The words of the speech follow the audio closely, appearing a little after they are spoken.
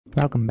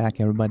Welcome back,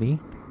 everybody.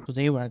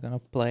 Today we're gonna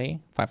play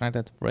Five Nights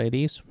at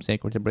Freddy's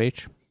Security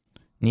Breach,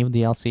 new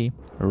DLC,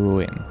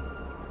 Ruin.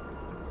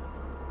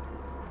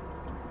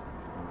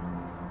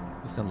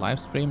 This is a live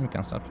stream. You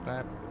can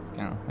subscribe. You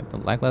can hit the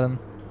like button.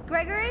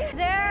 Gregory,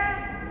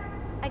 there?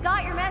 I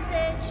got your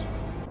message.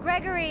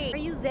 Gregory, are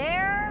you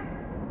there?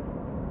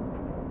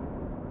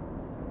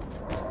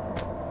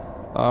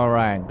 All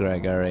right,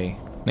 Gregory.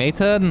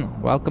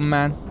 Nathan, welcome,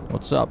 man.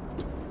 What's up?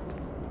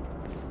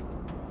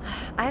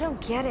 I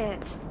don't get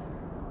it.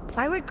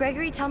 Why would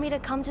Gregory tell me to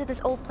come to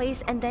this old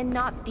place and then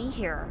not be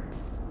here?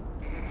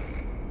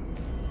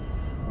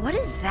 What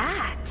is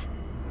that?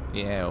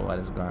 Yeah, what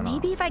is going on?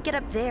 Maybe if I get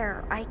up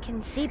there, I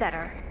can see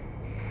better.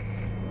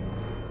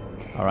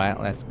 All right,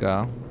 let's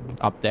go.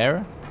 Up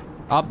there?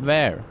 Up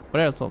there?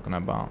 What are you talking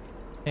about?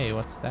 Hey,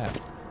 what's that?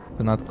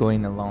 Do not go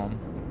in alone.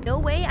 No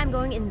way I'm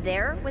going in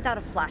there without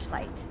a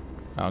flashlight.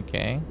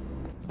 Okay.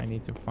 I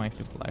need to find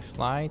the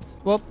flashlight.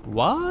 Whoop.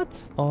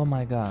 What? Oh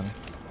my god.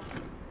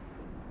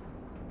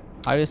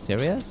 Are you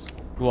serious?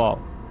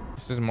 Whoa.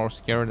 This is more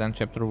scary than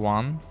chapter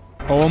 1.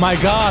 Oh my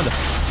god!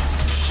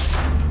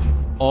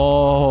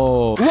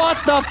 Oh. What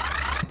the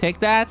f— Take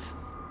that.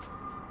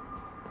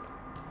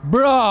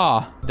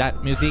 Bruh!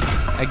 That music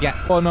again.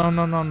 Oh no,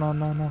 no, no, no,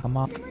 no, no. Come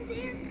on.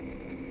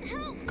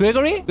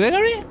 Gregory?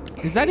 Gregory?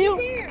 Is that you?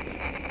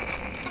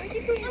 Are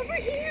you over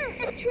here?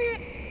 I'm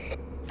trapped.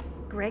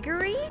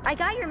 Gregory? I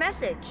got your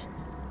message.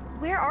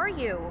 Where are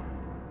you?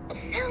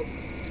 Help!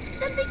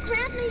 Something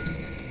grabbed me.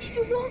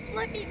 You won't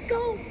let me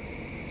go.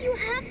 You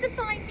have to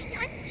find me.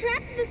 I'm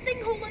trapped in the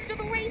sinkhole under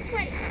the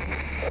raceway.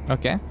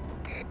 Okay.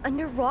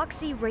 Under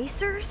Roxy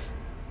Racers?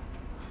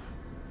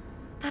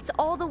 That's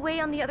all the way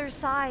on the other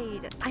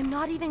side. I'm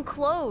not even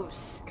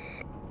close.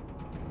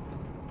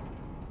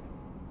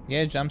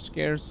 Yeah, jump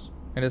scares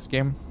in this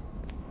game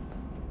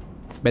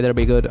better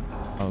be good.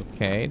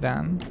 Okay,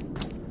 then.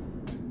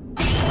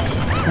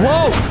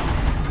 Whoa!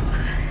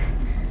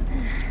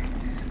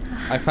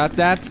 I felt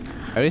that.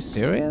 Are you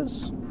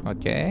serious?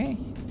 Okay.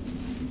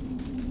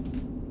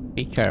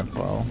 Be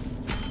careful.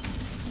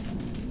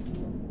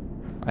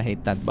 I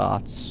hate that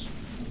bots.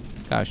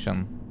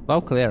 Caution.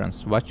 Low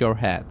clearance. Watch your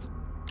head.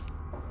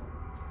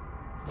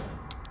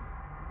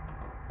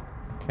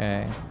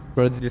 Okay.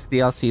 Bro, this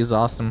DLC is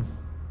awesome.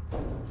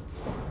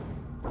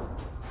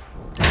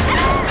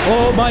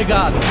 Oh my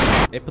god!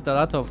 They put a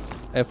lot of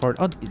effort.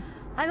 Oh,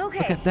 I'm okay.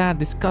 look at that.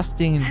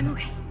 Disgusting. I'm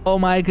okay. Oh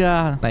my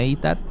god. Can I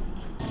eat that?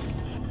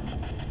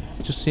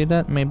 Did you see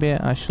that? Maybe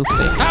I should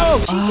say.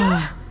 Ow!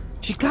 Ah.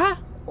 Chica?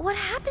 What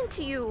happened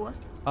to you?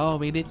 Oh,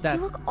 we did that.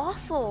 You look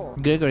awful.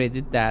 Gregory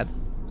did that.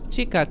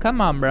 Chica, come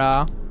on,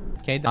 bro.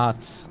 Okay,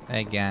 not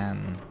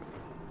again.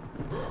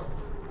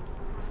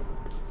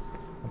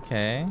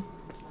 Okay.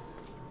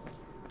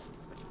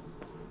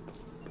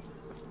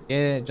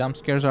 Yeah, jump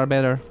scares are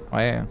better. Oh,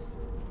 yeah.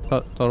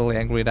 Totally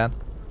agree that.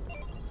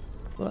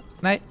 What?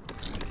 Night.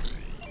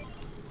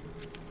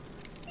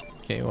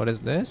 Okay, what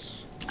is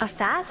this? A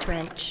fast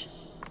wrench.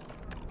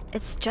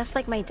 It's just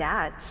like my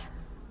dad's.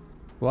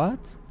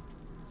 What?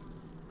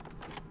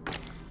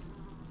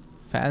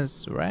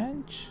 Faz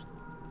wrench?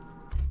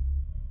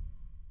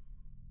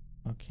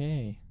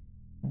 Okay.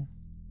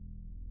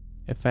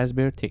 A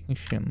Fazbear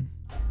technician.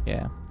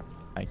 Yeah.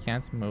 I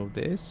can't move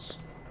this.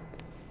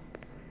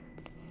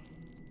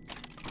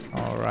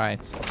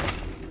 Alright.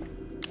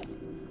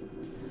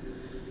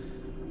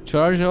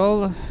 Charge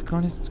all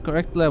on its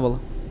correct level.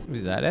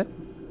 Is that it?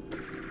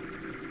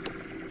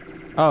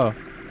 Oh.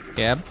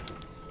 Yep.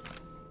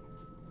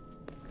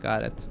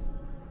 Got it.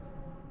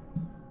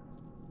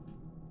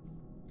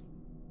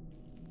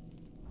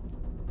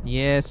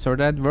 Yes, so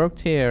that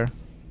worked here.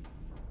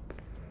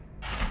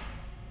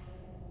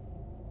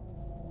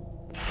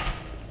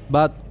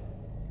 But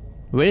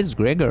where is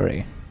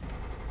Gregory?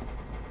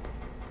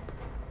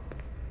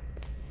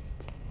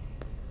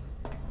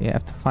 You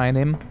have to find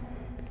him.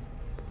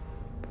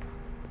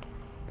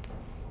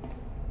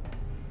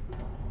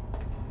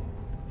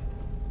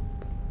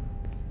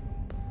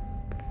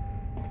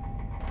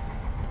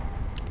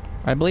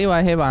 I believe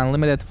I have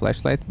unlimited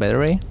flashlight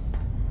battery.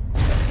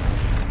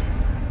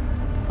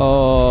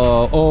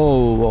 Oh,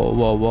 oh, whoa,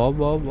 whoa, whoa,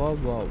 whoa, whoa,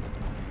 whoa.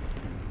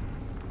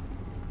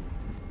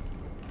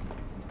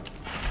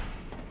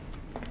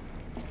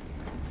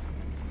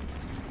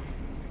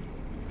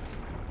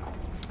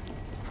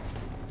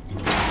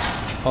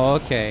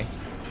 Okay.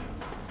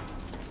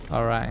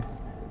 All right.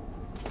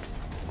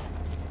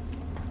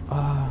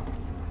 Ah,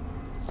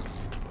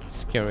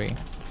 scary.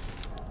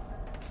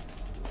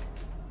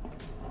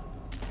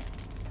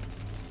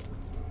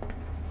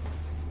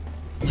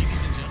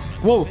 Ladies and gentlemen,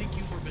 whoa. thank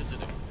you for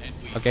visiting, and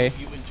we Okay.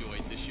 hope you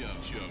enjoyed the show.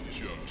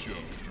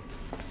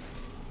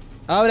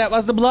 Oh, that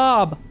was the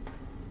blob.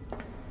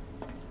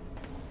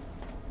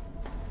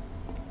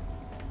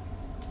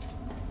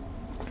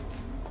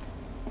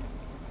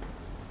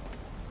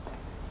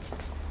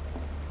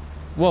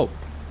 Whoa.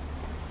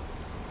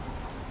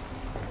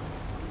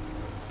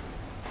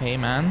 Hey,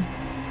 man.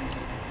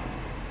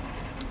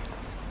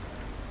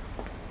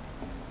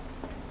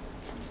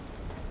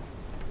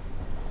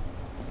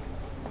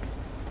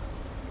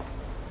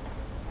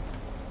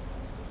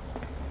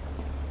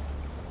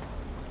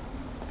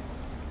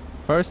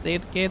 First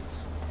aid kit.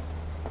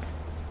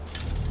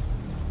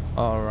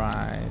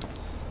 Alright.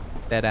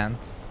 Dead end.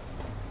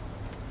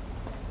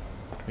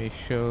 We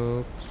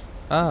should...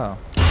 Oh.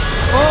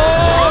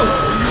 Oh!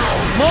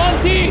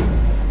 Monty!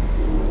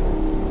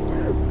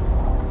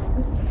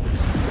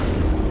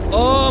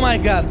 Oh my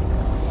god.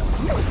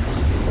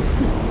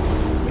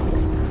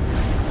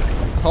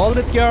 Hold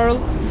it, girl.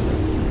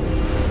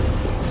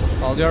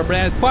 Hold your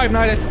breath. Five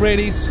Nights at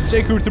Freddy's.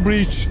 Security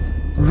breach.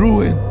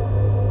 Ruin.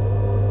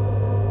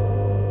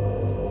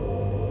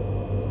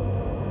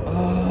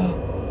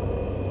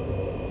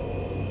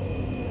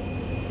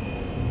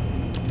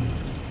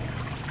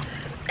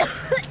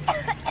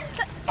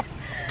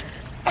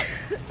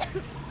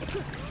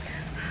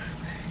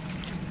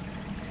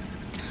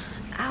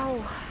 Ow,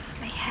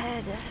 my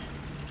head.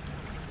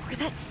 Where'd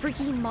that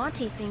freaky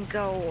Monty thing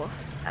go?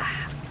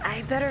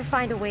 I better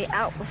find a way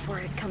out before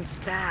it comes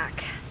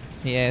back.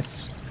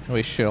 Yes,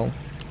 we shall.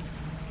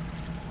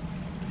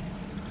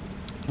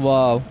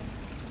 Wow.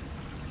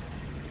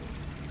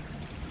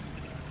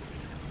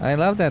 I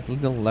love that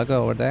little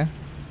logo over there.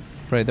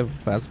 Freddy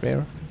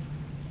Fazbear.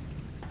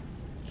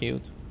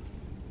 Cute.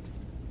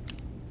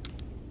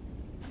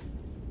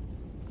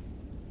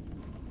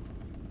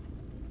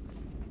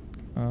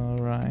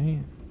 Alright.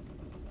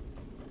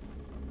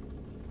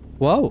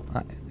 Whoa,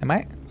 am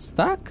I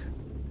stuck?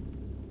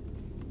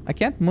 I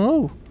can't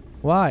move.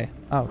 Why?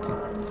 Oh, okay.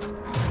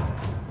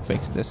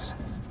 Fix this.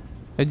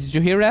 Did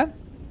you hear that?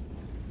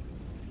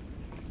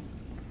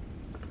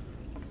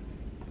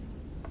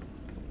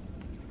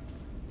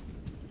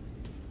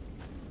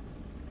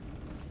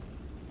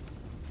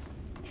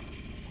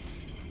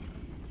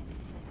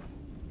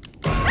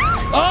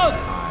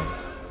 Hi.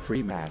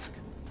 Free mask.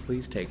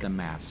 Please take a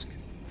mask.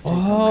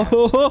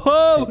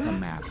 Oh, Take a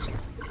mask.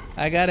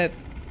 I got it.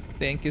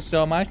 Thank you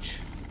so much.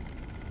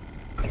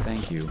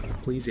 Thank you.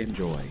 Please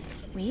enjoy.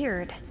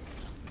 Weird.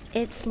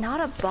 It's not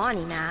a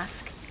Bonnie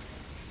mask.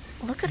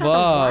 Look at Whoa.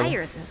 all the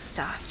wires and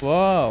stuff.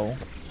 Whoa.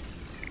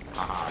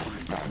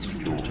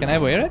 Can I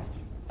wear it?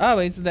 Oh,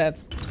 it's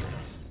that.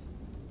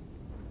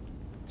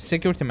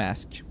 Security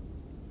mask.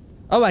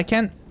 Oh, I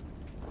can.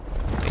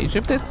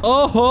 Egypt it.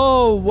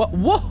 Oh, whoa.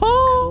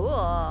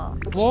 Whoa.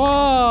 Cool.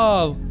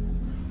 Whoa.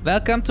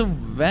 Welcome to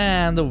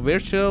VAN, the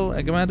Virtual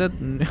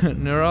Augmented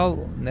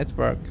Neural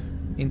Network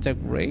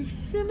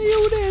Integration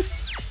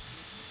Unit.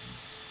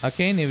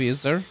 Okay, new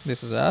user.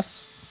 This is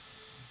us.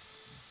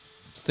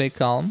 Stay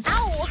calm.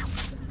 Ow!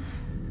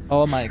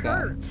 Oh my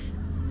god. Hurt.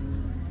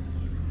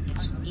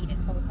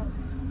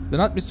 Do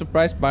not be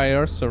surprised by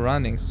your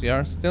surroundings. You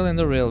are still in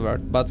the real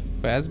world, but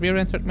Fazbear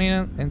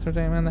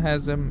Entertainment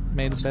has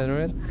made it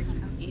better.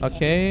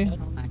 Okay.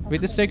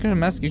 With the security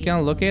mask, you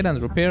can locate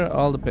and repair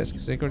all the pesky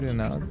security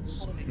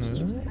nodes.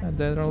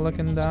 They're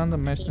looking down the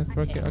mesh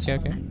network. Okay,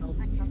 okay.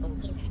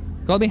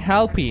 Call me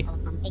Halpy.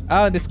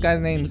 Oh, this guy's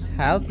name's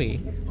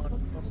Halpy.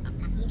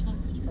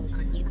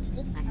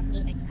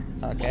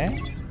 Okay.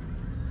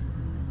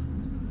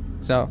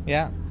 So,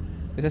 yeah.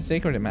 It's a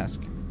security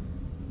mask.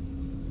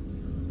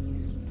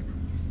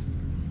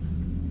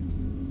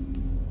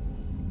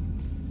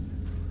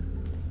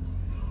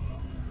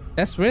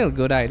 That's real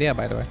good idea,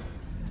 by the way.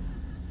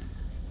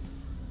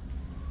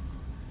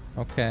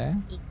 Okay.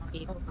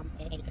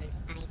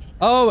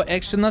 Oh,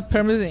 action not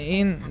permitted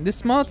in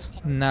this mode?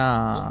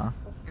 Nah.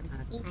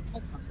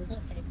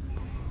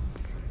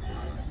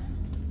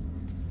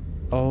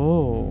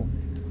 Oh.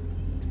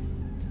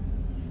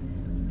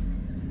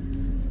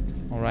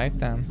 Alright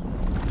then.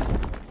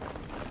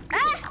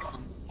 Ah!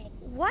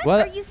 What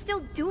What? are you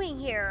still doing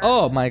here?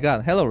 Oh my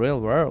god, hello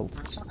real world.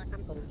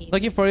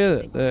 Lucky for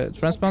you, the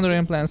transponder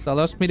implants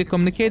allows me to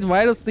communicate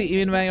wirelessly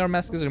even when your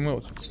mask is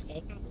removed.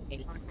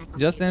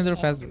 Just another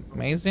has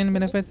amazing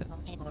benefit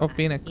of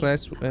being a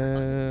class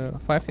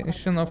 5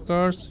 technician, of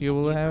course. You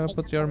will have to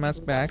put your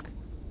mask back.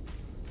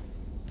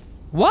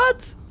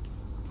 What?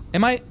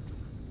 Am I...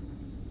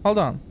 Hold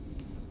on.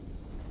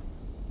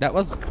 That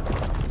was...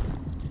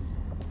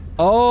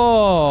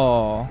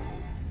 Oh.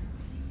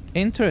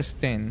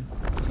 Interesting.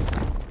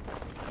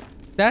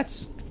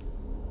 That's...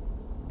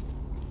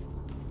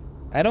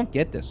 I don't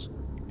get this.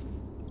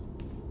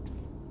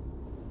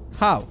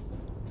 How?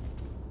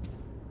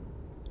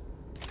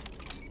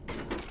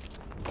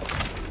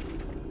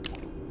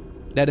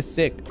 That is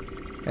sick.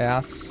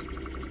 Yes.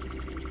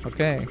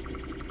 Okay.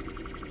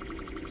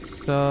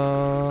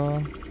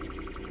 So...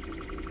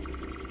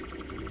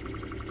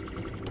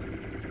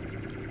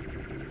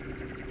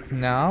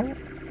 Now?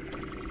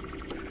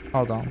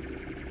 Hold on.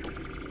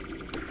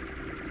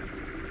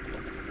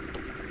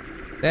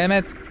 Damn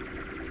it!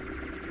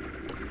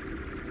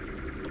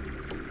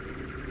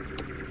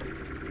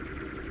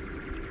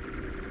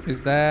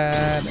 Is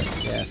that...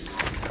 Yes.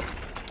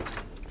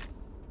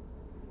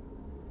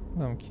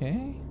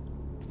 Okay.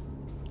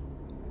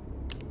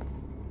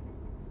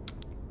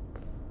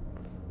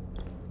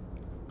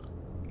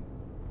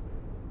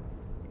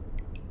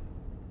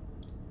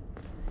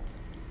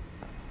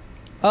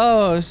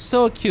 Oh,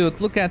 so cute.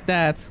 Look at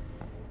that.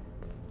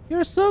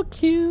 You're so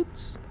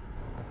cute.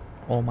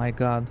 Oh my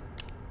god.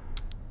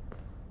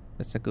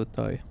 That's a good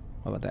toy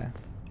over there.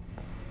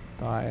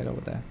 Right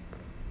over there.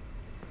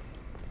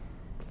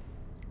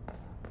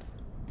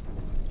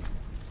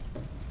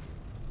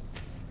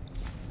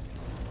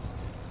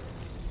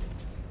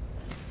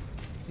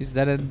 Is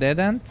that a dead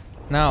end?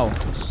 No,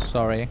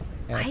 sorry.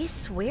 I Yes.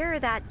 swear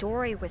that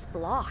doorway was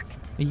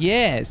blocked.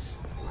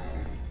 Yes.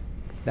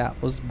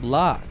 That was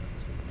blocked.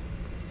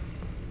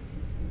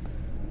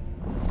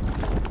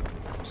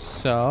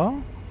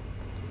 So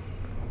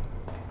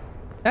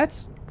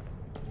that's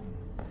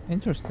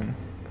interesting.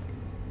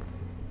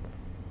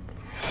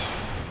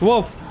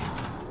 Whoa!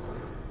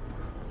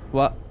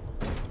 What?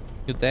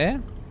 You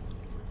there?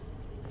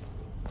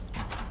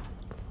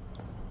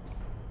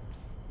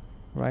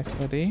 Right,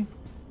 Freddy?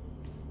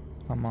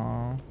 Come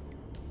on.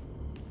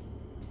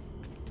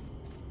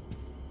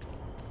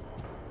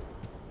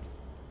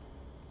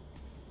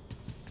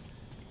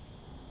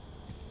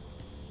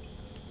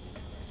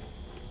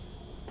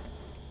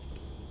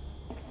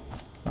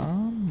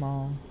 Come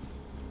on.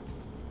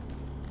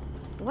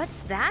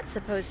 What's that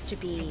supposed to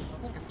be?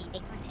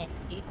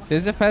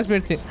 This is a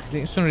Fazbear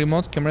Technician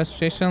remote camera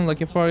station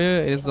looking for you.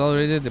 It is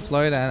already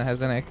deployed and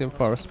has an active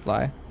power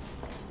supply.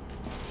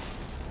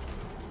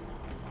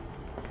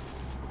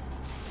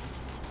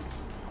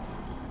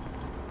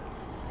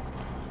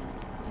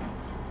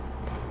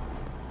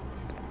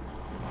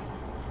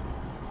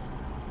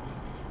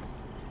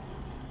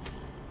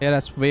 Yeah,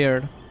 that's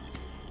weird.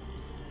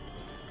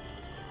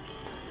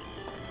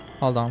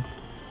 Hold on.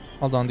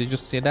 Hold on, did you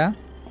see that?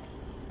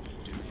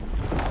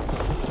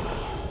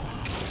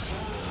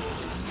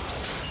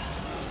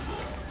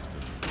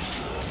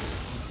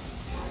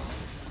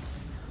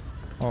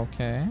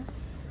 Okay.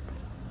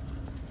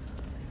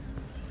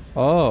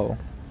 Oh.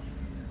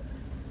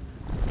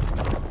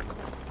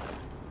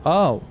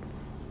 Oh.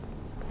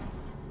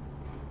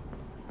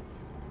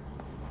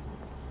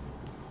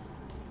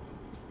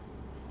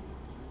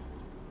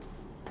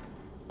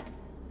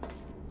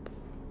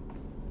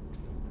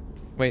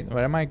 Wait,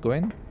 where am I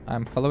going?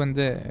 I'm following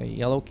the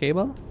yellow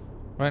cable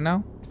right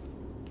now.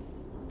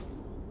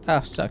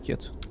 Ah, so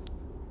cute.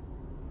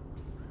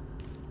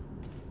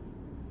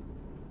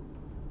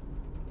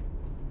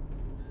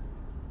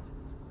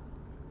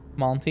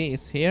 Monty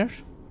is here.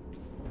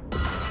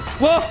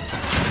 Whoa!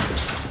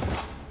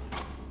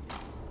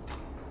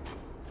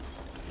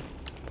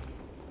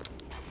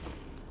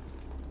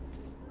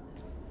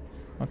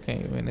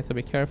 Okay, we need to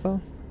be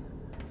careful.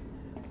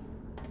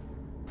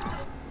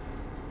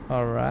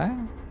 All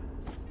right.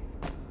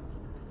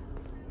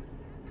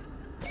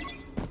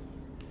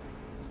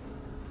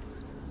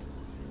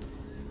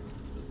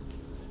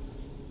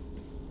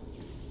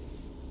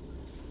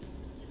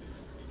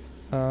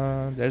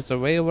 There's a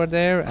way over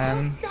there,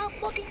 and Don't stop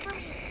looking for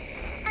me.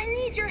 I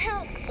need your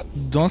help.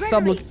 don't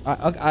stop Freddy. looking.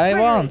 I Freddy.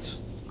 won't.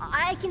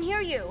 I can hear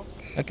you.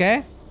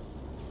 Okay.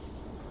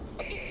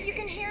 If you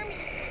can hear me,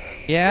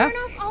 Yeah. turn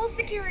off all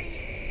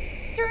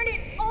security. Turn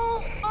it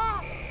all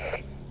off.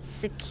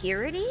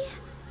 Security?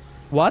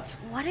 What?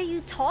 What are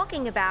you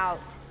talking about?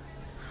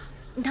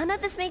 None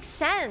of this makes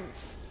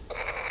sense.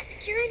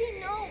 Security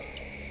knows.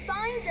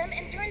 Find them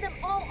and turn them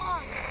all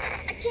off.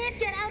 I can't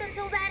get out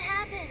until that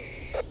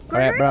happens. All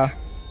right, bro.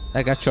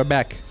 I got your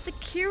back.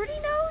 Security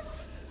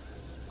nodes?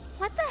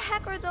 What the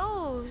heck are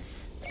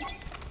those?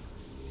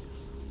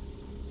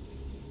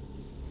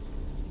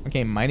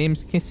 Okay, my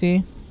name's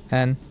Kissy,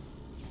 and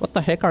what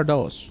the heck are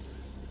those?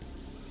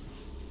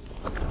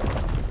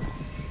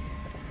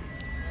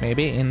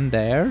 Maybe in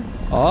there?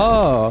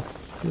 Oh,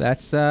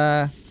 that's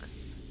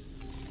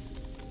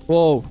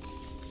whoa.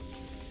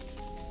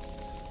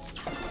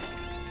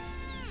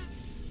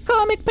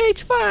 Comic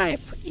page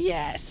 5.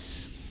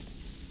 Yes.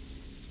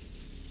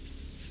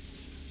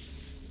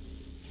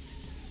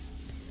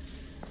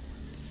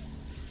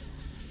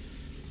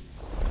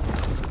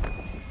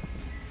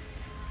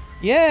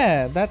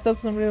 Yeah, that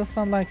doesn't really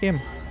sound like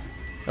him.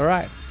 All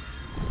right.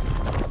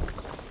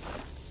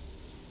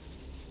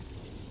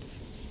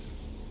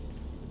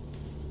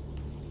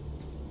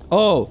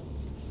 Oh.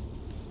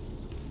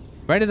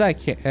 Where did I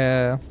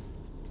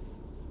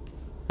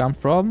come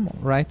from?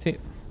 Right here.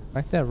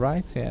 Right there,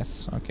 right?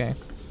 Yes, okay.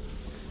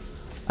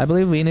 I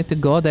believe we need to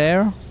go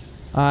there.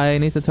 I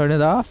need to turn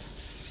it off.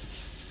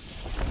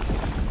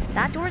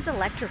 That door's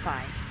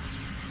electrified.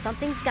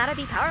 Something's gotta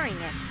be powering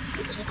it.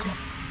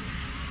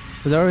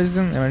 The door is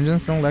in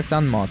emergency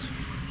lockdown mode.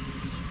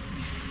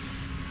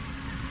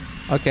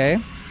 Okay.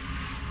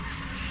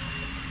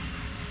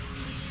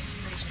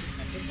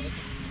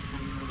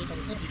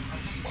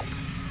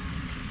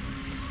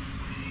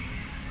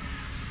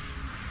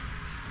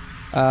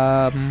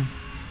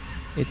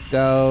 It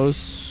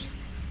goes.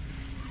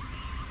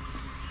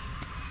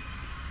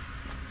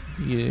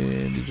 Did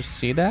you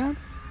see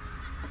that?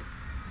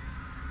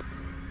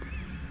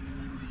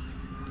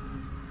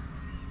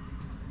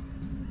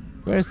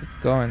 Where is it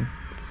going?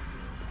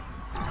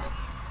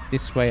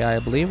 This way, I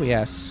believe.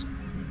 Yes.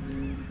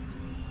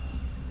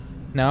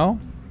 No?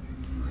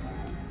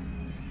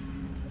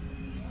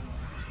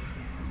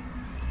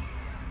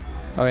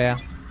 Oh, yeah.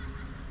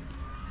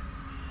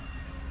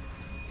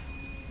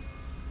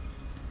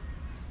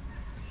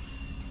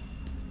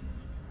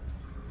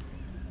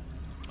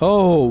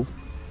 Oh,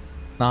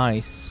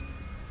 nice.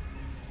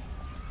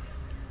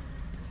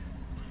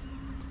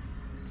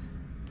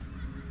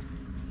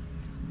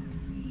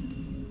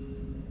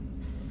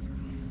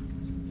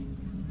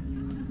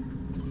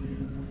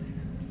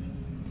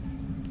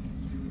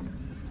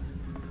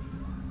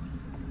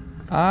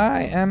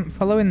 I am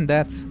following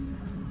that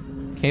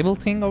cable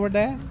thing over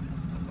there.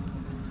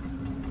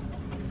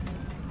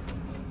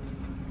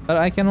 But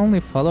I can only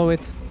follow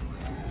it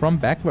from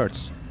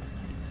backwards.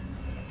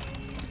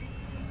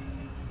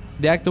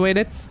 Deactivate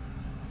it?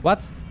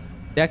 What?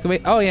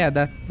 Deactivate? Oh yeah,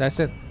 that's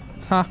it.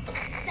 Huh.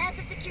 That's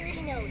a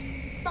security node.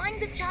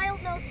 Find the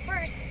child nodes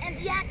first and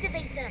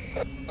deactivate them.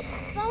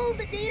 Follow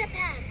the data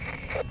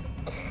paths.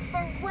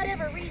 For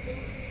whatever reason,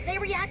 they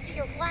react to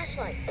your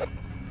flashlight.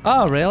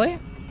 Oh, really?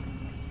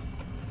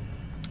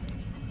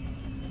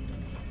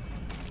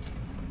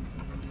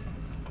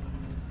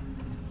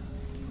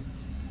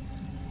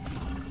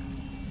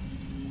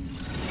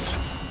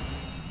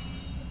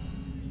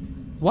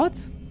 What?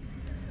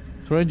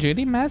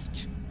 Tragedy mask?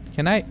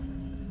 Can I...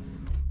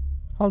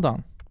 Hold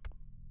on.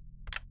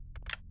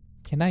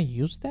 Can I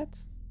use that?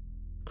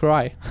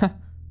 Cry. It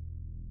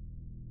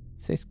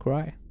says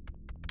cry.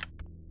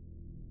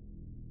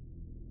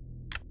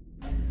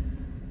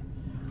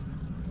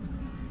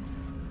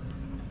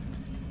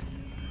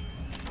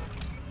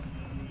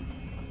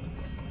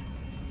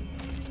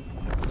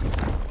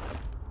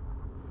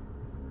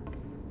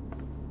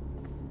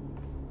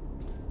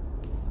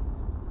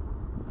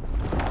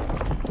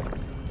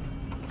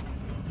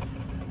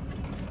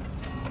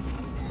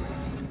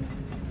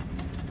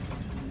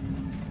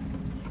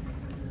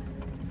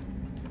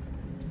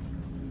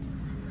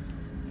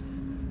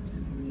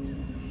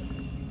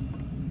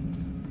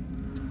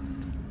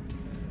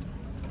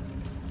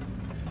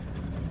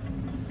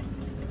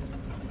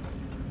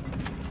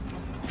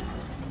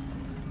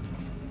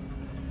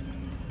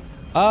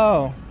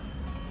 Oh,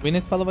 we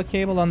need to follow a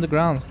cable on the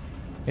ground.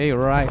 Yeah, you're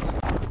right.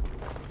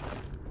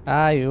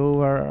 Ah, you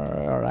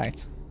were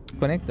right.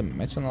 Connect the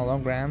mentioned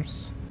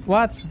holograms.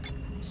 What?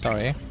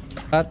 Sorry.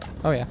 But,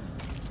 oh yeah.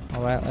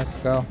 Alright, let's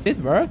go. Did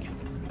it work?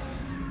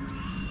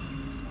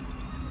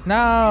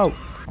 No!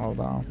 Hold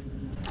on.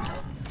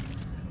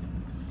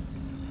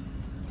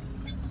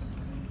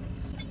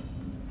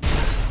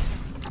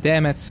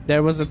 Damn it.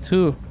 There was a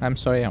 2. I'm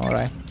sorry,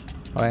 alright.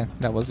 Alright,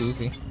 that was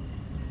easy.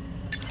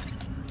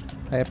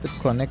 I have to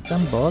connect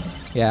them both?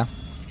 Yeah.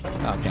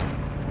 Okay.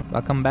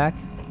 Welcome back.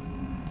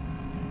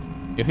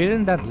 You're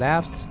hearing that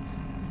laughs?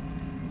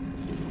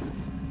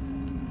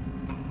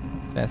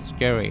 That's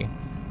scary.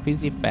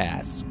 Fizzy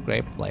fast.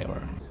 Great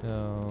flavor.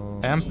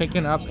 So... I'm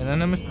picking up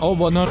anonymous... Oh,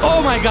 but no.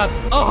 Oh my god!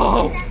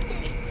 Oh!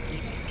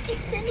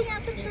 It's sending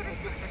out some sort of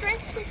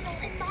distress signal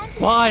and Monty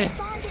Why?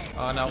 responded.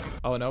 Oh no.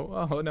 Oh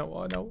no. Oh no.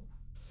 Oh no.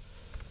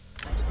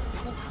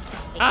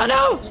 Oh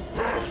no!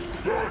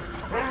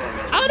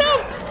 Oh no!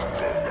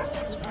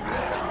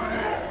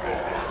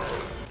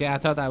 Okay, I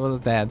thought I was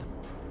dead.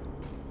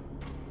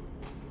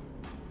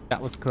 That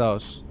was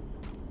close.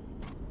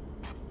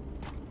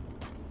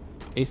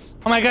 It's...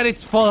 Oh my god,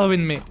 it's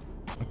following me!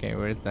 Okay,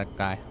 where is that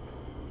guy?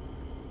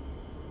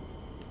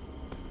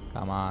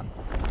 Come on.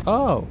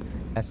 Oh!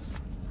 Let's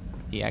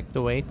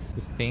deactivate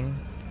this thing.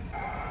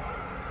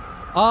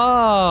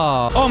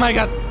 Oh! Oh my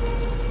god!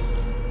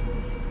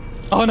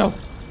 Oh no!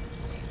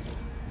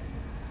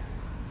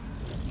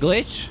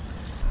 Glitch?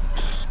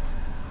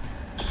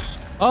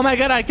 Oh my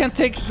god, I can't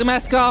take the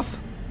mask off!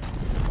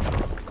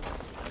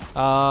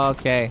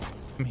 Okay.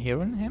 I'm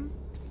hearing him?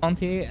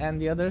 Monty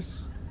and the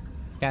others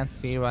can't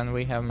see when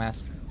we have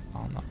mask.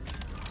 Oh no.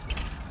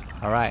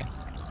 Alright.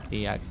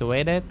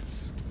 Deactivate it.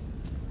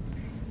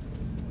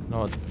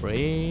 Not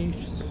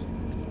breached.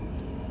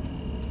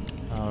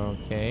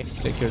 Okay.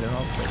 Secure the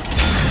node.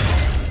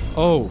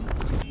 Oh!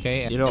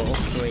 Okay,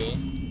 003.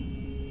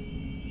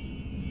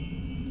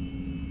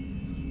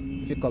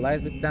 If you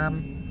collide with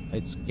them,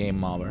 it's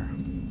game over.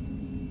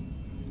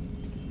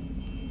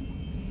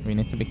 We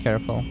need to be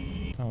careful.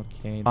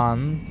 Okay.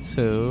 1,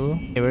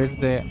 2. Where is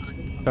the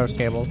third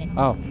cable?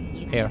 Oh,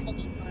 here.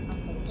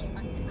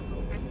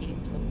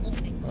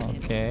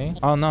 Okay.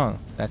 Oh no,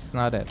 that's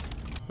not it.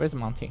 Where's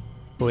Monty?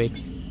 Quick.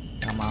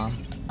 Come on.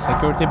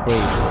 Security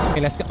breach.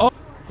 Okay, let's go. Oh!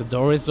 The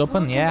door is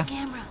open, yeah.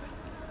 Camera.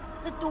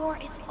 The door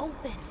is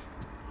open.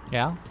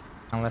 Yeah.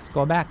 And let's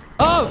go back.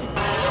 Oh!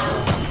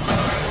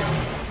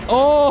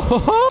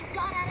 Oh! You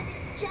got out of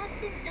it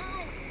just in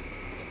time.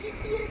 If you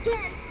see it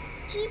again,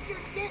 keep your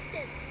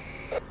distance.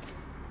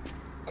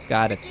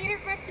 Got it. The data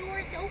grab door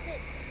is open.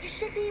 You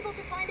should be able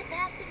to find a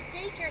path to the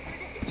daycare through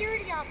the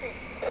security office.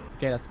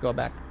 Okay, let's go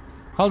back.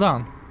 Hold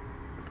on.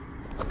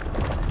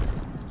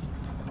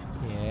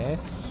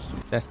 Yes.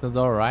 That's the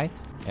door, right?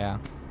 Yeah.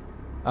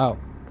 Oh.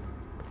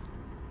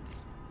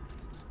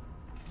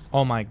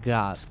 Oh my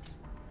god.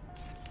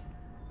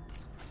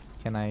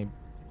 Can I...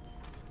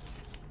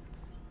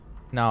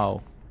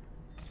 No.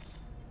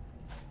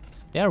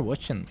 They're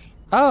watching me.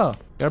 Oh!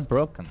 You're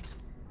broken.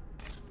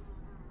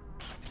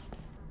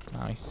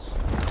 Nice.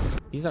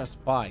 These are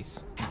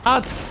spies.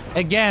 What?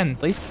 Again!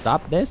 Please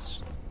stop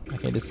this.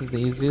 Okay, this is the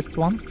easiest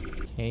one.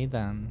 Okay,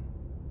 then.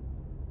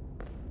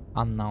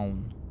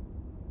 Unknown.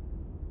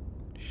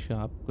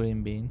 Shop,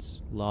 green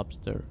beans,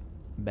 lobster,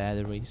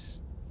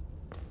 batteries.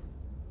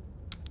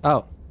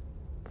 Oh.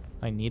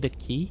 I need a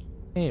key?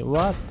 Hey,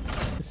 what?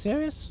 You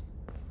serious?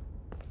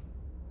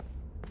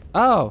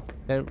 Oh,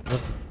 there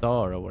was a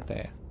door over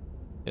there.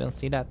 Didn't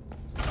see that.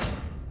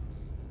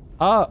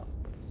 Oh,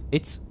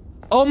 it's...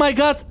 Oh my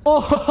god!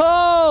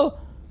 Oh!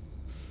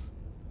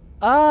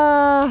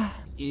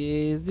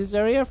 Is this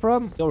area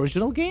from the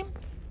original game?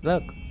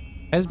 Look,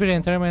 Esbury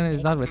Entertainment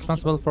is not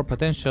responsible for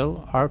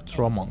potential arc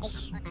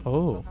traumas.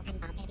 Oh.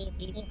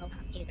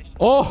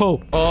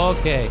 Oh!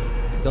 Okay.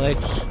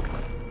 Glitch.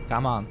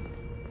 Come on.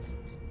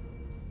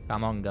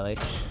 Come on,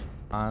 glitch.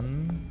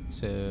 1,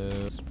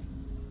 2...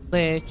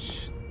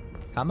 Glitch.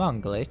 Come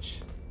on,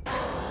 glitch.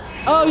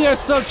 Oh, you're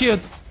so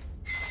cute!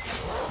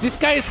 This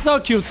guy is so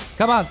cute!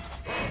 Come on!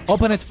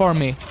 Open it for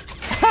me.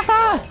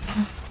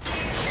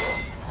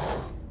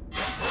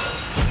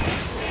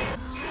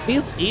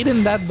 He's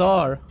eating that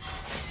door.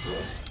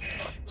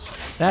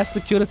 That's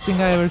the cutest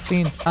thing I ever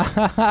seen.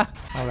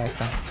 Alright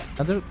then.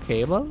 Another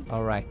cable?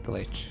 Alright,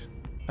 glitch.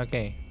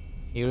 Okay.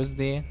 Here's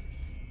the...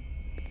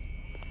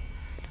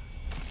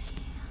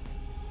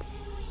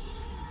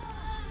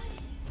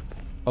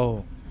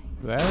 Oh.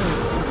 Where is it?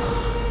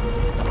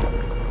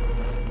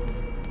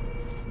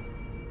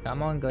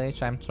 Come on,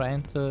 glitch. I'm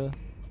trying to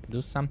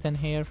do something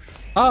here.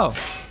 Oh!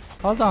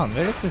 Hold on.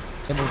 Where is this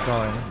cable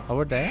going?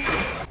 Over there?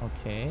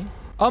 Okay.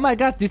 Oh my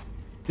god,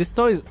 these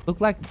toys look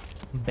like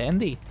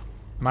bendy.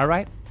 Am I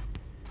right?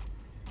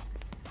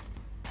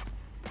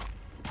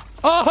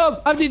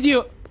 Oh! How did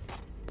you...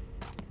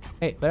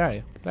 Hey, where are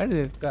you? Where did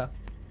it go?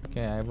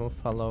 Okay, I will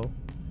follow.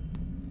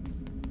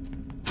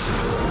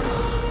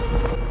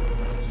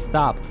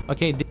 Stop.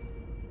 Okay,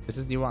 this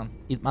is the one.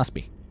 It must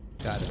be.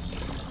 Got it.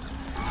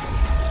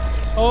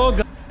 Oh,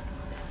 god.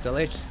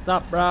 Glitch,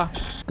 stop, bruh.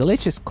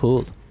 Glitch is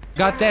cool.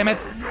 God damn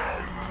it.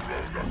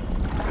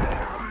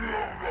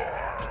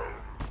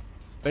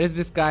 Where is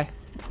this guy?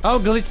 Oh,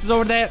 Glitch is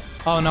over there.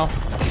 Oh, no.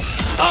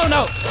 Oh,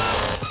 no.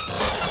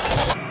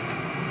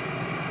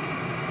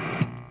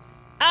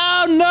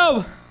 Oh,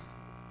 no.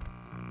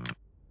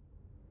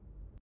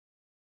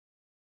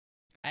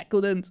 I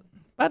couldn't.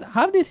 But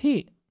how did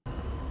he?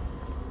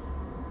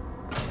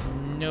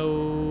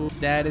 No,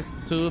 that is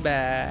too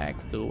back.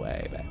 Too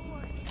way back.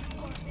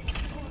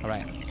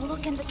 Alright.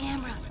 Look in the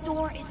camera.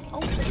 Door is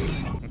open.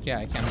 Okay,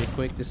 I can be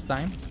quick this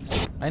time.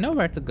 I know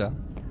where to go.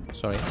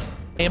 Sorry.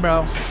 Hey,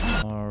 bro.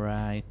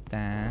 Alright,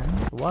 then.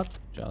 What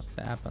just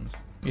happened?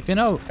 If you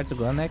know where to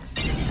go next,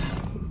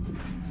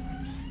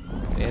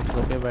 it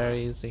will be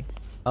very easy.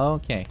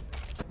 Okay.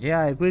 Yeah,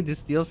 I agree.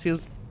 This DLC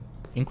is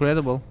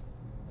incredible.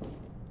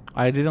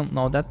 I didn't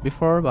know that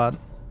before, but...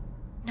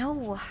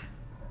 No,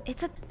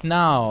 it's a...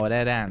 No,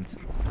 dead end.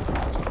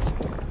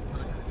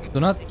 Do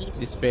not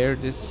despair,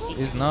 this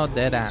is not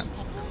dead end.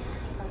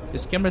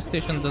 This camera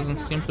station doesn't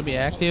seem to be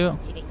active.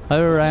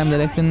 However, I am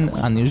detecting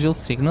unusual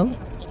signal.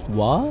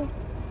 What?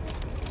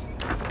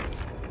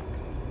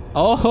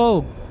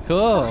 Oh,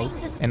 cool.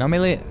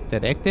 Anomaly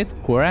detected.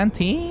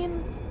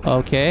 Quarantine?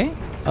 Okay.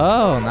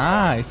 Oh,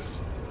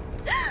 nice.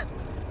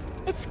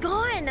 It's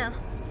gone!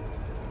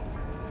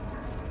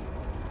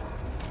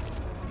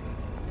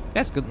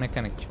 That's good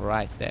mechanic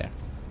right there.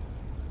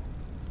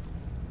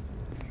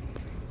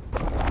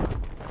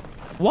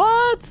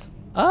 What?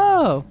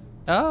 Oh.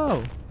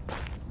 Oh.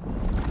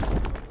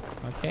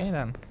 Okay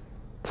then.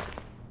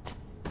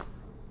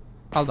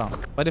 Hold on.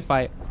 What if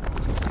I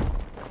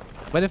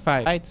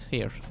hide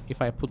here?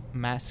 If I put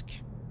mask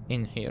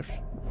in here?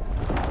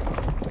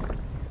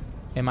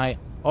 Am I?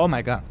 Oh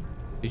my god.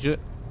 Did you?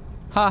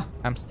 Ha!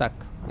 I'm stuck.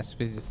 As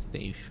physics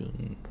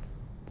station.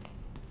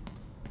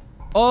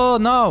 Oh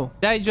no!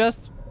 Did I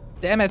just?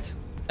 Damn it!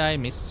 Did I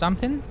miss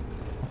something?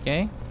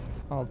 Okay.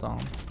 Hold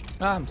on.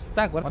 I'm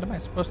stuck. What am I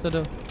supposed to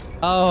do?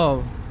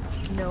 Oh.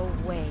 No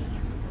way.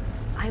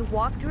 I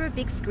walked through a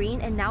big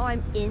screen and now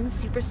I'm in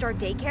Superstar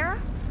Daycare?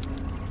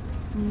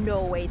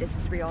 No way this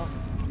is real.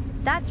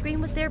 That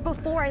screen was there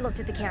before I looked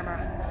at the camera.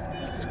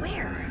 I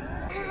swear.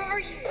 Where are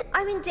you?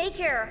 I'm in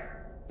daycare.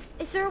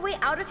 Is there a way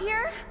out of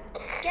here?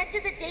 Get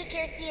to the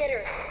daycare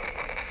theater.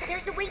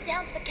 There's a way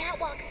down to the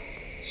catwalks.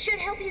 Should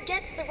help you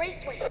get to the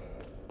raceway.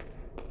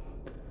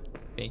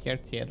 Daycare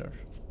theater.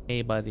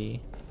 Hey,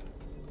 buddy.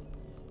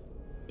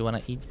 You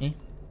wanna eat me?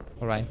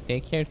 Alright,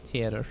 daycare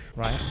theater,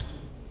 right?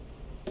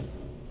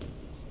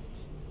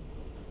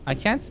 I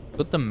can't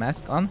put the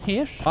mask on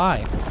here?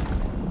 Why?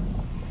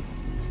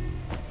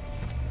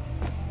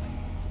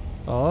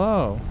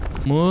 Oh.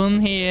 Moon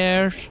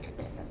here.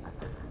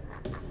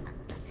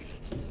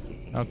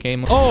 Okay,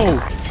 moon. Oh!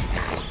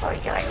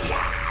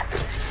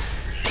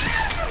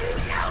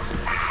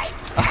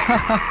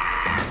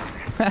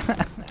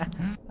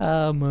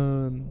 Oh,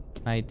 moon.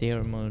 My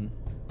dear moon.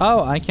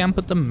 Oh, I can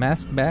put the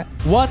mask back.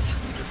 What?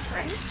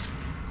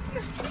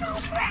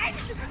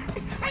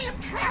 I am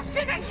trapped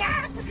in a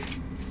gap.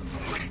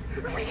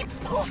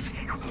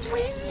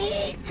 We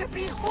need to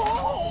be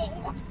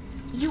whole.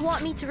 You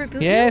want me to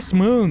reboot Yes,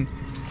 Moon. you?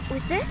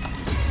 With this?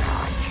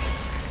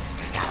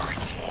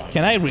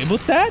 Can I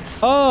reboot that?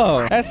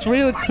 Oh, that's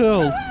really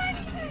cool.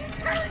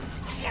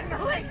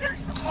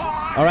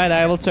 Alright,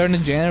 I will turn the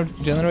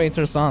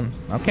generators on.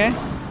 Okay.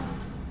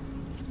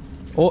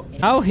 Oh,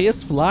 now he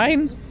is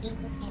flying?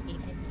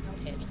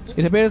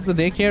 It appears the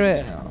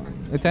daycare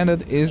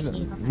attendant is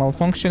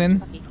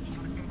malfunctioning.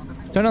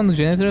 Turn on the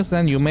generators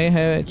and you may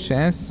have a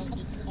chance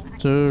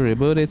to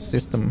reboot its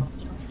system.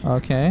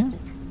 Okay.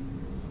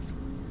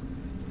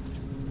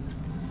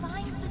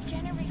 Find the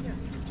generator.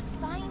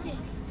 Find it.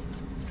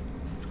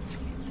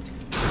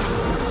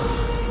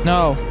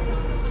 No.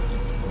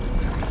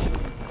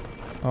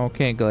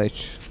 Okay,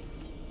 glitch.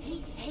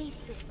 He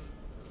hates it.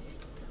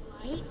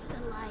 Hates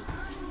the light.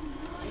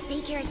 The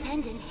daycare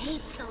attendant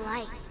hates the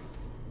light.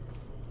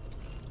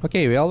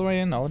 Okay, we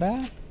already know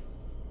that.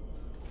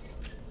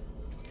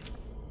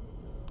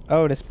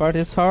 Oh, this part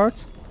is hard.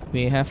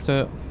 We have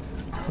to...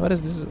 What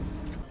is this?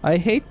 I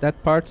hate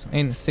that part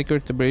in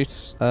Security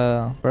Breach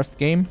first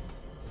game.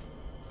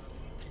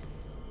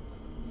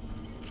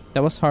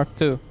 That was hard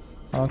too.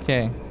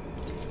 Okay.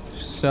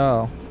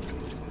 So...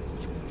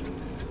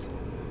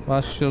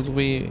 What should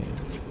we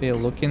be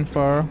looking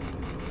for?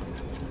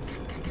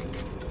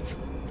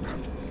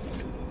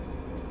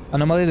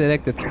 Anomaly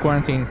detected.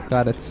 Quarantine.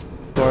 Got it.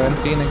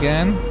 Quarantine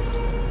again.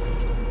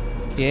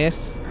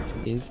 Yes.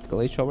 Is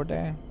glitch over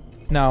there?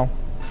 No.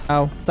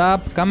 Oh,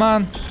 stop. Come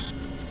on.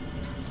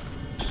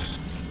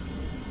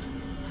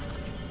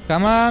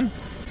 Come on.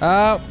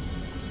 Oh.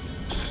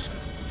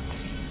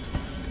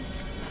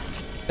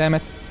 Damn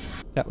it.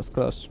 That was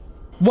close.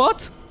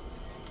 What?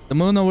 The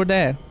moon over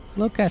there.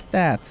 Look at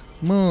that.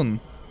 Moon.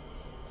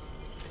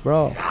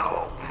 Bro.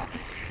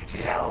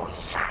 No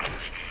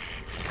light.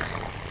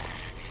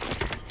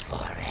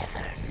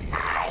 Forever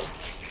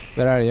night.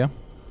 Where are you?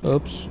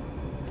 Oops.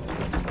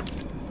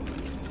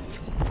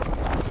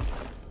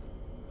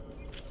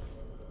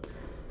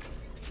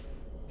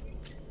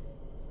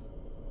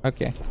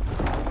 Okay.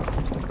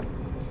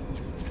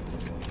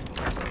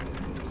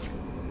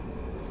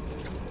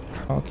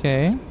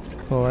 Okay.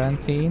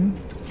 Quarantine.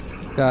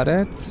 Got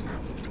it.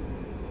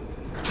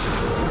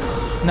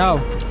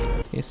 No.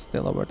 He's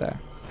still over there.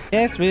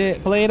 Yes, we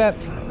played that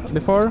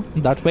before.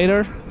 Darth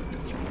Vader.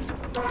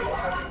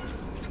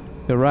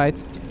 You're right.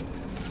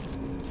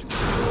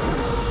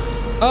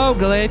 Oh,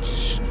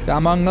 glitch.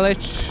 Come on,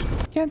 glitch.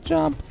 Can't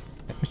jump.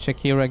 Let me check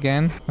here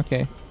again.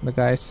 Okay, the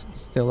guy's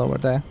still over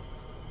there.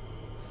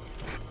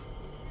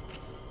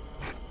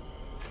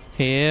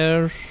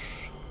 Here.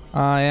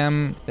 I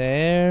am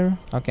there.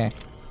 Okay.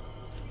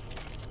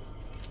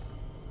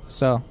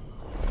 So.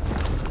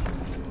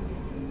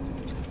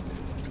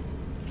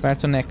 Where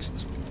to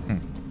next?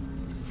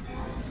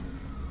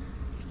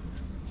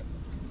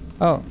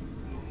 Oh.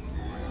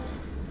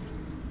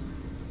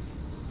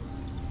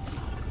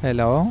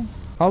 Hello?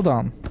 Hold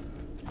on.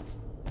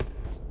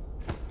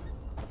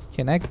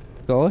 Can I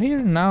go here?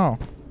 No.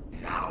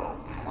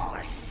 No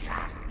more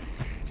sun.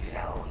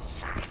 No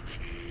light.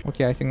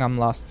 Okay, I think I'm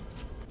lost.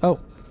 Oh.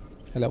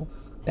 Hello.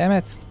 Damn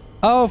it.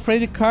 Oh,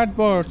 Freddy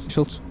cardboard.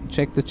 Should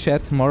check the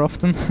chat more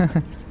often.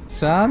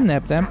 Sun,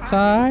 nap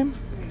time.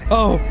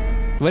 Oh.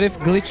 What if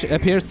glitch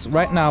appears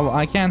right now?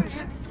 I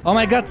can't. Oh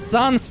my god,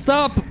 Sun,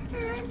 stop!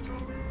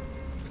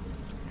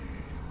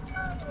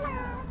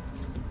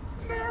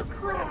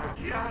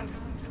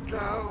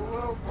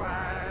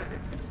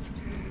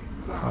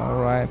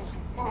 Alright.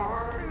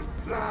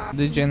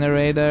 The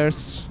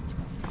generators.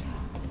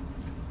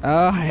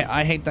 Oh,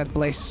 I hate that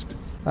place.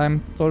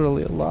 I'm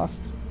totally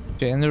lost.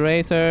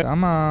 Generator,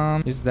 come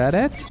on. Is that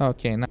it?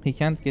 Okay, now he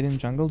can't get in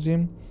jungle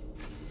gym.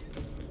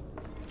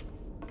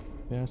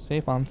 We are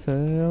safe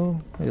until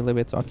a little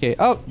bit. Okay.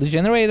 Oh, the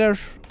generator.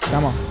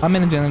 Come on. How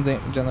many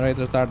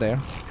generators are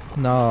there?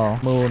 No.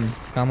 Moon.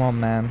 Come on,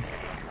 man.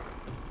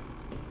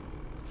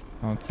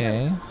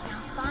 Okay. Now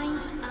find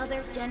the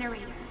other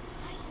generator.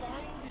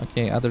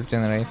 Okay, other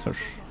generators.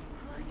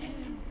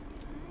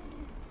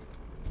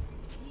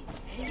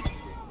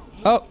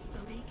 Oh.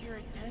 Daycare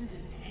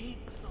attendant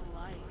hates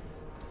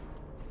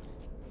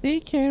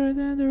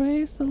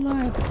the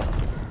light.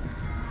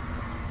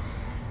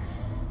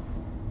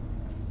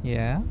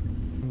 Yeah,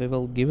 we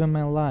will give him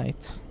a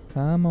light.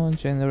 Come on,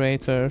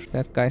 generator.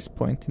 That guy's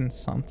pointing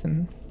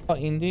something. Oh,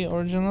 in the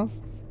original,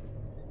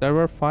 there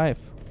were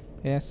 5.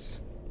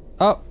 Yes.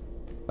 Oh,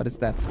 what is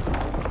that?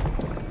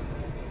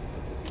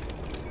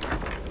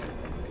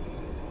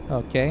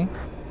 Okay.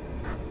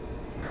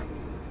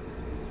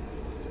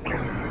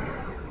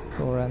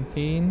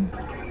 Quarantine.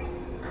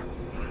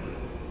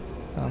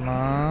 Come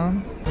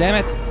on. Damn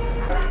it!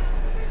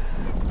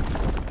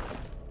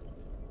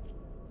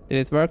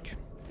 Did it work?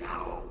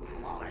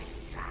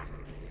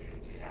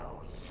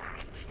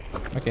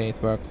 Okay,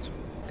 it worked.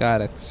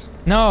 Got it.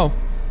 No!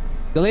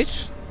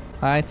 Glitch?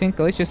 I think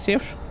glitch is here.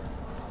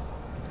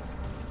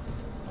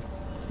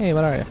 Hey,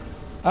 where are you?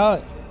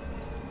 Oh!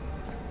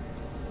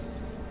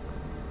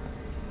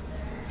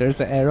 There's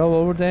an arrow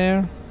over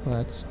there.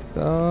 Let's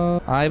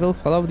go. I will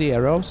follow the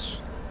arrows.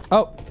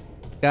 Oh!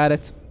 Got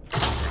it.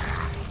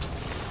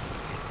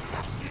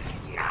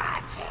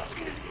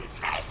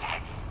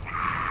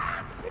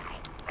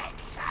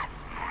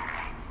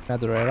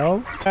 Another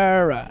arrow.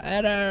 Arrow.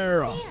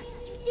 There,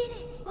 you did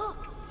it. Look.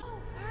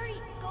 Hurry,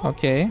 go.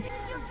 Okay.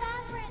 There's your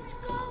fast wrench.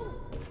 Go.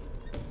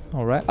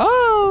 Alright.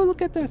 Oh,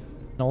 look at that.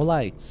 No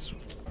lights.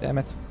 Damn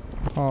it.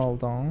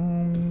 Hold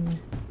on.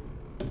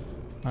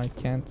 I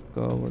can't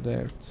go over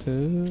there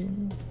too.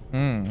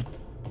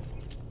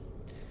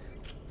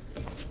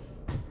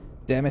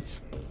 Damn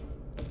it.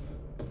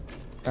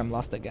 I'm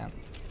lost again.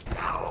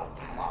 No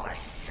more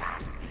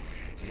sun.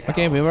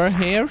 Okay, we were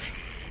here.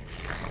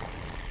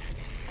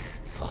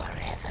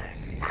 Forever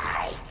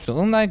night.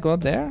 Shouldn't I go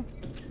there?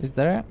 Is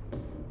there?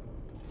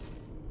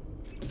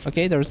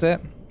 Okay, there's a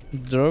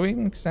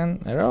drawings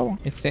and arrow.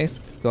 It says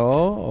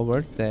go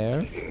over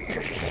there.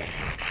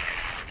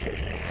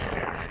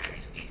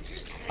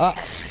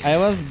 I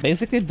was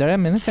basically there a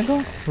minute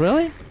ago.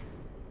 Really?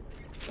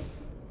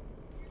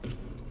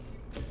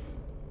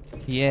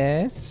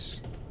 Yes.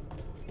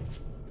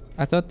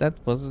 I thought that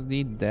was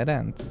the dead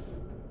end.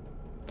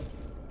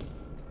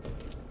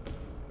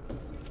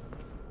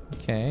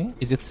 Okay.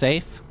 Is it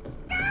safe?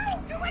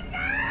 No, do it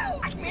now!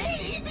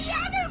 Me, the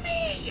other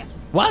me!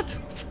 What?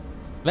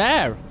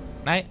 Where?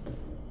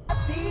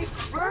 Happy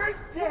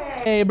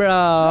birthday! Hey,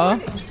 bro.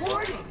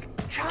 Warning!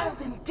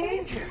 Child in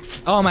danger!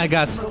 Oh my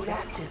god. Mode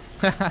active.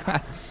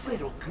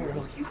 Little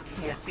girl, you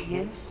can't be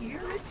in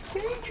here. It's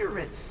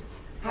dangerous.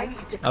 I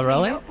need to clean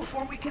really? up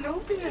before we can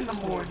open in the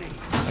morning.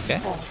 Okay.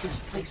 All this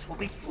place will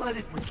be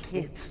flooded with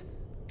kids.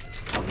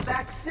 Come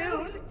back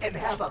soon and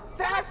have a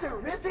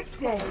fazerific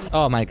day.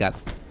 Oh my god.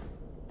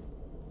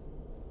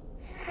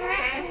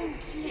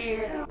 Thank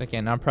you.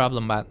 Okay, no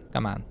problem, but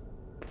come on.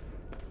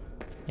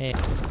 Hey.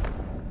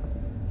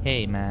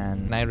 Hey,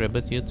 man. Can I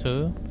reboot you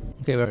too?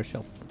 Okay, very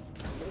chill.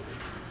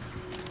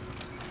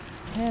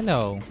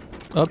 Hello.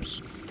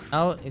 Oops.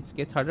 Oh, it's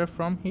get harder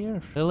from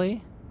here.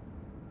 Really?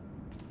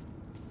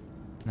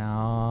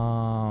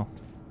 No.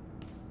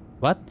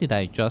 What did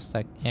I just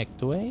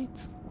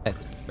activate?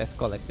 Let's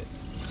collect it.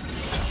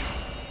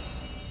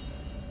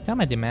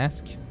 Come at the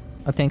mask.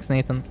 Oh, thanks,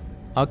 Nathan.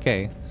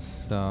 Okay,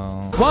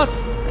 so... What?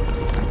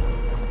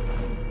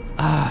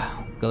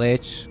 Ah,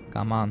 glitch.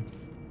 Come on.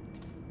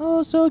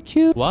 Oh, so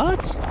cute.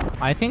 What?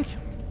 I think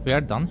we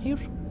are done here.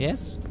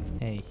 Yes?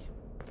 Hey.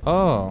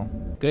 Oh,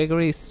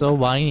 Gregory is so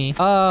whiny.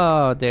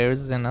 Oh,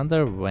 there's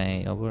another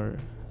way over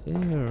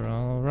here.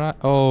 Alright.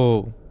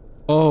 Oh.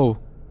 Oh.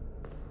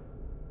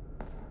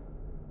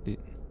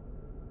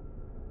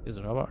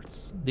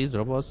 These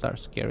robots are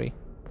scary.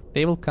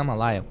 They will come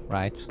alive,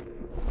 right?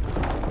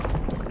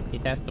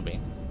 It has to be.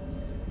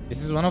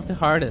 This is one of the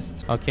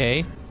hardest.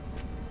 Okay.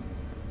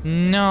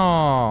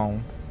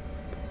 No.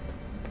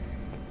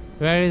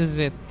 Where is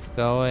it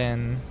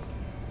going?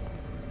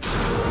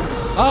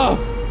 Oh!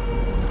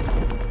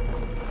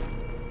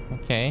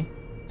 Okay.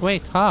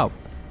 Wait, how?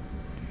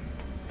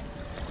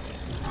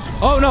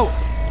 Oh no!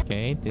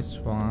 Okay, this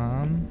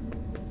one.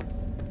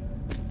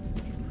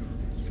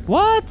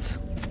 What?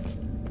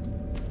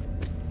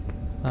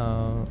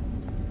 Oh.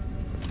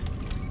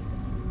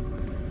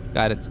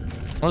 Got it.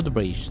 Road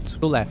breached.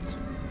 Two left.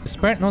 The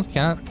spirit node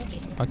cannot.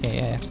 Okay,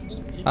 yeah.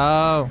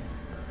 Oh.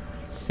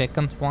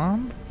 Second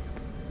one.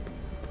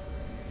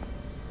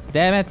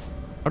 Damn it.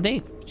 Are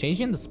they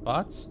changing the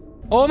spots?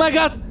 Oh my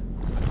god!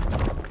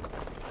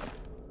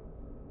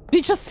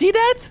 Did you see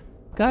that?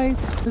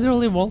 Guys,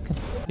 literally walking.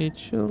 It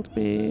should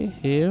be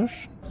here.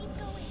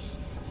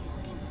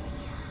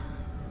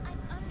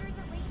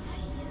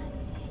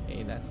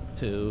 Okay, that's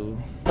two.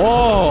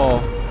 Oh!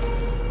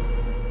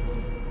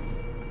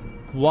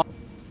 What?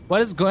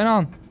 What is going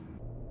on?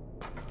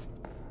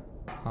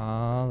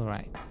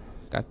 Alright.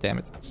 God damn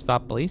it.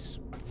 Stop, please.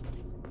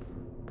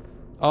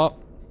 Oh.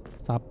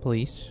 Stop,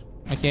 please.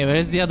 Okay,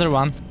 where's the other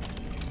one?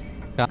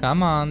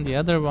 Come on, the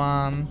other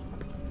one.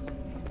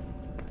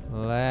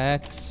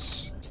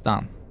 Let's... It's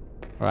done.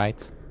 Right.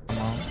 Come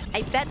on.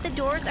 I bet the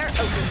doors are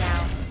open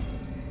now.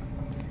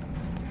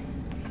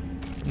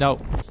 No.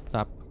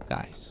 Stop,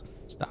 guys.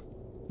 Stop.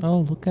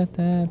 Oh, look at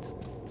that.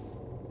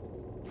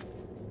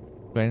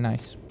 Very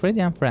nice. Freddy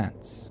and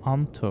Friends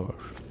on tour.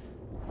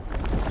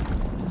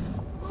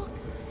 Look,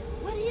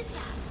 what is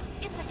that?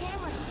 It's a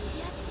camera.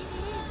 Yes, it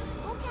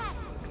is. Look at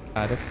it.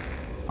 Got it.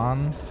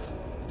 1,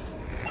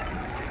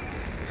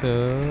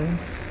 2.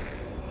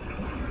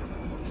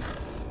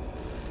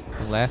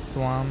 Last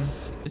one.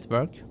 Did it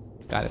work?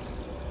 Got it.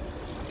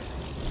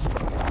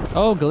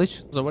 Oh,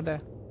 glitch is over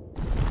there.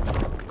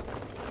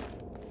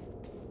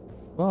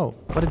 Whoa,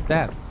 what is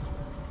that?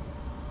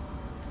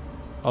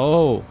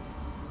 Oh,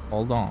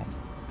 hold on.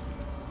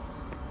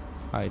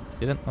 I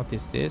didn't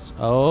notice this.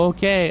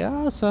 Okay,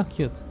 oh, so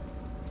cute.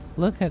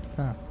 Look at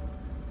that.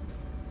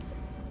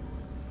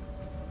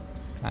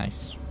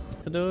 Nice.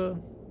 To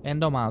do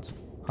end them out.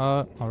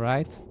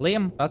 Alright.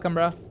 Liam, welcome,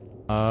 bro.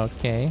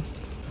 Okay.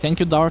 Thank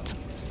you, Dart.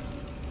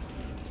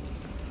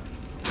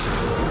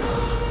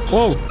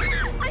 Whoa!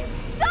 I'm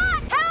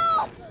stuck!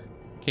 Help!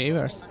 Okay,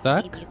 we're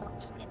stuck.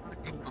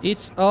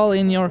 It's all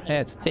in your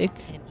head. Take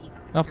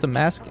off the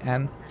mask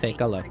and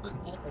take a look.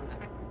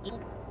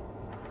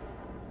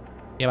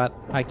 Yeah, but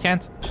I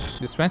can't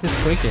This vent is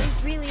tricky. I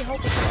really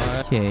hope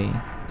it's Okay.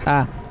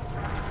 Ah.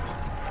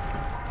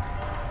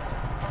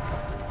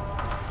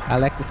 I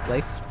like this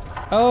place.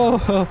 Oh,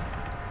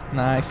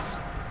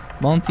 nice.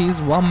 Monty's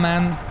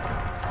one-man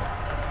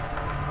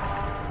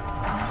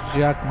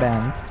jug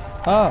band.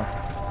 Oh,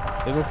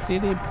 Little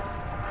City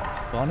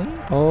Bunny?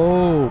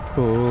 Oh,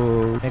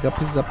 cool. Mega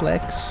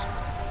Pizzaplex.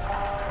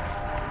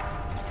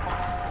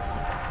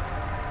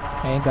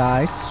 Hey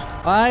guys.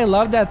 I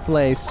love that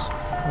place.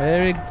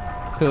 Very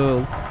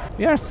cool.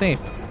 We are safe.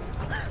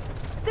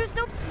 There's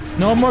no...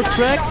 No more Stop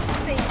track.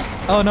 stopping.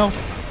 Oh no.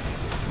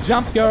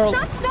 Jump, girl.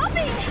 Stop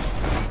stopping!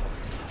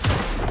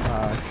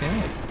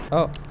 Okay.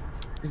 Oh,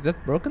 is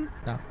that broken?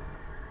 No.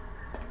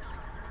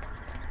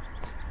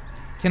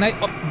 Can I?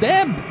 Oh,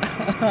 damn!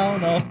 Oh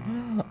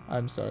no.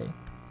 I'm sorry.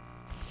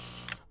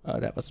 Oh,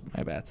 that was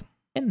my bad.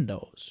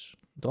 Windows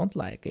don't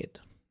like it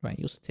when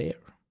you stare.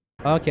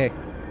 Okay.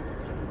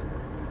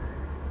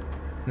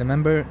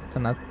 Remember to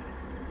not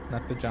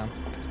to jump.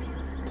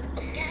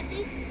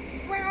 Cassie,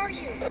 where are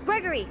you?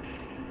 Gregory,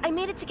 I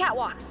made it to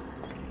catwalks.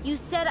 You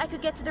said I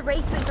could get to the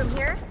raceway from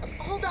here?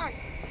 Hold on.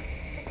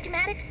 The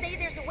schematics say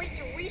there's a way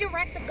to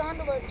redirect the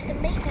gondolas to the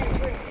maintenance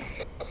room.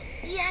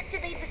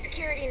 Deactivate the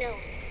security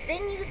node,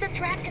 then use the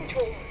track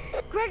controller.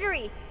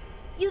 Gregory,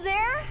 you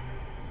there?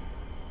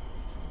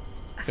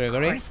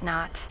 Gregory? Of course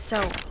not.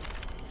 So,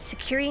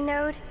 security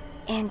node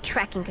and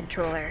tracking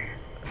controller.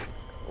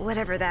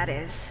 Whatever that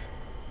is.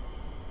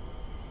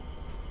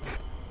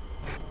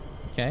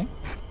 Okay.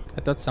 I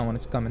thought someone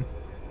is coming.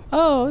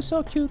 Oh,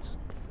 so cute.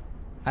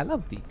 I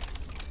love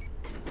these.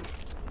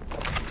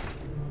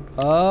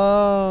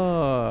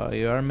 Oh,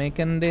 you are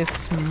making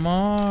this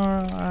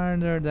more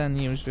harder than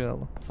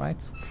usual,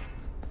 right?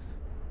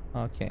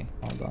 Okay,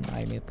 hold on.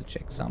 I need to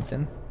check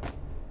something.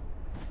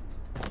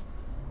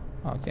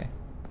 Okay.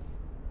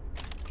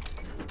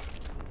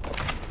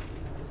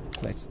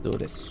 Let's do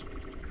this.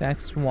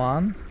 That's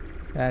one.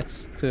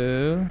 That's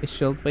two. It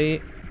should be.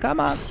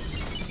 Come on.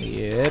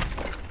 Yep.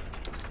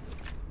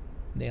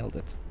 Nailed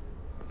it.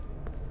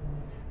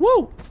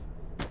 Woo!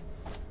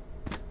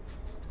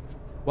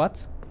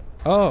 What?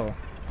 Oh.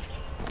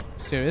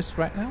 Serious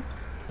right now?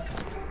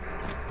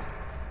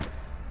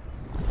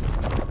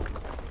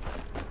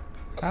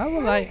 How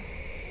will I...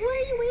 What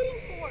are you waiting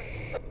for?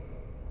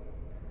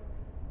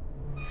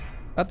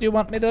 What do you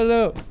want me to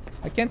do?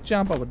 I can't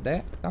jump over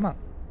there. Come on.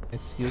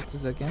 Let's use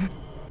this again.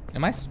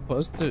 Am I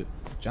supposed to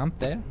jump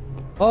there?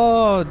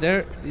 Oh,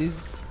 there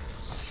is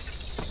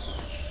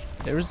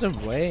a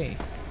way.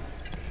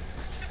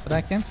 But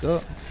I can't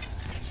go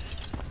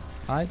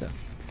either.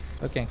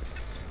 Okay.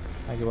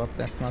 I give up.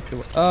 That's not the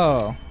way.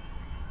 Oh.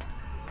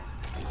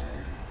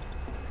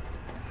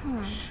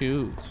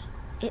 Shoot.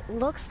 It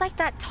looks like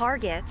that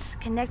target's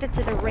connected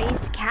to the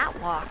raised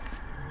catwalk.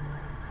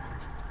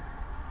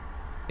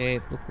 Hey,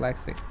 it looked like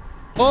it.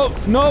 Oh,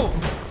 no!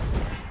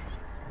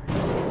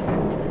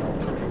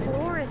 The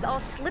floor is all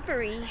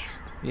slippery.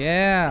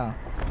 Yeah.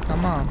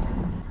 Come on.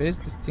 Where is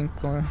this thing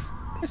going?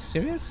 Are you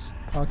serious?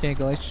 Okay,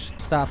 glitch.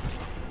 Stop.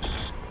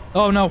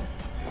 Oh, no.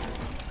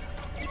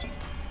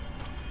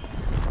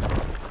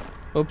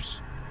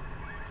 Oops.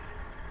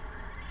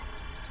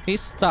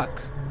 He's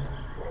stuck.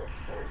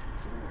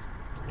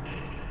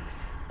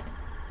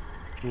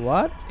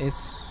 What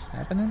is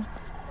happening?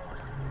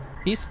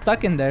 He's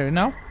stuck in there, you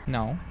know?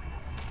 No.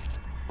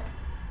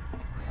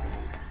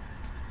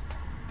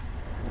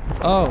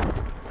 Oh.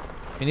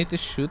 We need to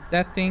shoot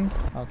that thing?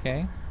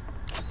 Okay.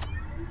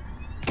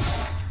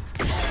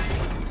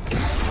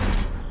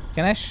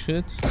 Can I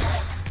shoot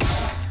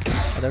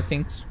other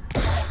things?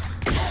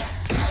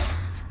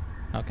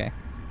 Okay.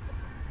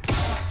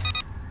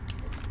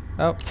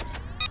 Oh.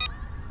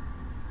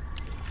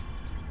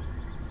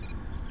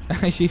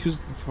 I used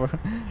it for...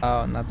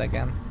 Oh, not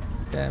again.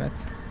 Damn it.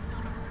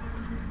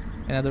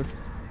 Another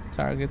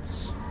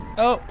targets.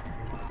 Oh!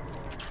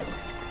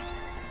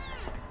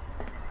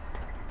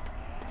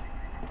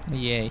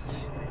 Yay.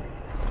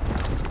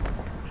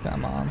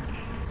 Come on.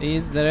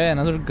 Is there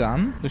another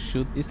gun to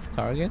shoot these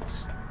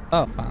targets?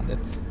 Oh, found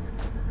it.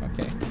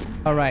 Okay.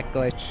 Alright,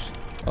 glitch.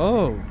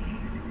 Oh.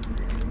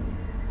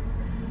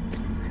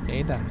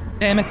 Okay then.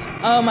 Damn it.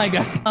 Oh my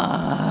god.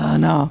 Ah,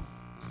 no.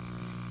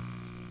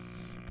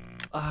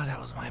 Ah, that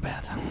was my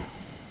bad.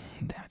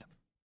 Damn it.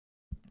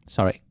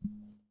 Sorry.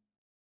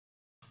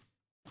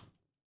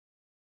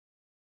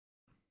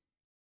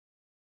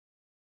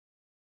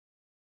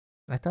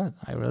 I thought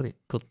I really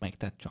could make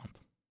that jump.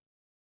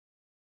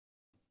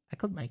 I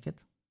could make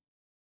it.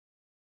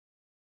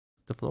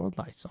 The floor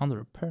lies under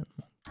a parent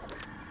mode.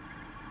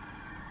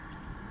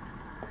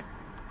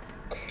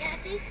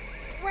 Cassie,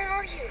 where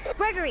are you?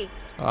 Gregory,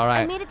 I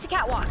Alright. made it to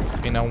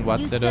catwalks. We know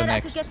what You to do said I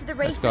next. could get to the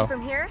Let's raceway go.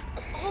 from here?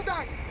 Hold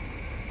on.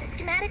 The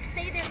schematics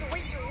say there's a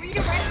way to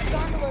redirect the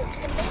gondolas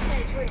to the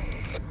maintenance room.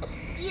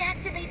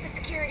 Deactivate the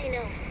security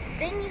node,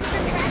 then use the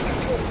track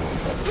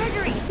controller.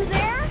 Gregory, you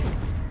there?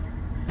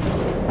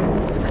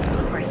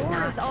 Of course not. The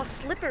floor is all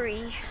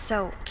slippery.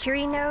 So,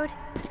 security node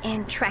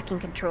and tracking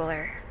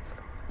controller.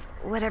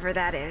 Whatever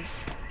that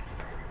is.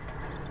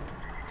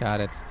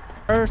 Got it.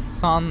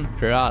 Son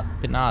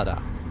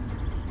Pinada.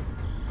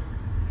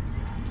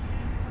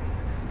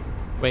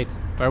 Wait,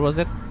 where was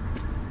it?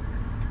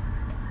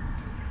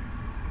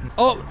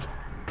 Oh!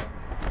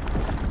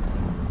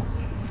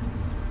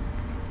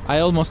 I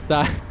almost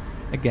died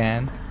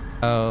again.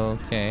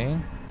 Okay.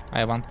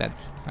 I want that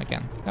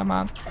again. Come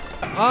on.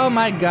 Oh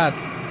my god.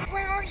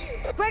 Where are you?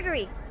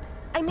 Gregory,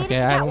 I made Okay, it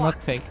to I that will walk.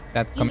 not take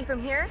that. You mean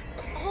from here?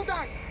 Hold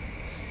on.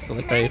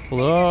 Slippery Schematics say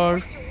floor.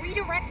 there's a way to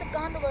redirect the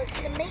gondolas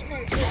to the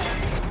maintenance room.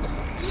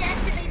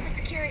 Deactivate the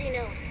security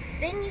node.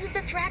 Then use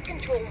the track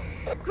controller.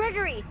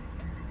 Gregory,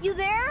 you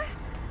there?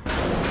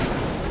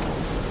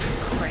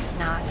 Of course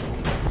not.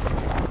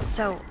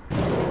 So,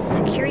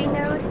 security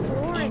node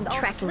Floor is and all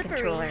tracking slippery.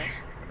 controller.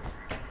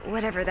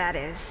 Whatever that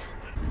is.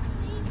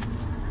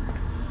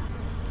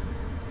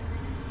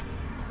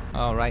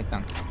 All right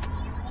then.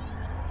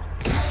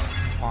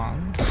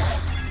 1,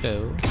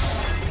 2,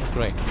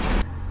 3.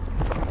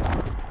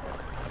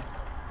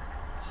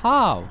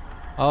 How?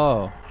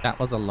 Oh, that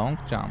was a long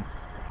jump.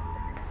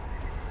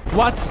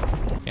 What?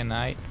 Can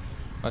I?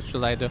 What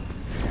should I do?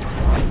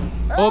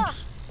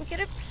 Oops. I'm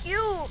gonna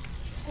puke.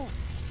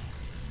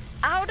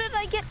 How did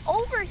I get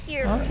over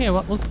here? Okay,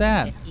 what was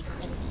that?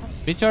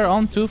 With your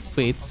own 2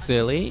 feet,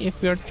 silly.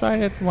 If you're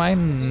trying it, why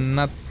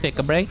not take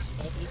a break?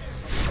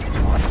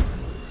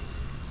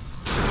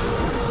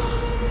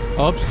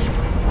 Oops.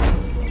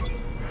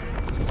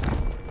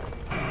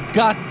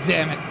 God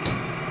damn it.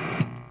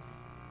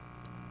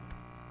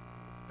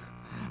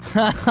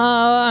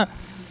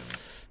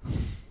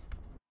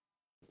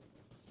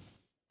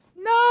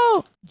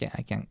 No! Yeah,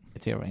 I can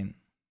get here in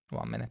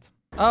 1 minute.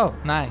 Oh,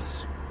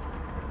 nice.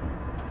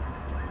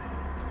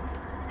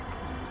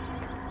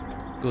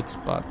 Good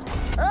spot.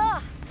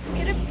 Ugh, I'm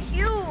gonna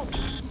puke.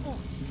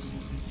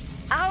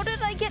 How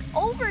did I get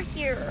over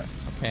here?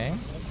 Okay.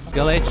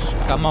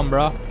 Glitch, come on,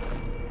 bro.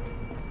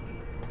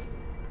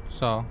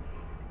 So.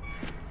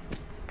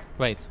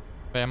 Wait,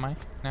 where am I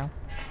now?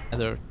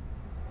 Other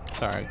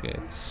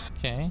targets.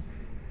 Okay.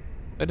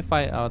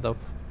 35 out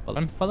of. Well,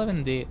 I'm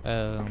following the.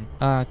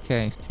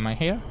 Okay, am I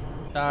here?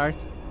 Start.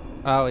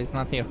 Oh, it's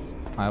not here,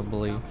 I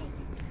believe.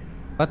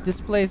 But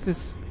this place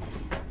is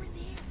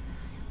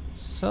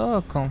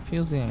so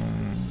confusing.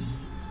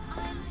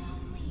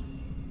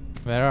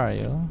 Where are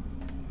you?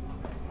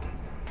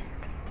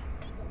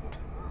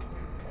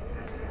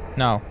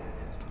 No.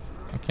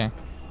 Okay.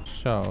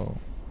 So,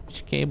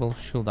 which cable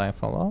should I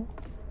follow?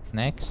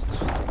 Next.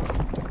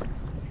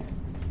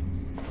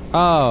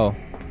 Oh.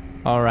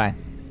 Alright.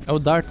 Oh,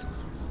 Dart.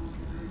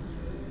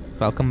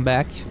 Welcome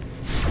back.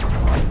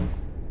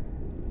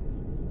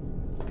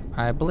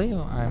 I believe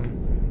I'm...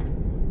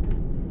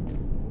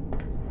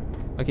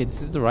 Okay,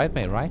 this is the right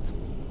way, right?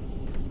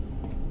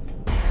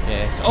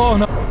 Yes. Oh,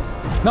 no!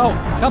 No!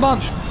 Come on!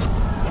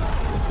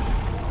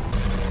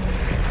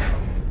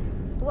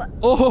 What?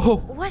 Oh!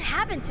 What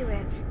happened to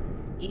it?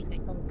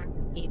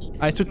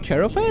 I took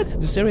care of it?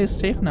 This area is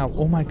safe now.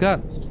 Oh my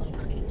god.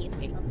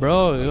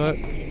 Bro,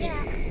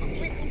 Yeah,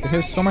 you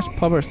have so much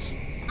powers.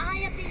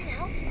 I updated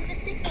help you with the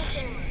signal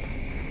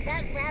jammer.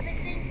 That rabbit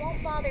thing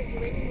won't bother you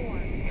anymore.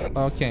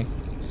 Okay,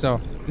 so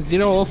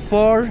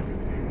 004.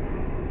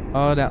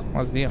 Oh, that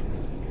was the...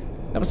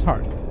 That was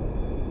hard.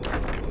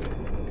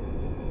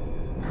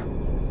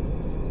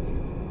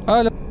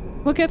 Oh,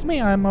 look at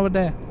me. I'm over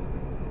there.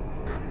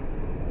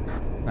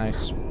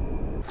 Nice.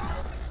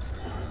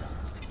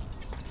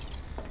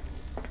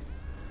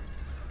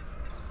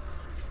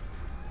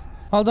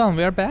 Hold on,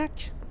 we're back.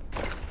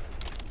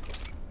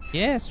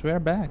 Yes, we're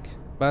back.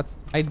 But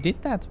I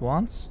did that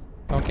once.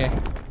 Okay.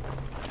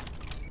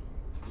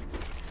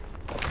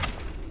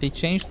 They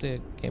changed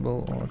the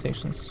cable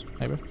rotations,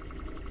 maybe.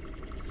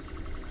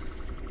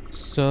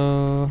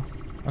 So,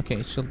 okay,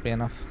 it should be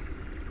enough.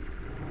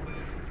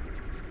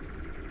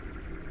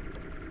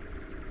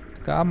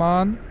 Come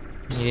on.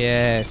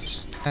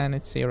 Yes. And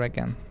it's here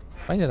again.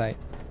 Why did I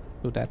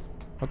do that?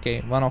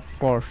 Okay,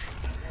 104.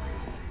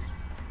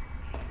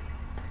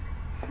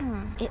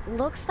 It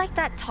looks like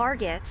that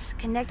target's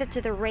connected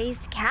to the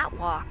raised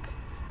catwalk.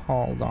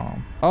 Hold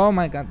on. Oh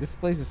my god, this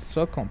place is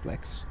so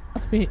complex.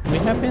 But we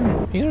have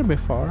been here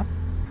before.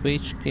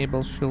 Which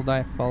cable should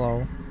I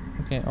follow?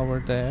 Okay,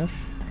 over there.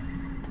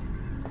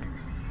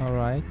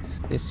 Alright,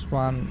 this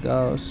one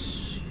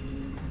goes...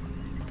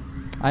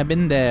 I've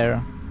been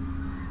there.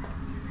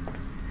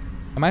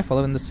 Am I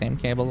following the same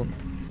cable?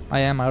 I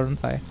am,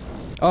 aren't I?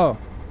 Oh,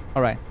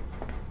 alright.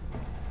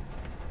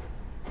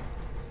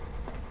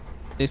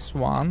 This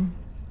one.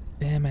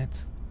 Damn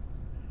it.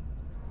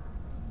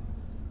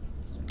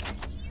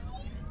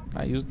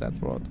 I used that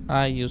road.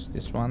 I used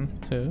this one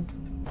too.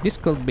 This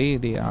could be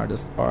the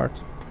hardest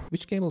part.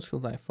 Which cable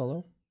should I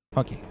follow?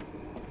 Okay.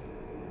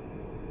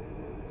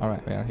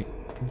 Alright, we are here.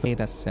 Wait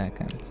a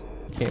second.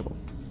 Cable.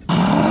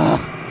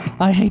 Ah,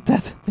 I hate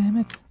that. Damn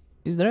it.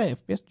 Is there a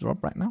FPS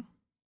drop right now?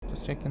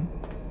 Just checking.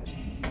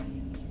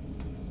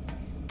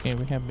 Okay,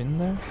 we have been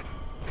there.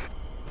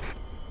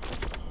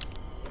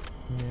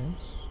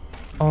 Yes.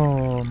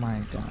 Oh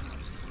my god.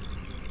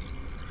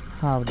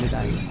 How did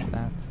I miss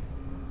that?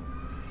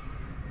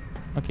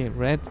 Okay,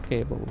 red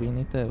cable. We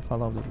need to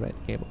follow the red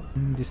cable.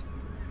 This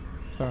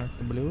turn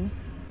to blue.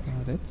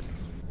 Got it.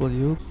 Will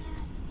you?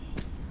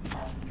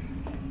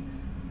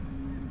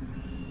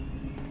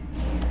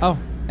 Oh,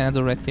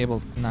 another red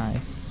cable.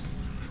 Nice.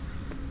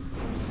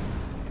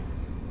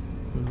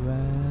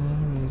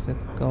 Where is it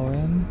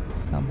going?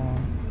 Come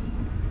on.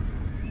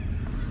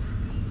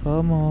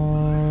 Come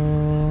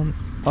on.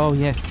 Oh,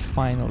 yes,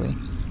 finally.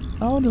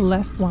 Oh, the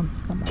last one.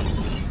 Come on.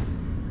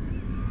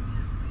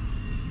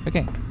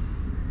 Okay.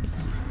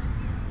 Easy.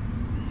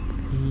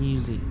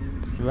 Easy.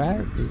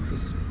 Where is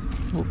this?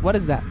 What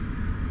is that?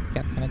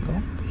 Can I go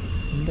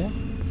in there?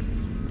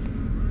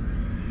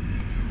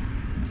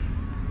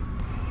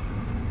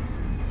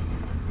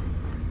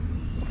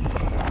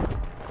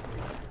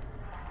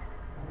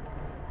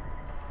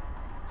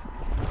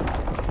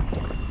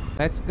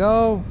 Let's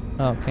go.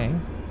 Okay.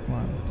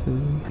 1,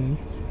 2, 3,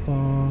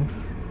 4.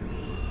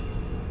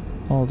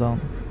 Hold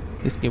on.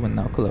 This given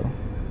no clue.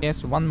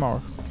 Yes, one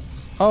more.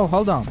 Oh,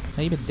 hold on.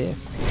 Maybe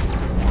this.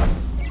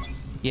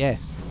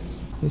 Yes.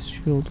 This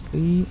should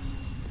be.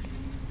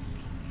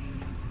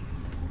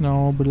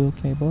 No blue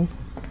cable.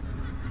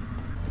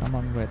 Come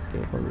on, red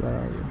cable. Where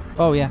are you?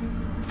 Oh, yeah.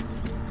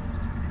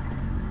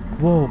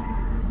 Whoa.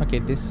 Okay,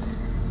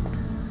 this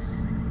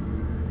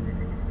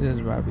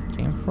is where we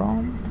came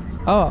from.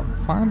 Oh,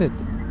 found it.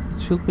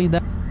 It should be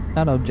that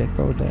object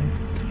over there.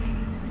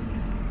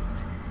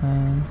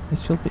 It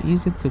should be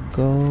easy to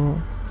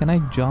go. Can I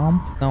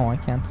jump? No, I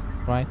can't.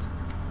 Right?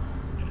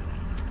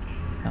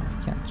 No,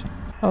 I can't jump.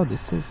 Oh,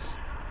 this is.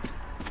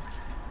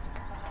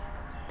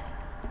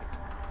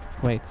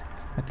 Wait,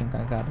 I think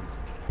I got it.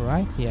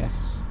 Right?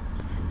 Yes.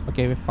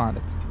 Okay, we found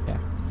it. Yeah.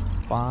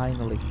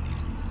 Finally.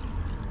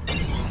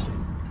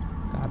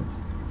 Got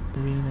it.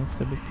 We need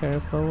to be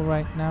careful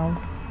right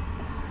now.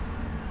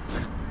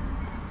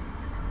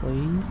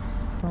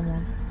 Please, come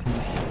on.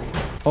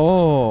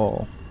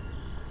 Oh,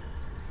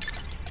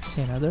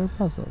 another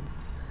puzzle.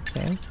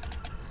 Okay.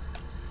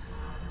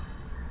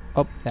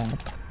 Oh, damn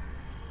it.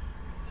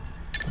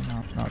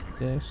 Not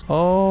this.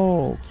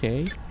 Oh,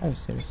 okay. Are you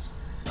serious?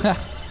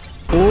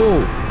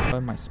 Oh, what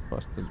am I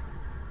supposed to do?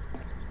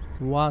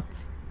 What?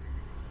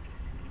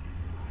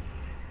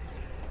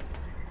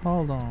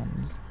 Hold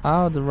on.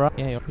 Oh, the right.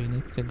 Yeah, we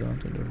need to go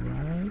to the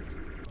right.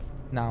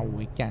 Now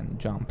we can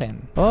jump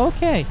in.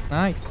 Okay,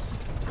 nice.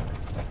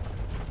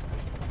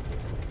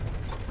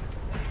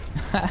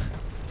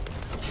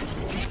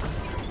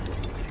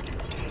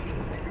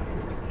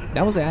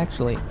 That was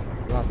actually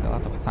lost a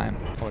lot of time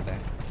for that.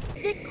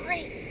 Did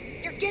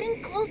great. You're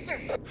getting closer.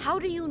 How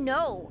do you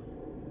know?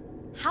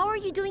 How are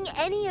you doing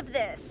any of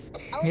this?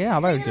 Yeah,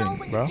 how are you doing,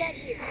 bro? That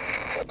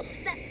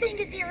thing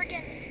is here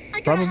again.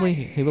 Probably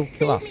he will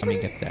kill us when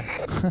we get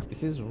there.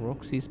 This is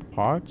Roxy's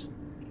part.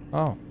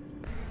 Oh.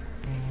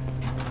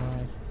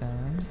 Alright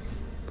then.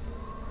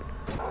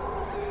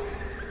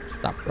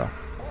 Stop, bro.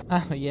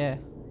 Ah, yeah.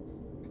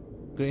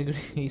 Gregory,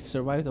 he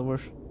survived over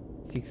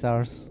 6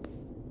 hours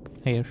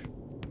here.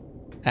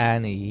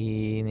 And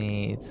he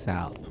needs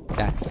help.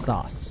 That's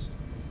sauce.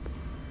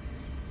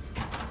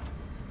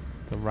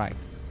 Right.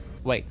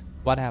 Wait,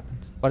 what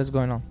happened? What is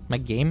going on? My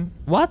game?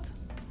 What?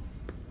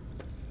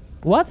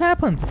 What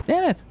happened?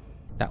 Damn it.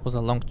 That was a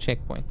long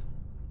checkpoint.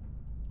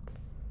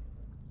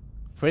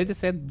 Freddy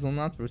said do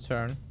not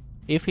return.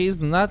 If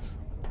he's not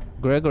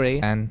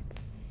Gregory, and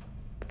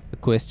the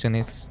question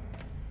is,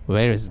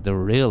 where is the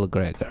real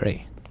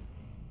Gregory?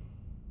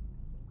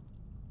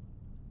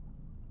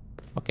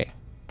 Okay.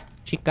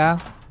 Chica.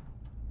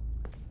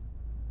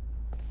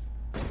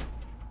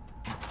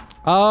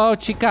 Oh,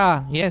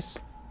 Chica. Yes.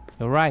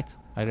 You're right.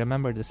 I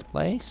remember this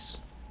place.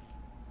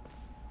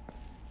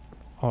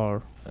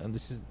 Or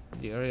this is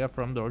the area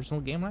from the original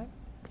game, right?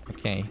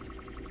 Okay.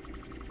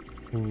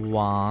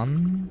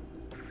 1.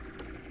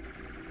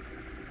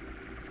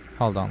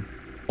 Hold on.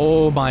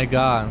 Oh my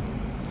god.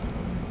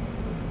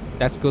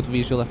 That's good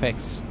visual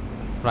effects.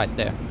 Right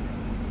there.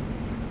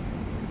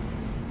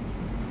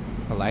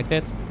 I liked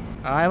it.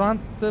 I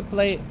want to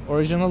play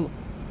original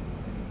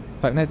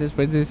Five Nights at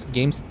Freddy's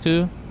games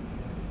too.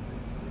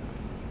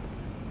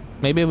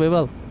 Maybe we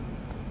will.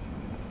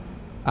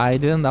 I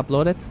didn't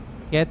upload it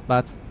yet,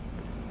 but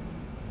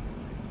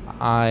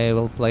I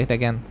will play it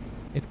again.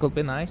 It could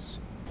be nice.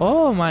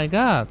 Oh my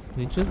god.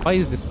 Did you? Why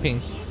is this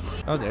pink?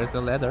 Oh, there's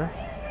the leather.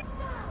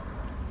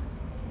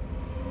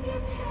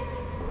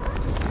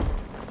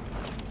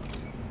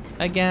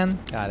 Again.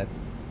 Got it.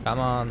 Come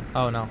on.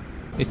 Oh no.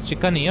 Is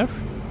Chica near?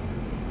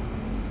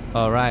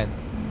 Alright.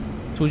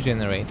 2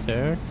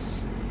 generators.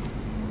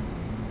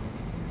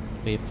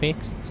 We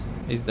fixed.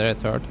 Is there a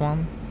third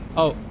one?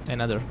 Oh,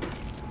 another.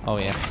 Oh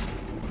yes.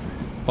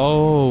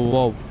 Oh,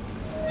 whoa.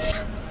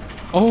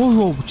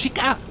 Oh,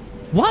 Chica!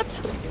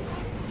 What?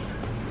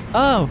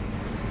 Oh,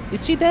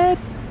 is she dead?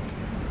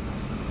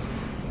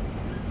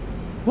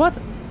 What?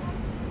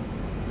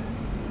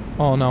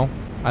 Oh no,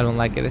 I don't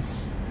like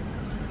this.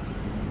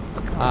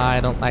 I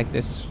don't like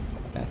this.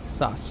 That's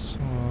sus.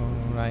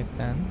 Alright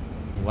then.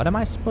 What am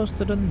I supposed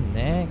to do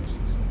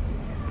next?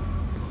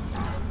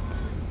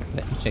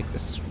 Let me check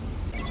this.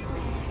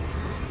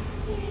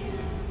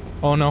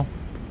 Oh no.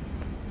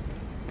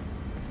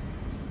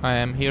 I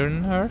am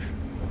hearing her.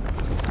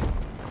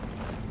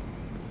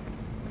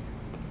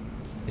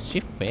 Is she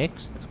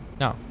fixed?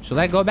 No. Should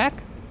I go back?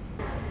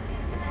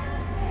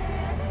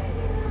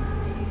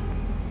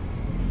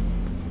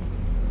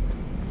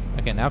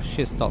 Okay, now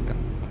she's talking.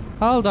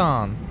 Hold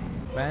on.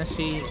 When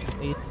she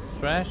eats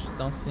trash,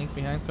 don't sneak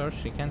behind her.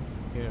 She can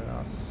hear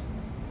us.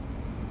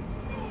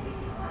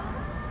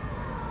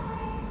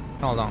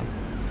 Hold on.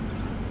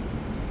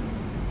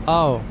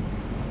 Oh.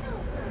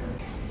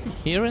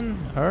 Hearing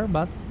her,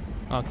 but...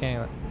 Okay,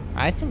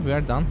 I think we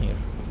are done here.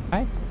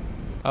 Right?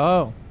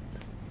 Oh.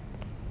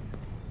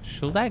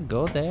 Should I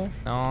go there?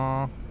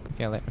 No.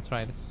 Okay, let me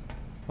try this.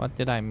 What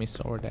did I miss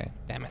over there?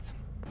 Damn it.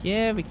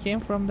 Yeah, we came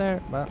from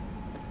there, but...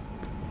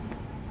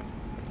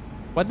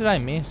 What did I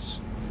miss?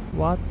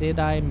 What did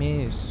I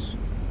miss?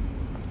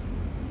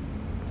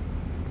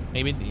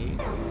 Maybe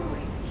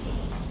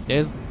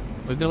there's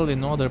literally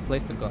no other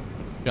place to go.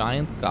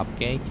 Giant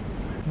cupcake.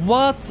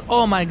 What?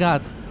 Oh my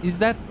god. Is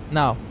that...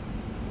 No.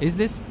 Is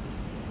this...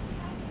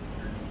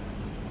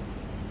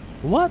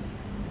 What?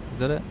 Is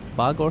that a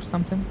bug or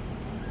something?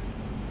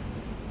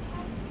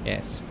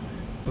 Yes.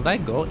 Should I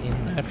go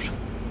in there?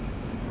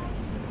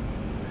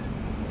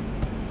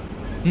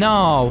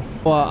 No.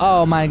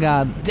 Oh my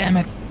god. Damn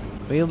it.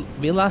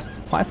 We lost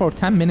 5 or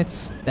 10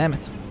 minutes. Damn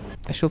it.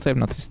 I should have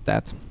noticed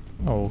that.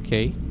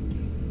 Okay.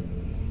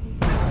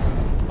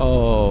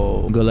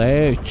 Oh,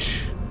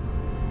 glitch.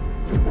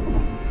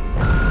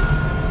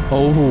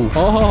 Oh,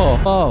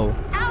 oh, oh.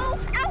 Ow,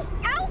 ow,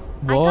 ow!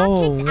 Whoa, I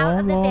got kicked out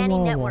of the whoa, Vanny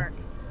whoa. network.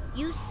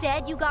 You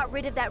said you got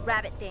rid of that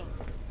rabbit thing.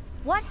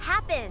 What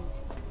happened?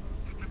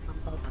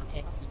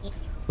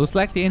 Looks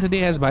like the entity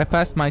has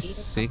bypassed my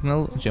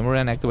signal jammer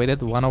and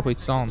activated one of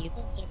its own.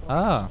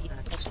 Ah.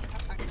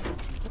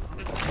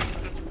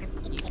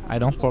 I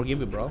don't forgive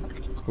you, bro.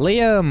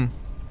 Liam!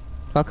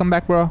 Welcome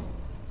back, bro.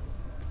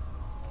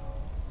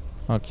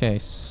 Okay,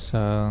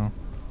 so...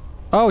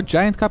 Oh,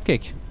 giant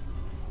cupcake.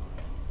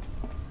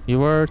 You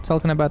were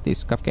talking about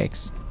these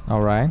cupcakes.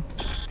 Alright.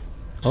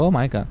 Oh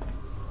my god.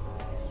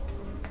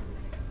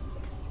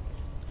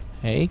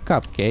 Hey,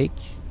 cupcake.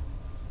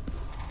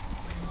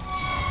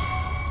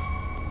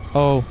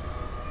 Oh.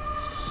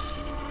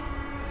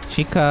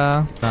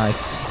 Chica.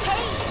 Nice.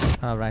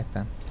 Hey! Alright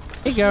then.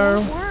 Hey,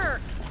 girl. It won't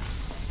work.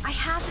 I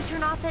have to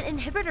turn off that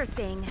inhibitor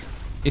thing.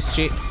 Is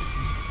she...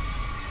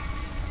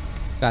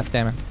 God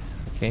damn it.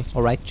 Okay.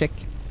 Alright, check.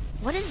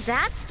 What is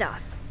that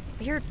stuff?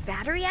 Weird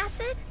battery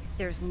acid?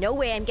 There's no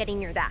way I'm getting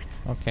near that.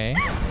 Okay.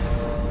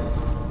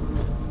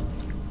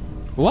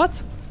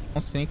 What?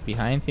 Don't sneak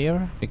behind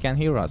here. You can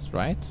hear us,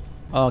 right?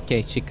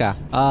 Okay, Chica.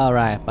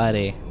 Alright,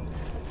 buddy.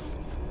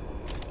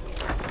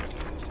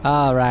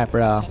 Alright,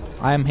 bro.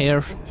 I'm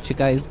here.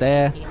 Chica is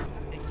there.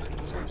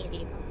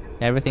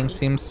 Everything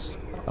seems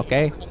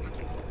okay.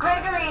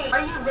 Gregory,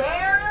 are you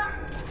there?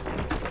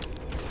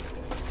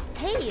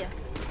 Hey,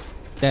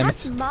 Damn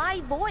that's it.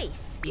 my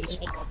voice.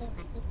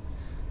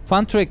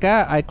 Fun trick,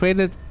 huh? I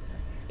created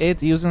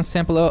it using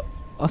samples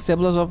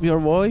of your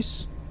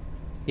voice.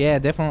 Yeah,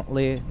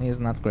 definitely is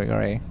not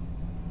Gregory.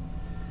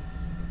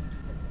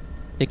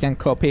 You can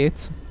copy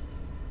it.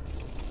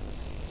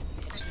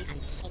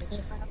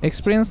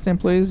 Experienced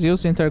employees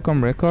use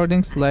intercom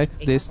recordings like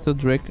this to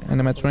direct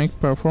animatronic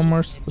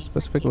performers to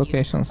specific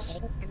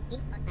locations.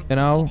 You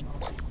know?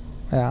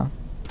 Yeah.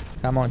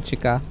 Come on,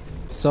 Chica.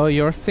 So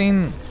you're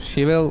saying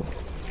she will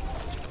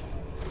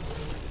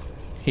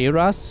hear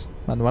us?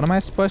 But what am I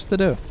supposed to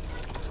do?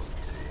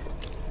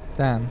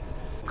 Then.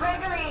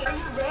 Gregory, are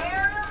you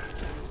there?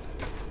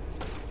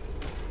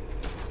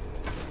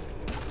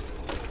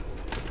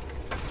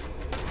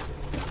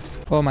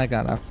 Oh my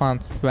god, I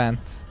found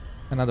vent.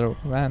 Another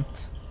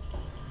vent.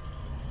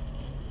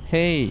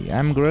 Hey,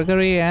 I'm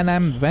Gregory and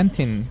I'm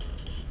venting.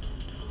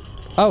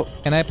 Oh,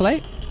 can I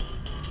play?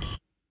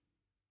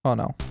 Oh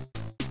no.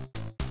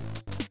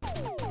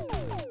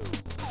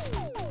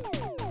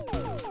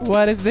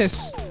 What is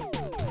this?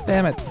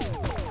 Damn it.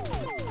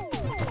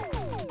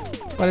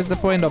 What is the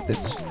point of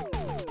this?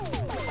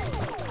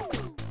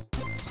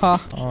 Huh.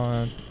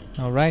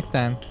 Alright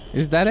then.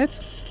 Is that it?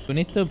 We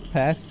need to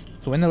pass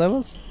 20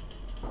 levels?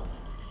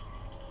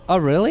 Oh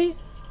really?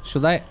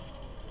 Should I...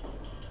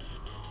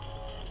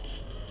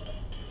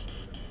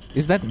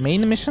 Is that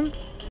main mission?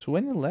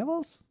 20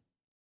 levels?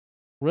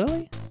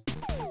 Really?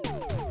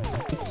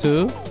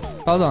 2?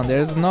 Hold on,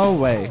 there's no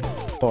way.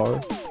 4.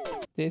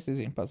 This is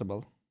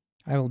impossible.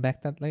 I will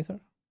back that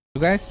later.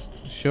 You guys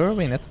sure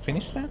we need to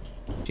finish that?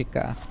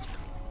 Chica.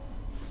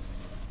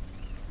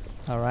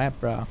 Alright,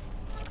 bro.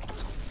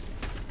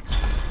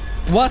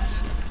 What?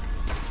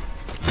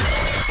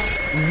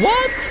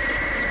 What?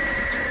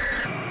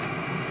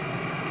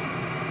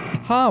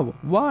 How?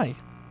 Why?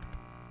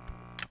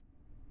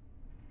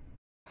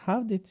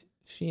 How did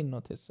she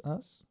notice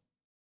us?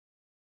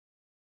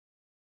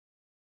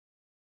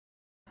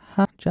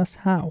 How? Just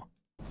how?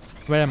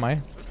 Where am I?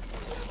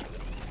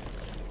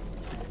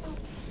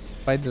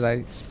 Why did I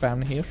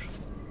spam here?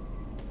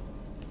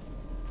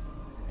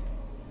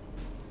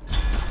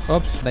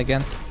 Oops,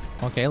 again.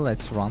 Okay,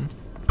 let's run.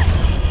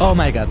 Oh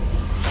my god.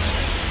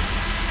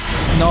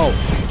 No.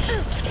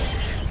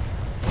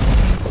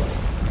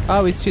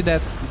 Oh, is she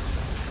dead?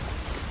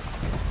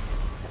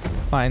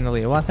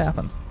 Finally, what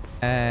happened?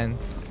 And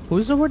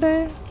who's over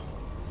there?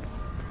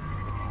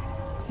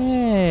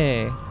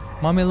 Hey,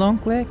 mommy long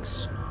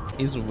legs.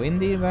 Is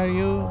windy where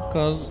you?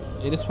 Cause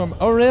it is from.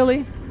 Oh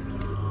really?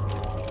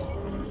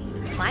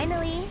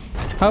 Finally.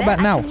 How about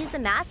now? I can use the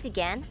mask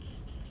again.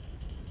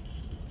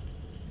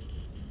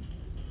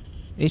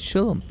 It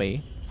shouldn't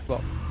be.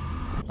 Whoa.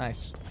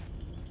 Nice.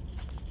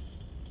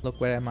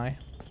 Look, where am I?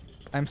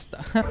 I'm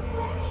stuck.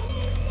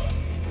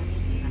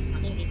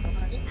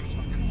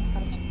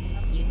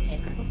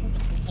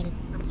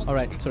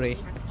 Alright, 3.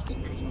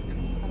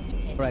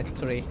 Alright,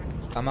 3.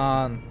 Come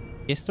on.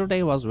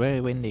 Yesterday was very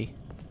windy.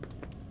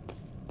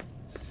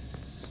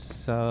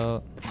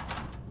 So...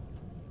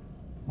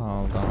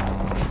 hold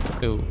on.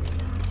 2.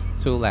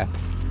 2 left.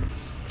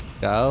 Let's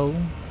go.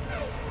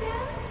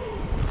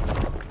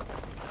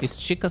 Is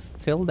Chica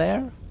still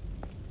there?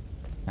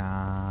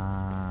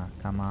 Ah,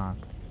 come on.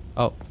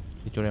 Oh,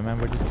 did you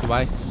remember this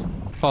device?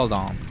 Hold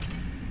on.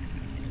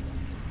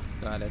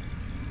 Got it.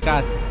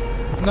 God.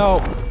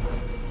 No.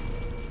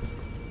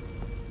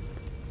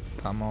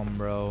 Come on,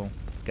 bro.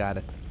 Got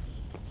it.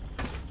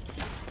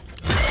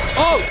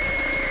 Oh!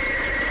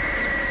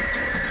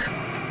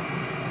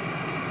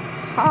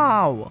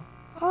 How?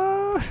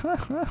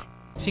 Oh.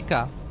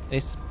 Chica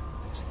is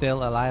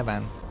still alive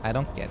and I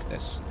don't get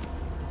this.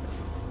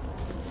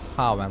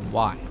 How and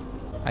why?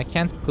 I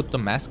can't put the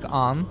mask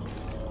on.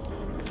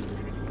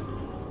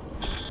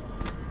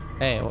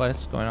 Hey, what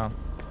is going on?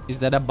 Is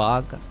that a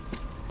bug?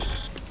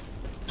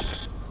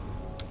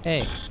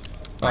 Hey.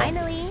 Oh.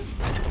 Finally.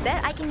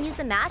 Bet I can use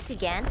the mask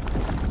again.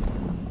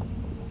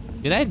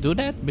 Did I do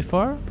that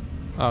before?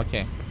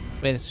 Okay.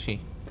 Where is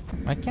she?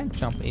 I can't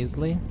jump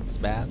easily. It's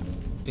bad.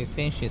 She's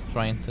saying she's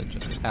trying to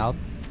help.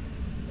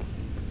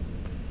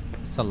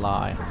 It's a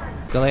lie.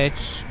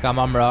 Glitch. Come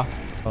on, bro.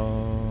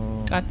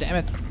 Oh. God damn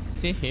it.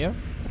 See here?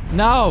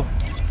 No!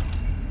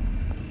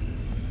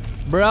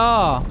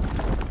 Bro!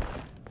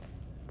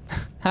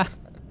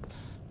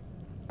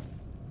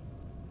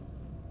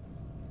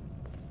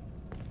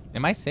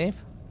 Am I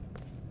safe?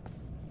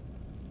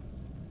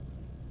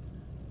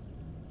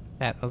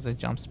 That was a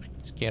jump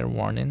scare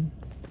warning.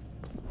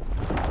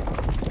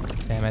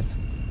 Damn it.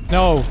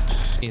 No!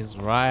 He's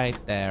right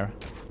there.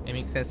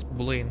 MX says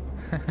bullying.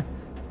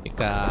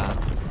 Chica.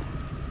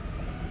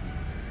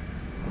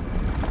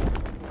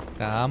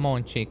 Come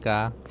on,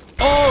 Chica.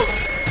 Oh!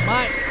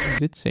 My!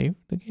 Did save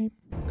the game?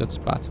 Good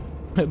spot.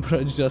 My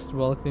bro just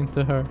walked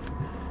into her.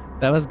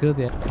 That was good,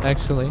 yeah.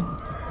 Actually.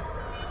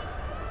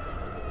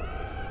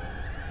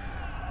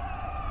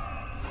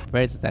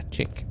 Where's that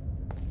chick?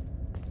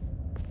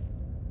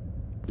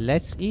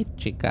 Let's eat,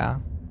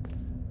 Chica.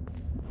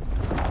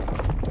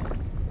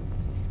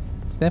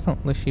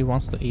 Definitely she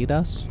wants to eat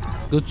us.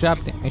 Good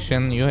job,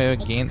 technician. You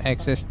have gained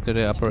access to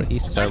the Upper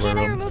East server Why can't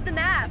I room. remove the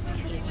mask?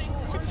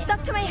 It's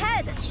stuck to my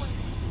head.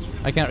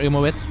 I can't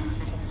remove it.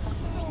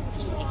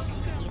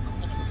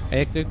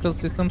 Electrical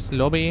systems,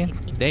 lobby,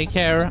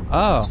 daycare.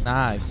 Oh,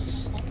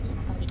 nice.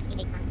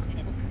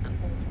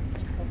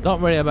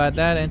 Don't worry about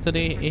that. Enter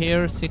the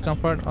here, seek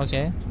comfort.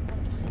 Okay.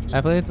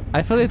 I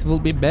feel it will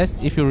be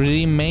best if you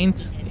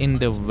remained in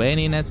the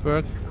Veni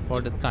network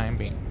for the time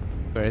being.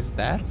 Where is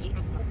that?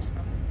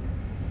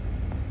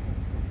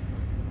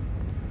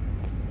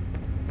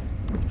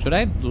 Should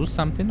I do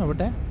something over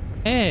there?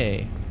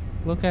 Hey,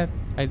 look at.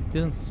 I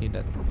didn't see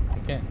that.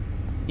 Okay.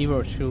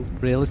 Evo shoot.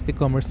 Realistic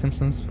Homer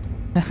Simpsons.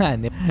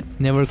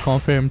 Never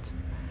confirmed.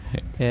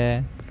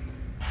 Yeah.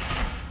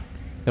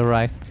 You're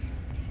right.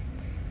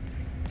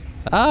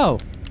 Oh!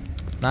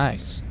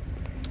 Nice.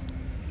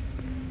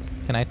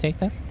 Can I take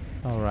that?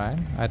 Alright.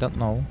 I don't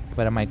know.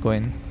 Where am I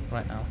going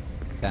right now?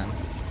 Damn.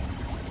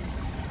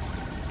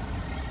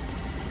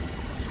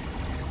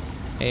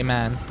 Hey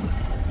man.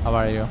 How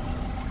are you?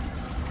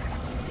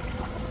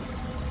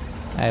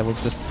 I will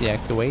just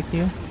deactivate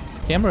you.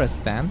 Camera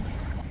stand.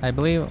 I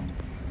believe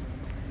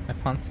I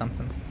found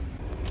something.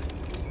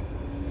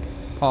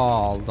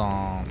 Hold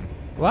on.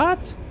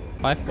 What?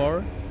 5,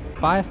 4?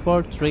 5,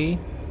 4, 3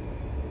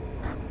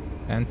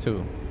 and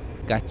 2.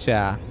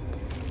 Gotcha.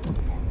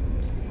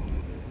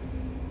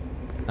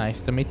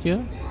 Nice to meet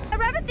you. The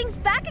rabbit thing's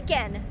back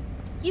again.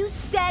 You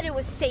said it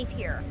was safe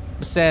here.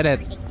 Said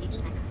it.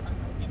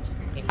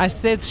 I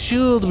said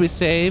should be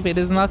safe. It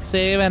is not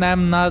safe and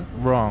I'm not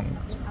wrong.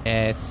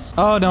 Yes.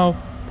 Oh no.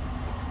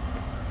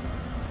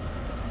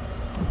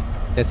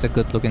 There's a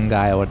good looking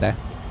guy over there.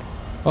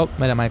 Oh,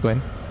 where am I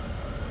going?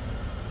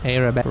 Hey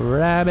rabbit.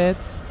 Rabbit.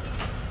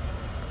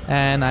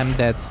 And I'm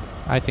dead,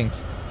 I think.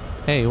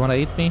 Hey, you wanna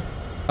eat me?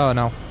 Oh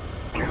no.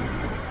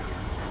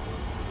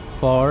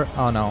 4.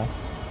 Oh no.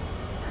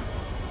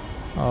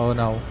 Oh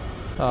no.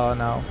 Oh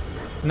no.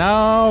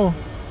 No!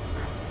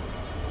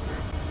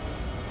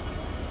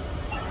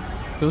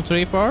 2,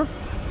 3, 4?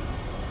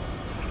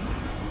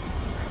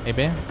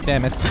 Maybe.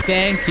 Damn it.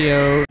 Thank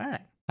you.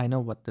 Alright. I know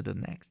what to do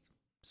next.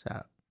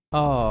 So.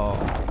 Oh.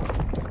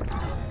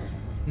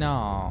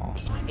 No.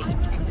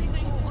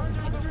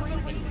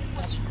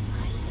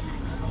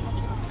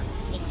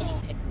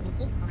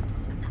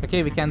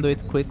 Okay, we can do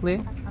it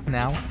quickly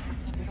now.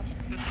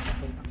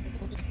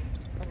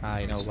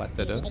 I know what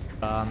to do.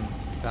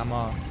 Come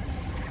on.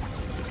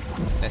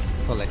 Let's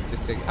collect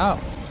this thing. Oh,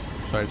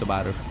 sorry to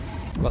bother.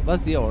 What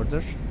was the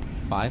order?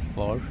 5,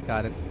 4.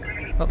 Got it.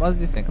 What was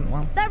the second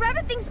one? That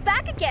rabbit thing's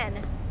back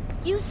again.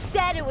 You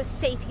said it was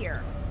safe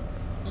here.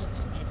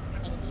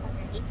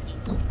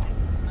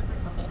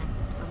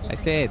 I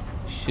said,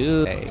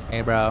 shoot.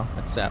 Hey, bro.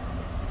 What's up?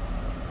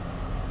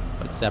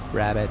 What's up,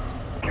 rabbit?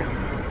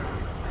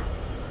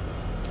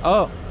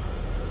 Oh.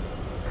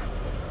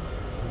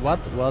 What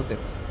was it?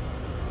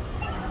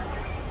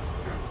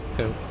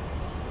 2.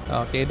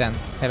 Okay then.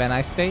 Have a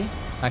nice day.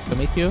 Nice to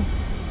meet you.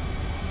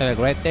 Have a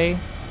great day.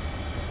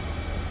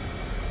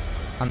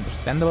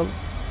 Understandable.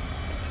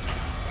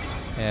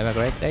 Have a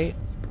great day.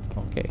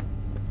 Okay.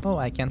 Oh,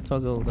 I can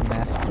toggle the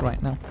mask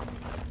right now.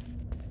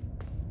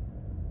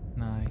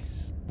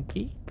 Nice.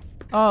 Okay.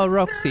 Oh,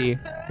 Roxy.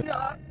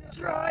 Not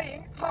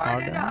trying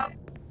hard enough.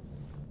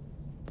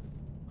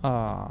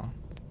 Oh.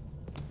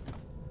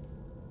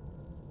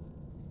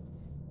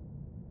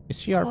 Is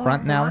she our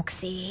front now?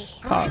 Roxy.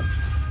 Oh.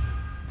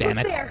 Damn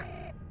it. There.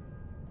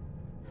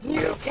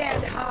 You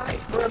can't hide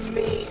from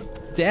me.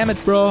 Damn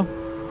it, bro.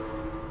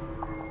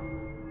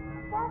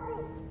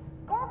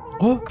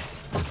 Oh.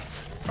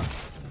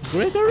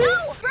 Gregory?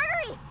 No!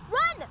 Gregory!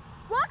 Run!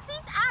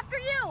 Roxy's after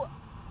you!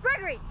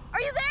 Gregory, are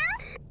you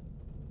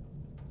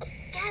there?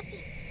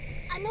 Cassie,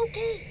 I'm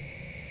okay.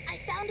 I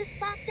found a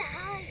spot to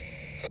hide.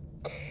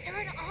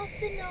 Turn off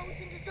the nodes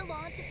in the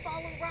salon to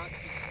follow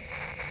Roxy.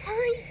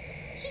 Hurry!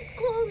 She's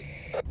close.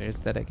 There's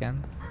that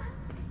again.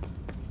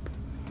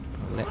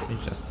 Let me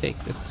just take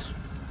this.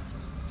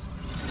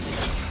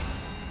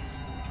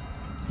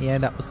 Yeah,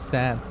 that was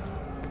sad.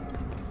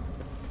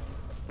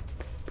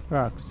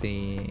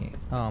 Roxy.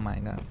 Oh my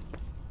god.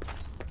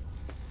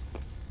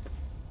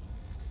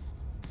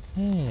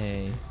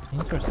 Hey,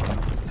 interesting.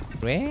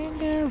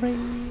 Gregory.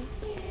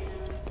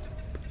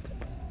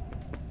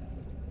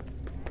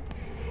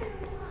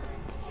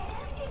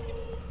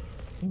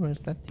 Hey,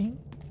 where's that thing?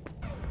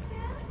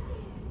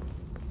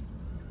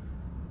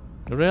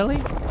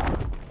 Really?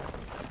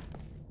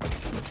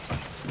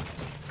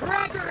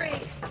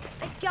 Gregory!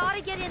 I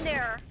gotta get in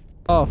there.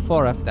 Oh,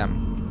 4 of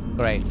them.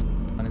 Great.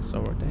 One is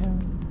over there.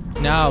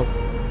 No!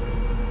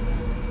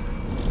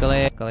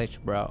 Glitch,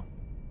 bro.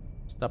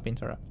 Stop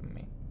interrupting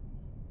me.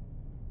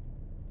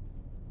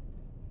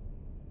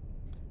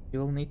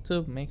 You'll need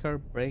to make her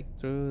break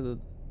through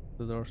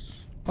the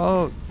doors.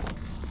 Oh!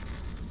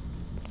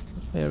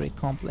 Very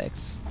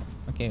complex.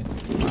 Okay,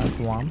 mark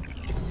 1.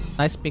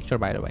 Nice picture,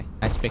 by the way.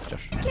 Nice picture.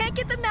 Can't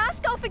get the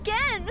mask off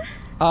again.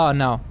 Oh,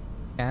 no.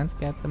 Can't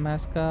get the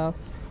mask off.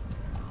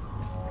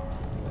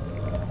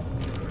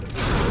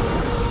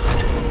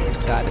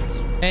 Got it.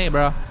 Hey,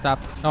 bro. Stop.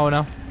 Oh,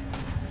 no.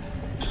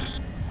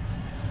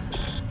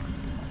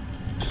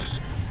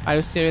 Are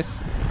you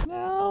serious?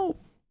 No.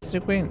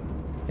 Screen.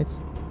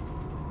 It's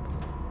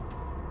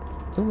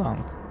too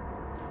long.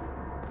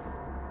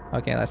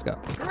 Okay, let's go.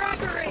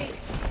 Gregory!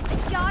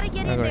 I gotta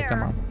get in Gregory, there.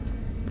 come on.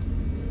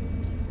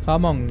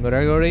 Come on,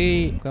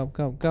 Gregory. Go,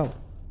 go, go.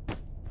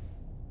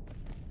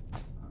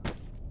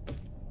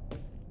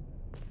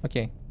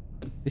 Okay.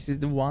 This is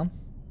the one.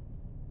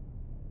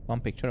 One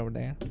picture over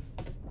there.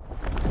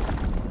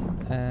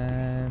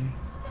 And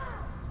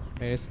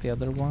where is the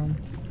other one?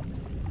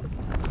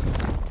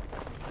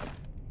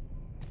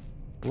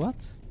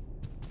 What?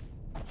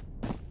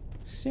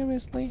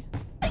 Seriously?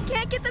 I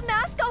can't get the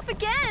mask off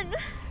again.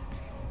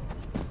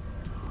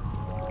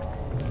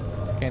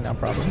 Okay, no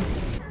problem.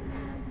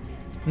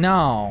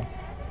 No.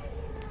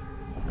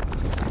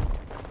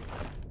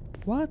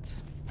 What?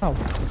 Oh,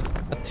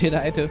 what did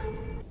I do?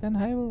 Then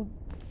how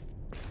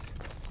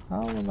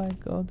will I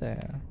go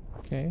there?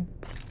 Okay.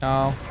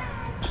 No.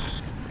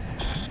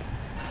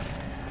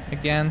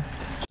 Again.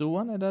 Do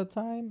one at a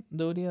time.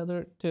 Do the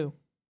other 2.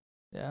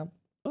 Yeah.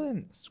 Oh,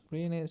 and the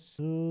screen is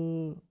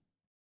too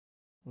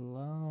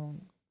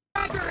long.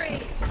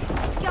 Gregory!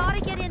 Gotta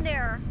get in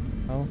there.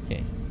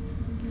 Okay.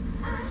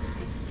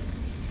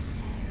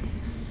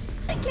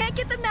 I can't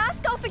get the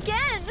mask off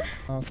again.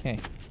 Okay.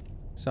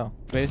 So,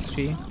 where is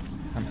she?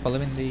 I'm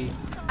following the...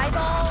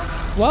 Eyeballs.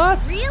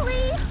 What?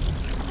 Really?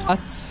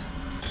 What?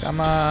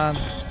 Come on.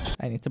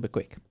 I need to be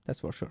quick.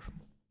 That's for sure.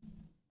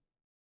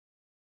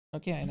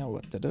 Okay, I know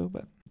what to do,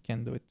 but I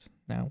can't do it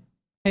now.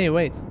 Hey,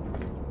 wait.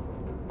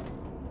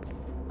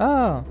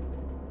 Oh,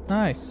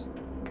 nice.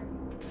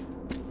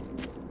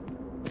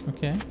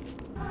 Okay.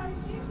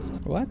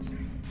 What?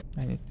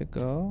 I need to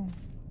go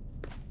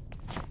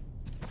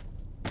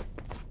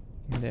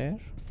in there.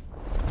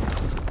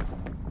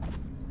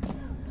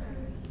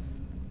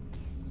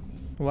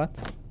 What?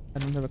 I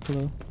don't have a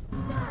clue.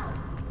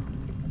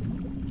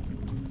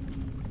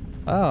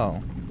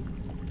 Oh,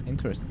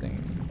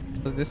 interesting.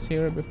 Was this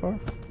here before?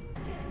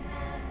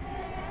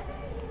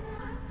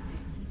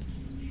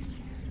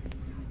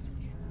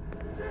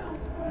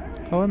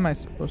 How am I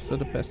supposed to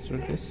pass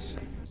through this?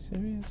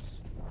 serious?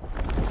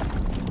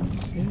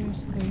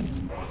 Seriously?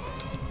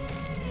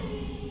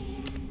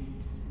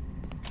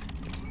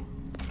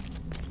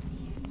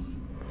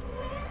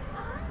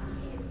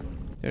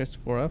 There's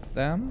 4 of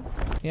them.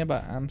 Yeah,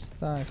 but I'm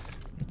stuck.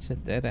 It's a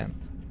dead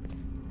end.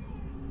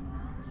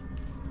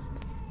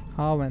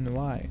 How and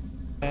why?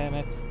 Damn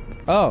it.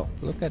 Oh,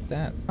 look at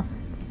that.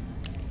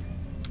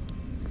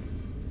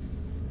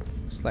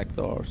 It's like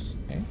doors.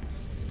 Okay.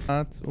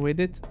 But we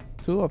did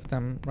 2 of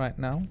them right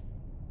now.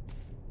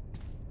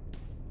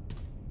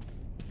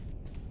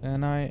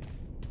 And I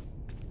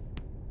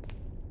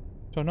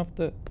turn off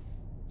the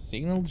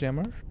signal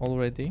jammer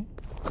already.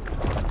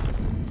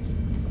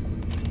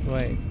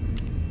 Wait.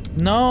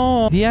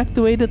 No!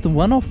 Deactivated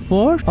 1 of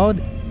 4? Oh,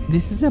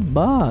 this is a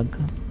bug.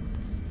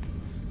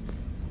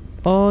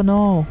 Oh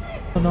no.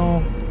 Oh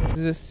no. This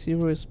is a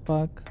serious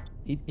bug.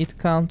 It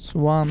counts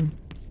 1.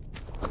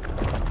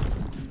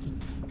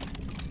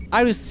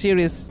 Are you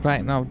serious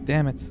right now?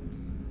 Damn it.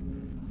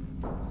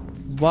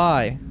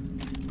 Why?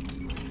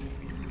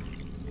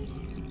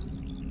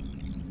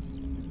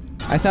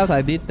 I thought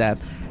I did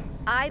that.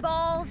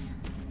 Eyeballs?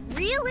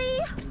 Really?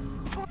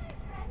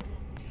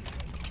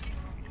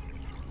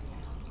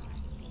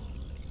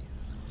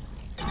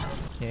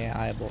 Yeah,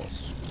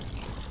 eyeballs.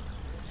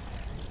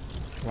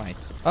 Right.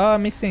 Oh,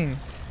 missing.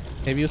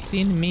 Have you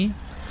seen me?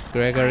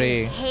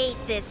 Gregory. I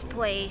hate this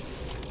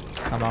place.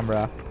 Come on,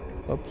 bruh.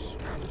 Oops.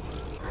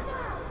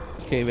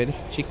 Okay, where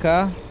is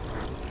Chica?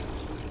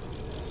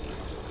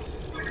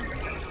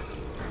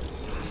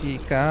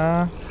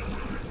 Chica.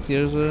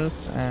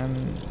 Scissors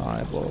and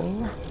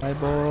eyeball.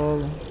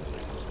 Eyeball.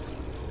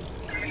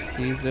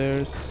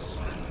 Scissors.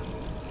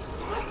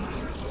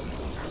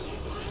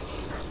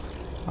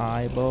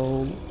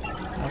 Eyeball.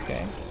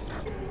 Okay.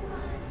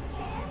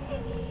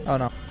 Oh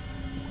no.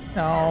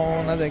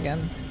 No, not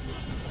again.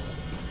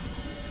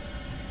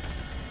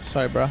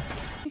 Sorry, bro.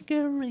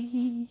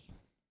 Gregory.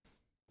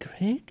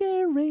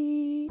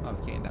 Gregory.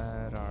 Okay,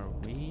 that are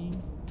we.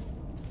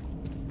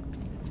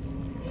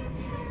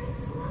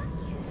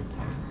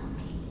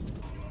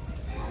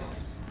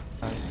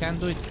 I can't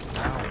do it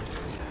now.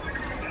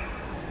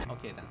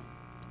 Okay then.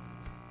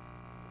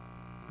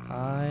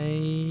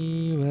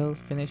 I will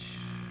finish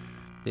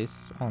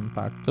this on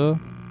part 2.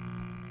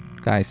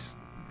 Guys,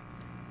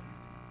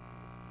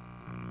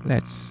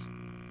 let's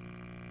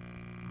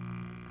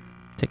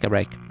take a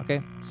break.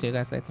 Okay, see you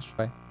guys later.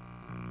 Bye.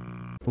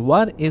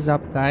 What is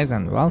up, guys,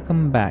 and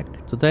welcome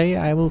back. Today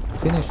I will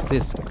finish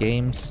this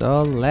game,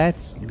 so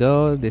let's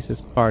go. This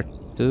is part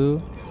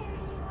 2.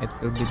 It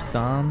will be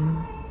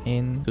done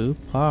in 2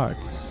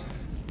 parts.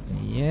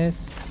 Yes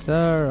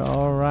sir.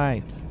 All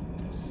right,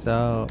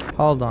 so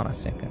hold on a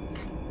second.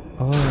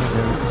 Oh,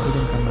 there's a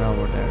hidden camera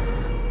over there.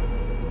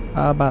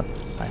 But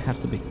I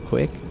have to be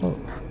quick. Oh,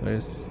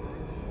 where's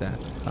that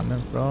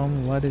coming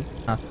from? What is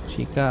not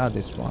Chica?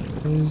 This one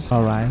is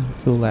all right.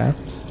 2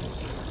 left.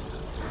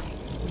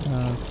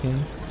 Okay.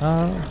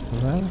 Oh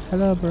well,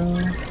 hello bro.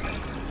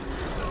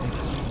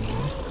 It's me.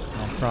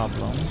 No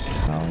problem.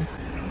 Oh,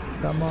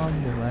 come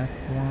on, the last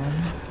one.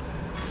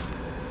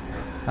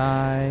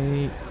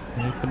 I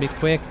need to be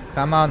quick.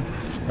 Come on,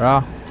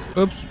 bro.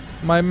 Oops,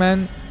 my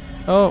man.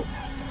 Oh.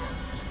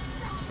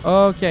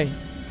 Okay.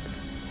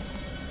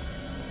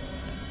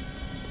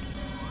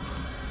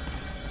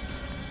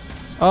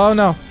 Oh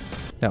no.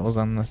 That was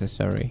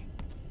unnecessary.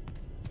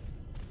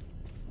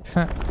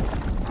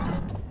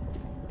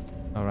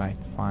 Alright,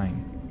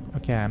 fine.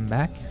 Okay, I'm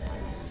back.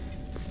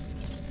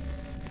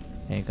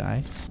 Hey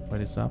guys,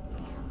 what is up?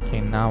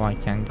 Okay, now I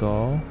can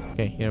go.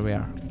 Okay, here we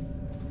are.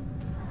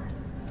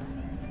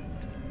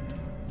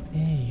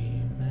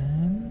 Hey,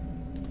 man.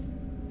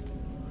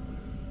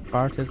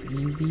 Part is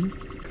easy.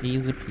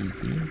 Easy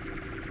peasy.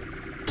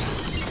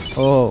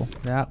 Oh,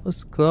 that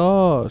was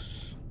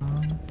close.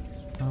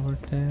 Over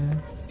there.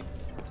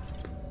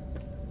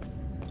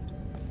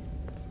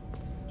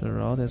 The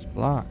road is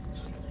blocked.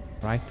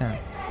 Right then.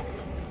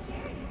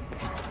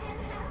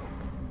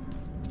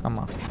 Come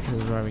on.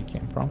 This is where we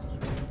came from.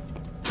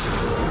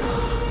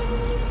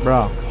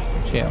 Bro,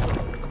 chill.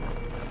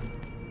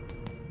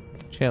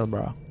 Chill,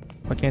 bro.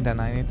 Okay, then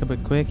I need to be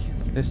quick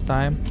this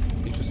time.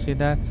 Did you see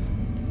that?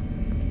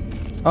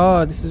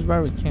 Oh, this is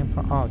where we came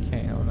from. Oh,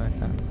 okay, alright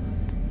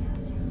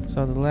then.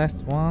 So the last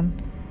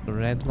one, the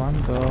red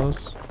one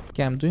goes...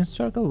 Okay, I'm doing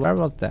circle. Where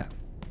was that?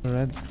 The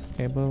red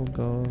cable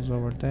goes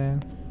over there.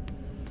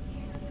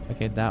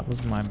 Okay, that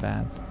was my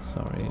bad.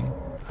 Sorry.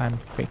 I'm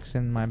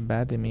fixing my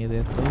bed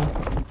immediately.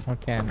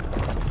 Okay, I'm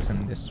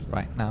fixing this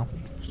right now.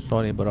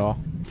 Sorry, bro.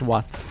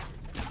 What?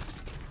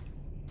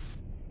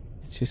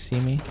 Did you see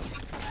me?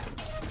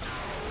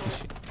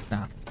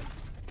 No.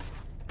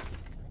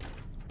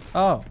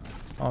 Oh,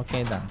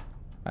 okay then.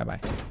 Bye bye.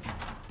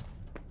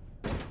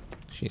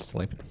 She's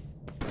sleeping.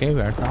 Okay,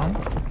 we are done.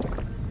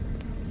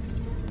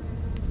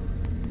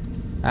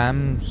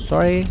 I'm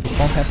sorry, it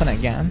won't happen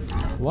again.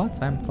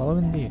 What? I'm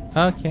following the...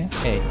 Okay.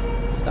 Hey,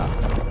 stop.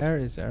 There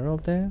is arrow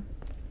there.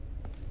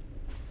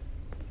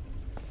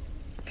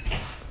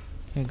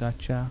 Okay,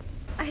 gotcha.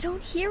 I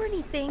don't hear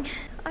anything.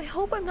 I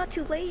hope I'm not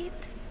too late.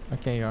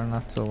 Okay, you're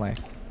not too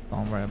late.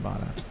 Don't worry about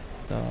it.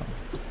 So,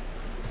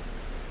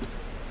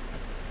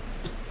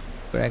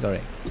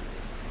 Gregory.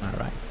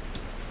 Alright.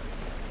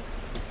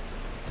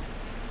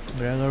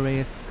 Gregory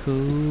is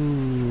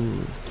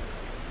cool.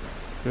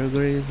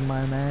 Gregory is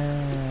my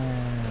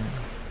man.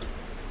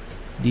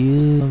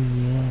 Dude, oh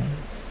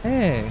yes.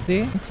 Hey,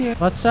 see?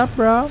 What's up,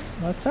 bro?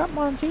 What's up,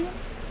 Monty?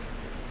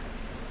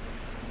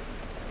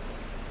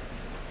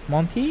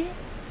 Monty?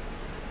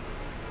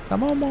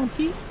 Come on,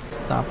 Monty.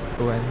 Stop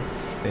doing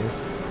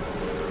this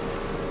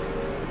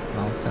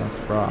nonsense,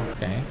 bro.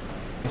 Okay?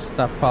 You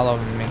stop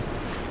following me.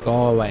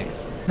 Go away.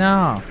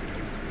 No.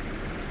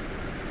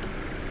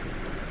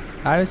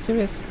 Are you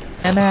serious?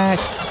 Damn it.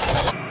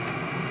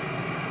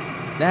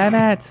 Damn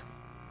it.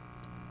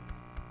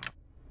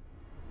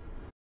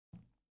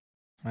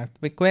 I have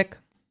to be quick.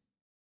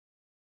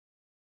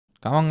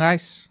 Come on,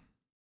 guys.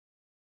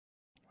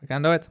 We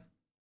can do it.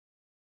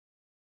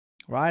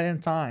 Right in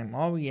time.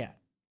 Oh, yeah.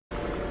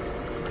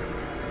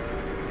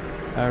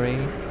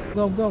 Hurry.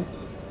 Go, go.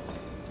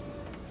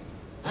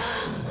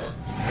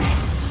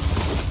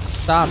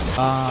 Stop.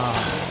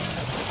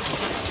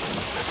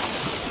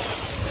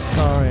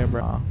 Sorry,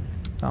 bro.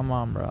 Come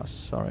on, bro.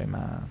 Sorry,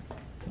 man.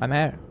 I'm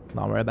here.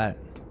 Don't worry about it.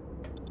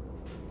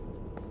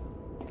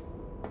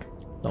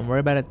 Don't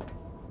worry about it.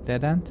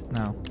 Dead end?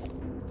 No.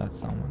 That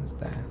someone's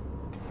there.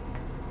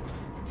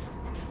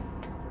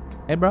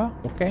 Hey, bro.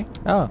 Okay?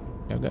 Oh,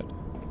 you're good.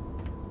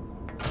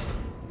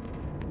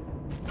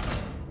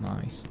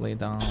 Nicely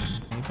done.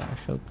 Maybe I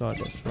should go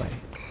this way.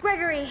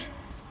 Gregory,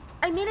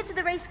 I made it to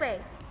the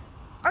raceway.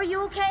 Are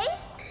you okay?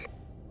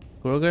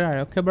 Kruger, are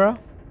you okay, bro?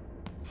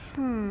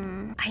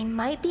 I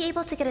might be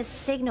able to get a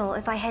signal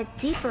if I head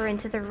deeper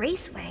into the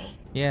raceway.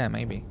 Yeah,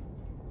 maybe.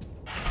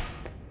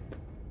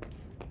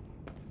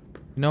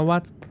 You know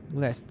what?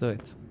 Let's do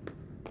it.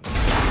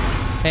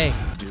 Hey.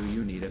 Do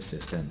you need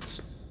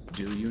assistance?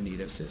 Do you need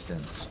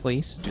assistance?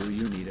 Please. Do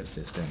you need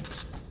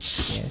assistance?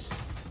 Yes.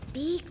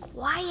 Be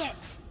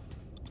quiet.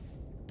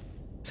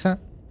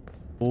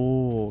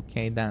 Oh,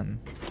 okay, done.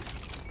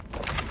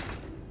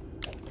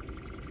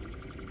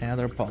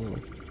 Another puzzle.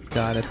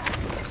 Got it.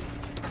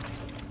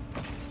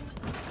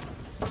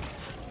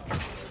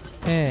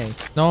 Hey,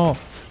 no.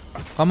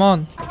 Come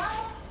on.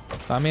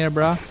 Come here,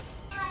 bro.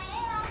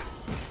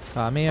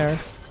 Come here.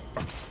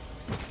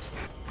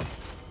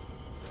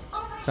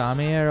 Come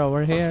here,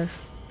 over here.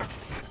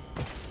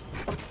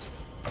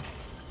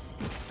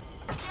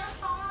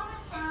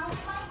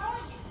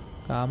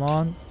 Come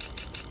on.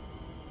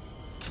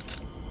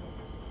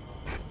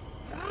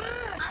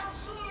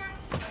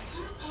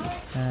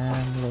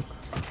 And look.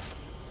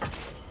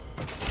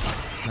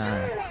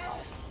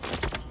 Nice.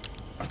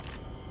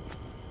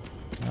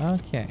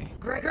 Okay.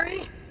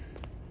 Gregory?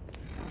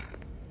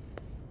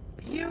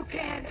 You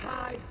can't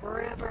hide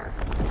forever.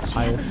 She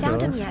Are you hasn't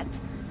found him sure? yet.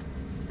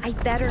 I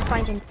better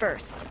find him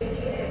first.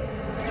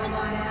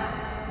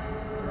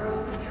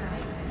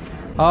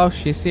 Oh,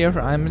 she's here.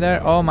 I'm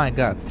there. Oh my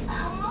god.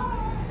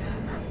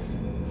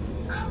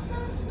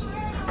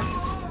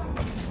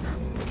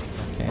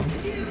 Okay.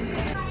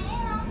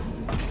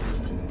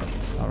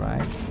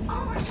 Alright.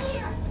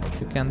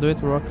 You can do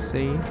it,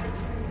 Roxy.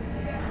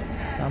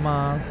 Come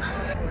on.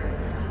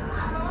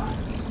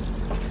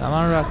 Come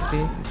on,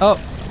 Roxy. Oh!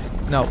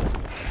 No.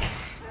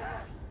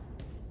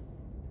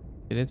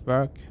 Did it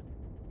work?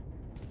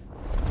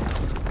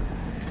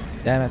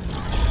 Damn it.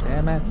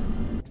 Damn it.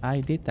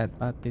 I did that,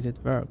 but did it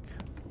work?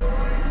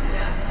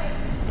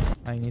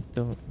 I need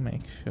to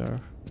make sure.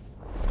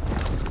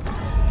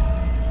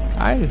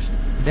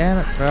 Damn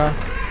it, bro.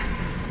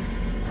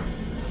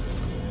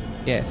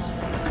 Yes.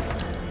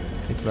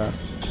 It works.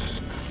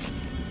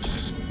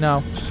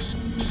 No.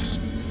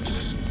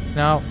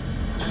 No.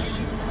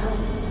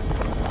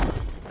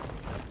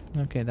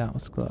 Okay, that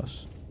was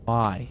close.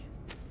 Why?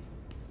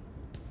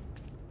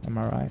 Am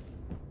I right?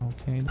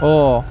 Okay.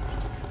 Oh.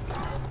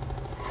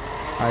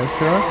 Are you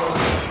sure?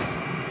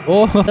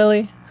 Oh,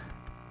 really?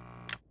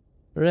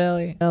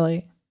 Really?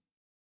 Really?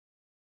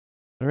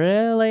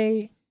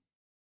 Really?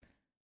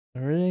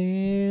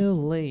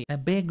 Really? A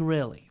big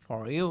really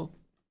for you.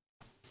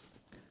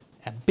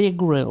 A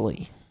big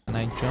really. And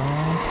I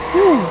jump.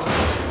 Woo.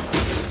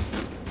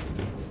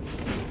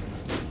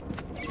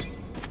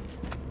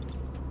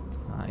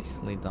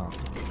 Nicely done.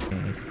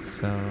 Okay,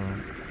 so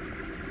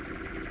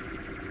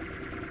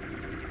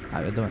how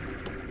you doing?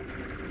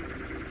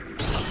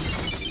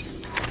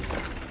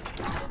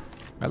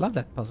 I love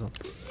that puzzle.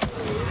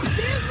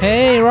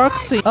 Hey,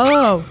 Roxy!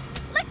 Oh!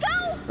 Let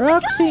go!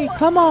 Roxy,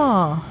 come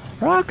on!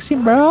 Roxy,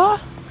 bro!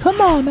 Come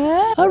on,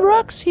 man!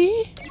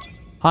 Roxy!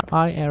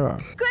 I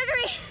error.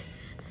 Gregory!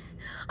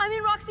 I'm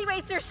in Roxy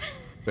Racers.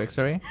 Quick,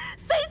 sorry.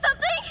 Say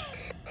something!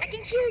 I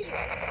can hear you.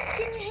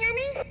 Can you hear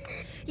me?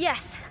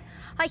 Yes,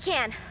 I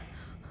can.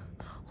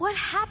 What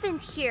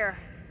happened here?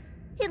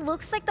 It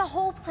looks like the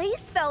whole place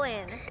fell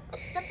in.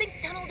 Something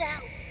tunneled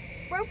out.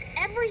 Broke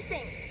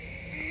everything.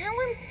 And now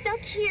I'm stuck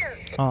here.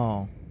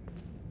 Oh.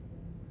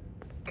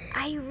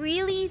 I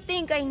really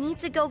think I need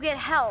to go get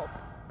help.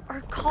 Or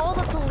call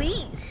the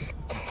police.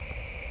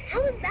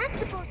 How is that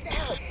supposed to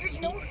help? There's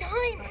no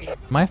time.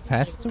 Am I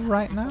faster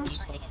right now?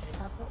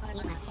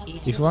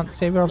 If you want to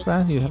save your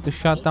friend, you have to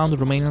shut down the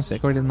Romanian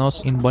security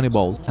nodes in Bunny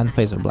Bowl and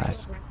Phaser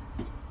Blast.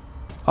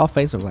 Oh,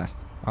 Phaser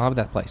Blast. I love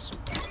that place.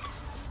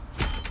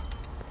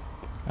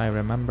 I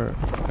remember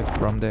it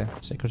from the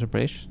security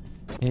bridge.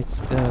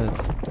 It's good.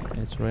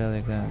 It's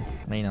really good.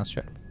 Romanian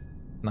shirt.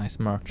 Nice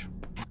merch.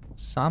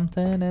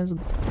 Something is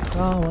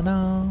going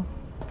on.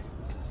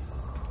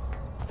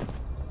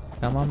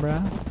 Come on, bro.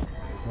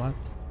 What?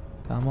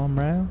 Come on,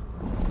 bro.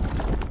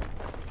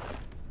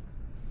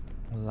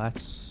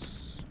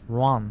 Let's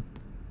run.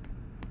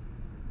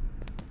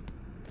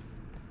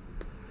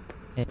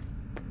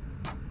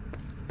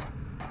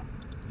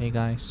 Hey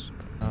guys.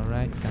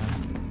 Alright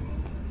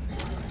then.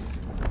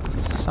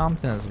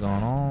 Something is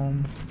going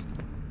on.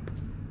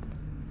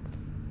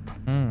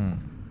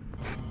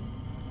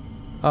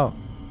 Oh,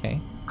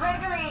 okay.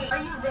 Gregory,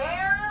 are you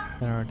there?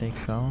 Where are they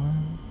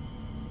going?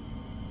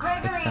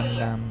 Let's send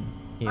them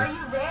here. Are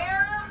you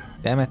there?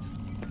 Damn it.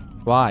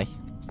 Why?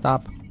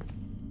 Stop.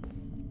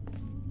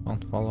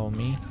 Don't follow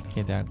me.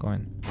 Okay, they're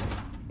going.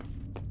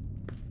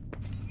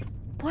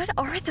 What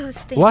are those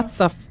things? What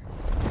the f—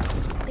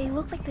 They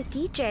look like the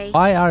DJ.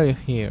 Why are you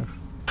here?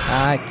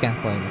 I can't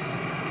play this.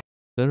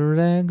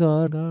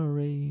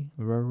 Gregory,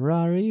 where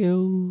are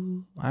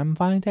you? I'm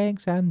fine,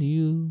 thanks, and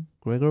you?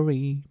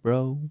 Gregory,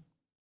 bro.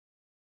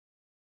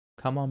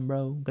 Come on,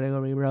 bro.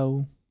 Gregory,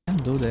 bro.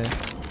 Can't do this.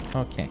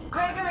 Okay.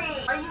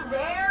 Gregory, are you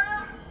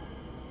there?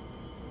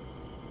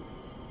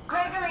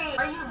 Gregory,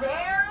 are you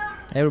there?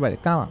 Everybody,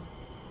 come on.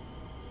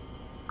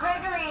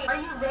 Gregory,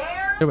 are you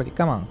there? Everybody,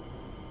 come on.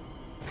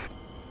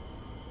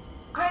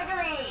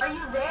 Gregory, are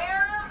you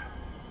there?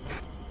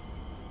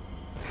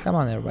 Come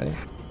on, everybody.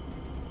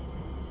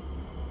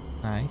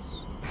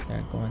 Nice.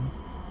 They're going.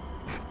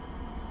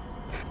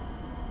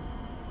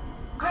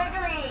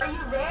 Gregory, are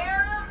you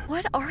there?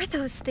 What are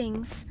those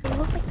things? They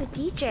look like the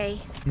DJ.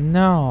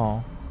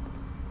 No.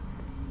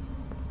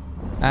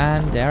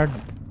 And they're...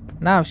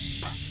 Now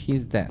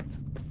she's dead.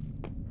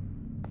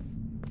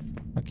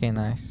 Okay,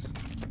 nice.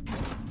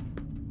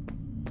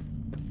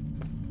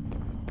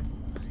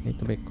 Need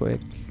to be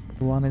quick.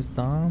 One is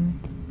done.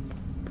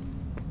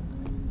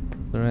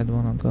 The red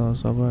one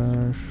goes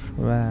over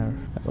where?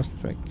 That was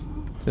trick.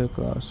 Too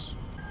close.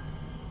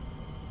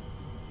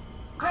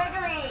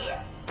 Gregory,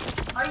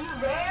 are you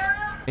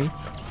there? Okay.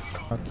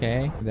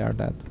 Okay, they're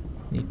dead.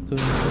 Need to...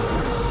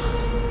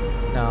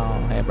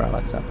 No, hey bro,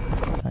 what's up?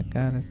 I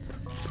got it.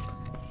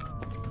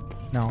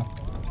 No.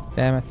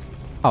 Damn it.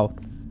 Oh.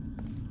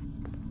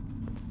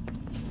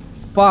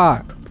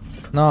 Fuck!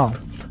 No.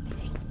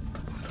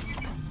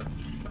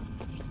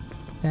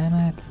 Damn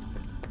it.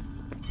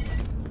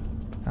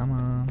 Come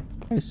on.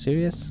 Are you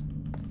serious?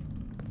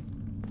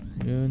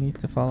 You need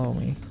to follow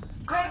me.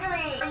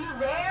 Gregory, are you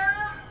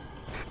there?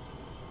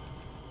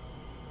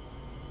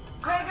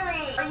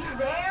 Gregory, are you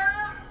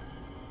there?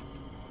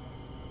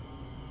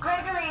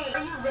 Gregory,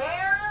 are you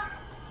there?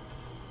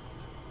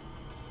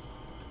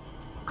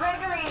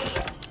 Gregory,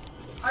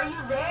 are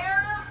you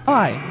there?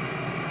 Hi!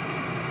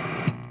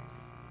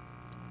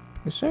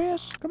 You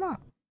serious? Come on.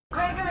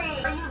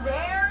 Gregory, are you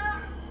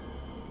there?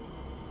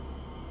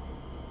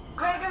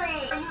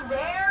 Gregory, are you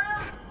there?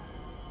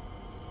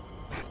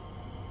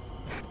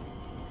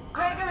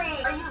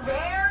 Gregory, are you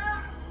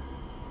there?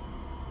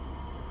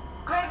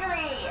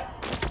 Gregory,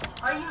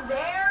 are you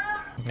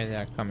there? Okay, they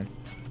are coming.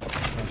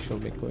 I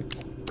should be quick.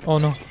 Oh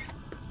no!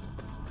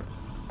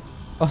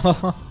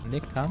 Oh, they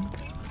come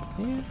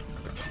here?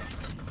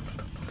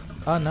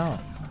 Oh no!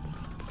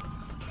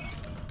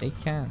 They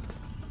can't.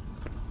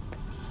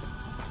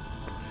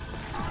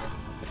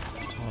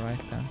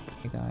 Alright then,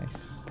 hey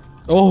guys.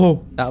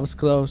 Oh! That was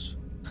close.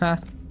 Ha!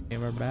 Okay,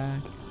 we're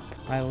back.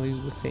 I'll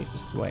use the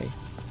safest way.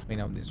 We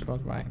know this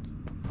road, right?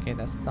 Okay,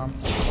 that's done.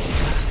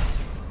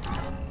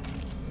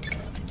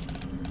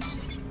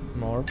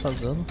 More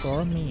puzzle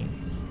for me.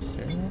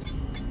 Serious?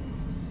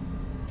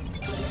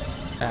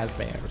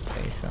 Fazbear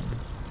Station.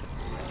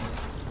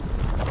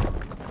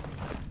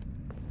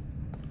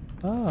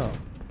 Oh.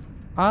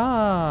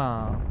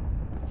 Ah.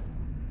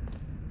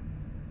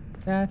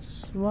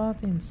 That's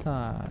what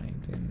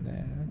inside in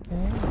there,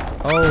 okay?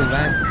 Oh,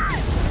 vent.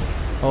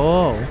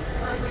 Oh.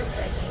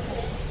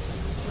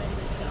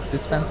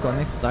 This vent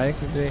connects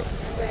directly to the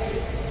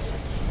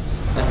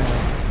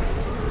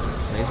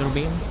laser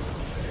beam.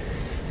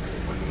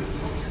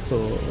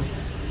 Cool.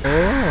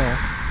 Oh.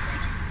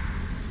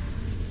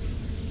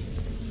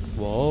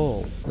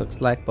 Whoa.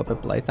 Looks like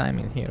puppet playtime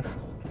in here.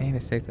 In a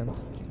second,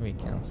 we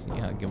can see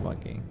Huggy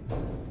Wuggy.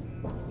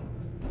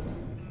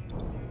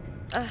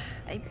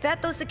 I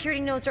bet those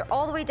security nodes are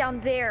all the way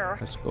down there.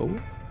 Let's go.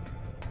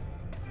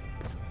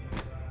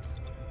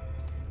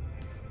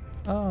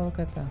 Oh, look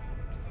at that.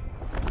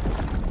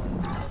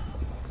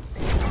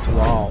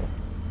 Wow.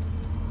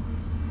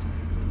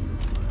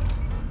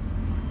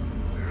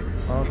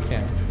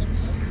 Okay.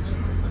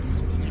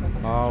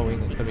 Oh, we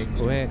need to be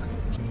quick.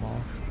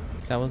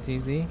 That was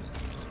easy.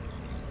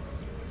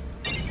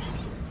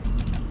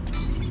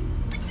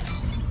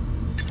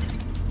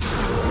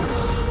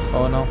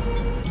 Oh no.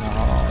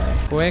 No,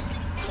 quick.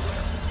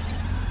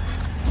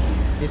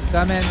 He's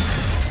coming.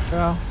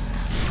 Bro.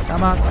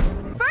 Come on.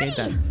 Okay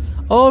then.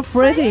 Oh,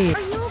 Freddy! Are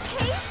you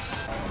okay?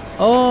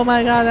 Oh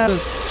my god, that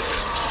was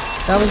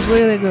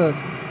really good.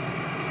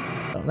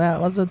 That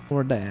wasn't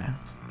over there.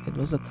 It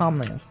was a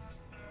thumbnail.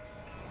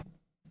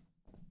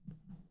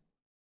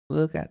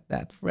 Look at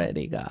that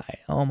Freddy guy.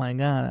 Oh my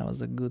god, that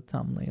was a good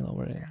thumbnail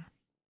over there.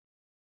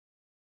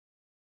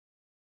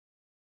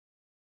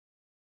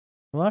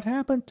 What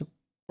happened to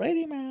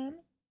Freddy, man?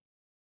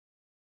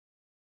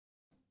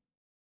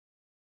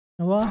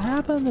 What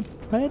happened to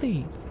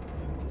Freddy?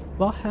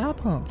 What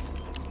happened?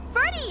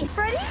 Freddy!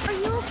 Freddy, are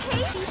you okay?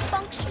 He's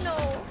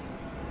functional.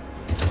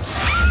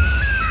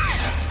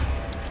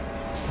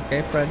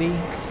 Okay, Freddy.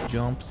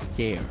 Jump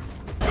scare.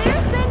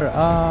 There's the...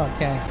 Oh,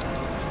 okay.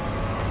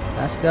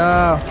 Let's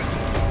go.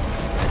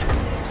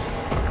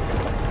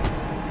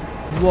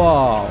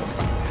 Whoa.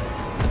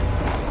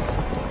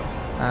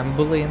 I'm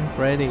bullying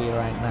Freddy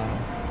right now.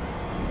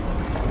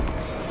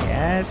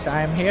 Yes,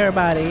 I'm here,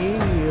 buddy.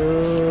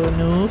 You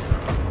noob.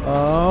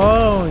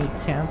 Oh, you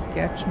can't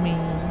catch me.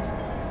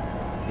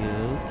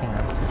 You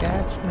can't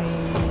catch me.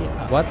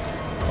 What?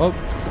 Oh.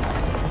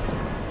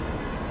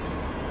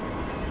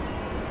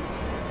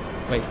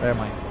 Wait, where am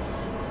I?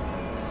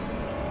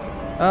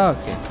 Oh,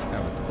 okay,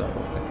 that was the door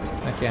open.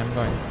 Okay, I'm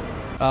going.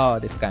 Oh,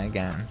 this guy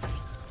again.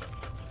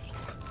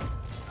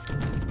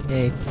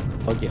 It's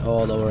okay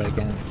all over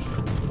again.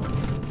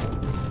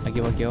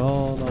 Okay,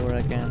 all over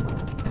again.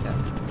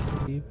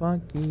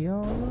 Funky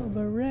all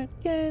over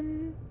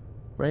again.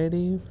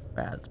 Freddy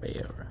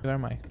Fazbear. Where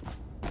am I?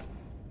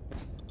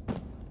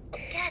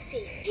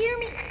 Cassie, hear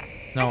me?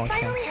 No, I I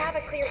can't. finally have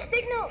a clear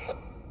signal.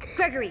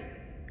 Gregory,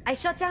 I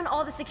shut down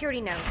all the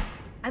security nodes.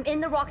 I'm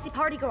in the Roxy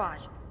party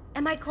garage.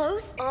 Am I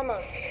close?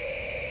 Almost.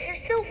 There's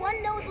still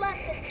one node left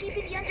that's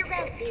keeping the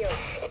underground sealed.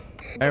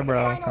 Hey,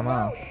 bro, Final come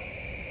on. node.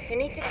 You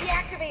need to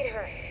deactivate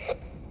her.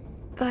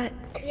 But...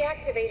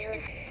 Deactivate her.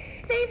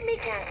 Save me,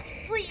 Cassie,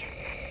 please.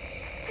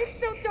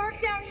 It's so dark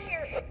down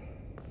here.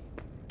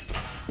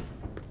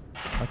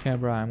 Okay,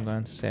 bro, I'm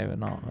going to save it.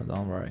 No,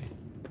 don't worry.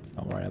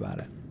 Don't worry about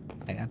it.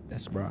 I got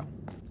this, bro.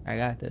 I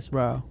got this,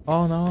 bro.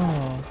 Oh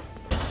no.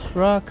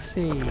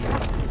 Roxy.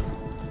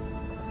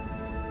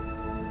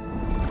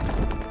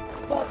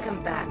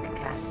 Welcome back,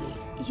 Cassie.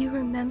 You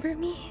remember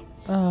me?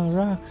 Oh,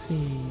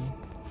 Roxy.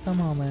 Come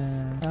on,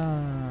 man.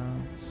 Ah,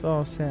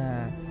 so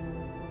sad.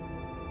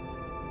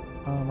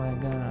 Oh my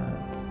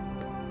god.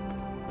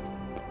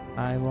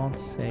 I won't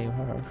save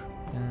her.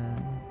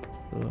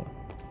 Do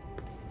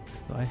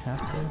I have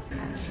to?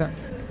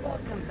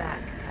 Welcome back,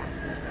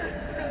 Cassie.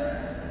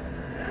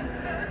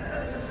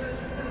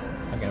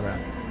 Okay, bro.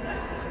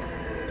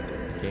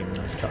 Game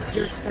no choice.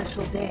 Your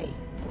special day.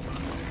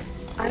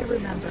 I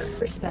remember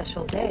your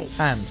special day.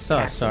 I'm so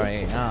Cassie.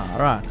 sorry. Oh,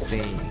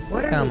 Roxy.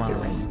 What are Come you on.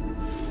 doing?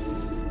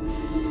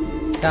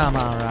 Come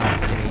on,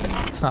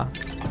 Roxy. Talk.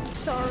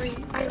 Sorry.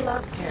 I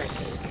love carrot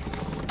cake.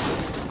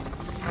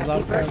 Happy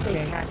love carrot birthday,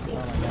 cake. Cassie. Oh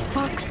my god.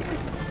 Roxy,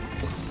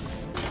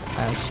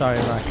 I'm sorry,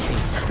 Roxy.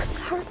 so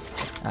sorry.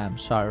 I'm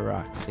sorry,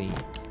 Roxy.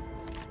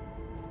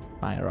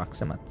 My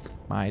Roxamat.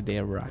 My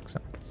dear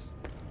Roxamat.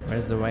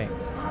 Where's the way?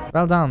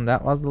 Well done,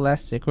 that was the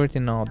last security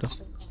node.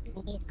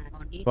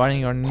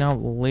 Running your no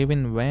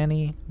living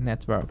Vanny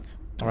network.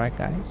 Alright,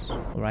 guys?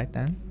 Alright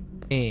then.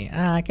 Hey,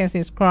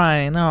 Cassie's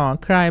crying. Oh,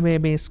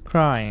 crybaby is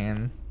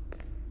crying.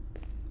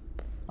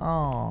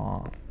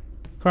 Oh,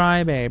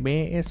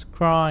 crybaby is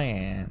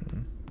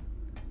crying.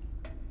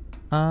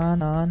 Oh,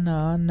 no,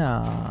 no,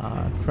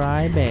 no.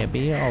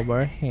 Crybaby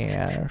over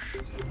here.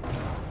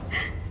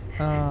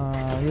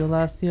 Oh, you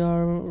lost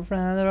your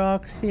friend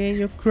Roxy.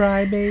 You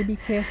cry, baby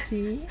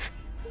Cassie.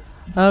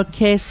 Oh,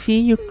 Cassie,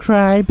 you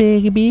cry,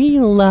 baby.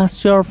 You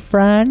lost your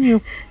friend. You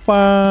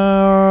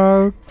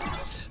fart.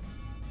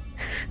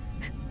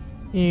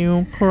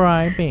 You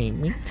cry,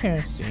 baby.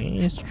 Cassie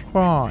is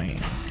crying.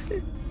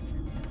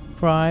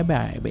 Cry,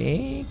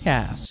 baby.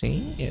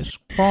 Cassie is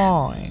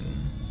crying.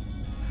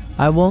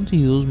 I want to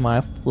use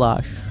my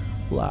flashlight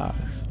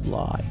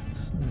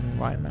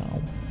right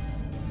now.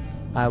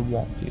 I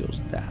won't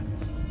use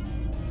that.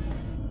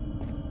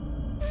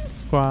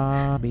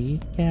 Cry, baby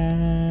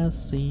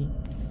Cassie.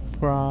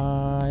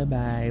 Cry,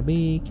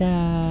 baby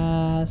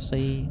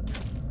Cassie.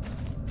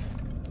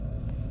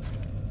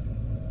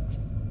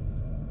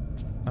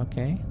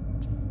 Okay.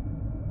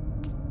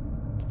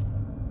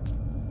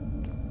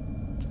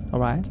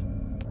 Alright.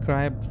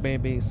 Cry,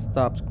 baby,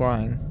 stop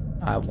crying.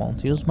 I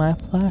won't use my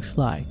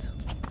flashlight.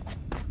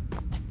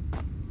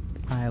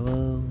 I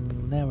will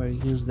never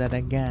use that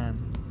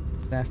again.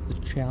 That's the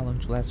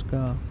challenge. Let's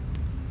go.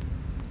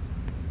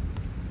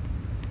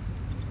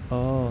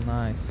 Oh,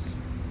 nice.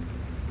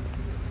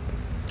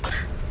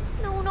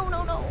 No, no,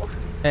 no, no.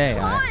 Hey,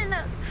 Come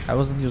on. I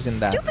wasn't using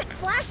that. Stupid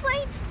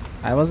flashlights.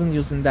 I wasn't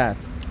using that.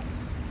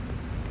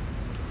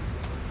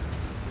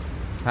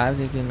 How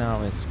did you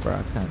know it's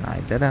broken? I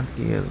didn't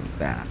use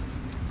that.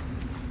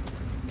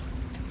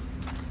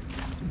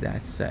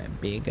 That's a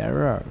big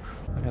error.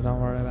 Okay, don't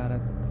worry about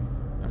it.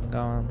 I'm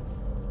going.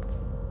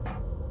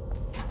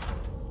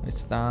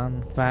 It's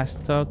done.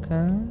 Fast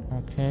token.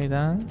 Okay,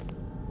 then.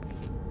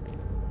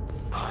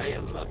 I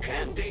am a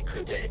candy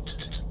cadet.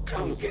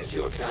 Come get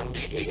your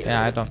candy.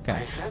 Yeah, I don't I care.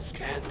 have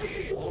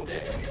candy all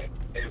day,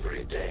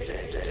 every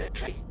day.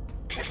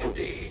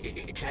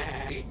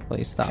 Candy.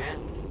 Please stop.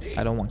 Candy.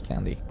 I don't want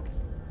candy.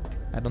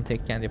 I don't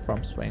take candy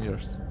from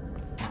strangers.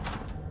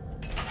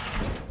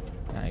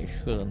 Yeah, you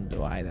shouldn't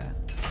do either.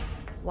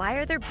 Why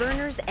are there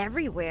burners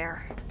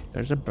everywhere?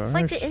 There's a It's burner.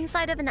 like the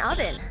inside of an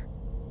oven.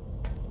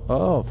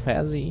 Oh,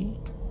 fuzzy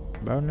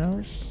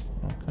burners.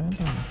 Okay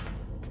then.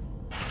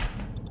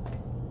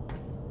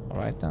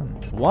 Alright then.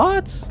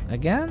 What?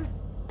 Again?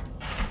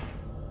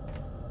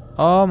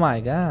 Oh my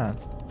god.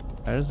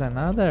 There's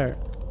another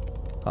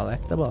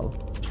collectible.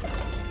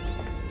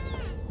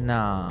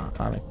 Nah.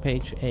 Comic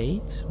page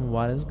 8.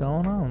 What is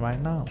going on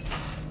right now?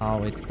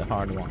 Oh, it's the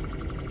hard one.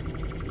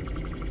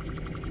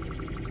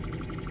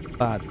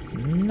 But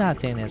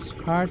nothing is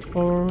hard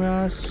for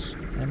us.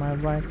 Am I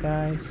right,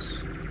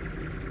 guys?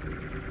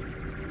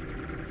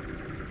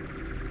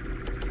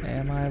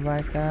 Am I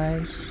right,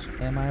 guys?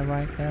 Am I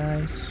right,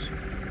 guys?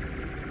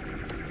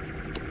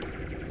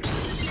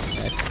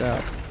 Let's go.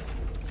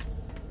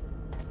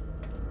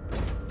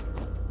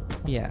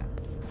 Yeah.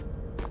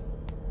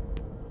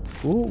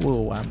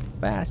 Ooh, I'm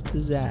fast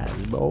as ass,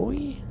 boy.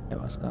 Hey,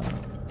 what's going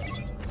on?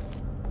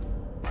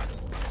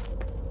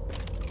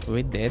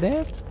 We did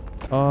it?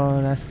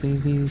 Oh, that's the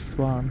easiest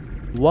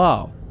one.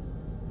 Wow.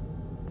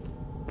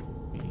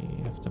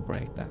 We have to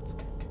break that.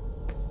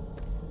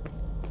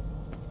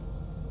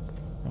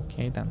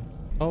 Okay then.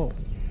 Oh.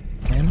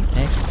 MXKS?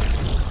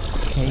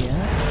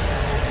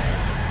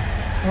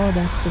 Oh,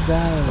 that's the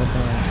guy over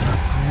there.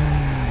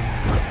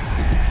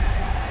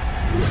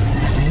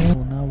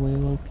 Oh, now we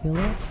will kill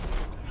it.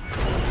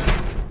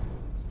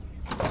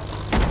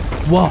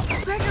 Whoa!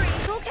 Gregory,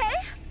 you okay?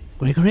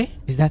 Gregory?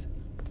 Is that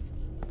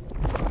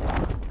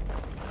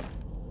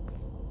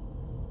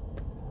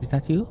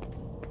you?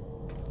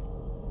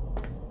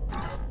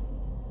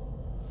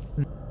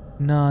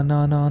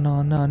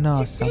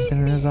 No.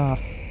 Something is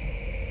off.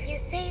 You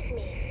saved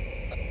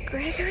me.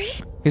 Gregory?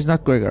 He's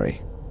not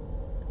Gregory.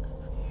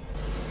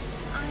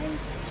 I'm...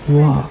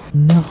 Whoa,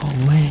 no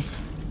way.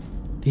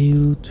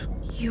 Dude.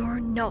 You're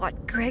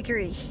not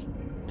Gregory.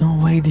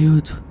 No way,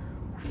 dude.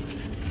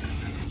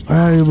 Where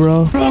are you,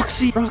 bro?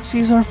 Roxy!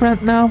 Roxy's our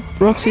friend now.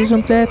 Roxy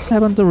isn't dead. What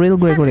happened to real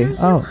Gregory?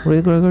 Oh,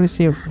 real Gregory's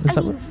here. Is I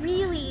that... mean,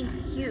 really,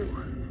 you.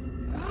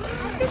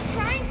 I've been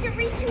trying to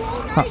reach you all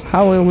night.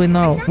 How will we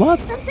know? What?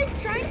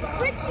 Something's trying to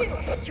trick you.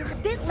 You're a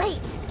bit late.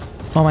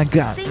 Oh my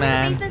god, Thing in the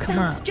man. basement Come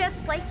sounds on.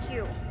 just like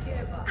you.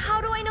 How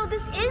do I know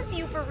this is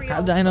you for real?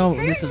 How do I know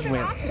There's this is other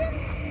real? options.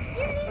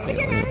 You need to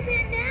get out of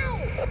there now.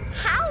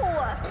 How?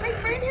 My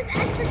friend has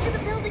access to the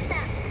building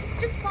maps.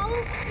 Just follow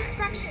his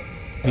instructions.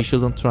 We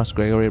shouldn't trust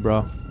Gregory,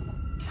 bro.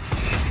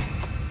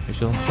 We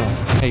shouldn't trust.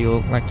 Hey, you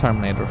look like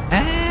Terminator.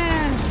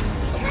 Ah!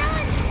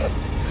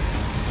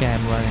 Okay,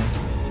 I'm running.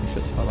 We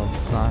should follow the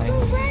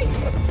signs.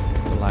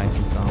 The light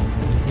is on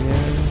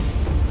here.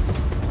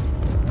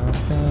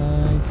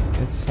 Okay.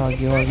 It's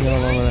huggy all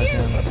over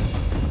again.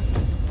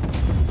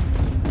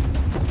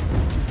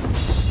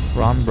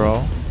 Run,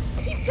 bro.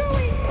 Keep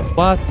going.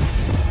 What?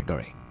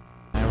 Gregory.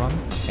 I run?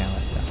 Okay,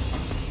 let's go.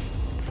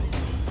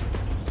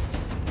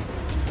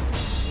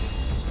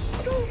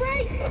 Go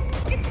right.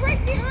 It's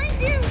right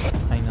behind you.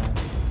 I know.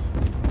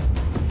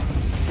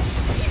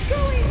 Keep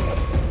going.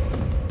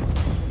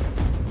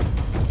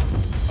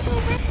 Go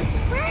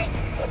right.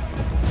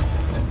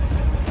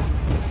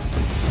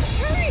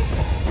 Hurry.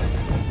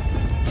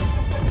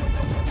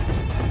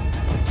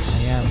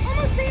 I am.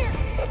 Almost there.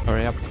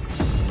 Hurry up.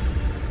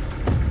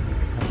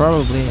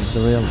 Probably the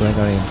real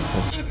Gregory.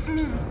 It's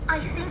me. I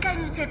think I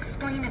need to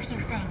explain a few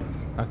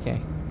things.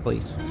 Okay,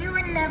 please. You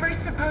were never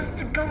supposed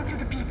to go to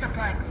the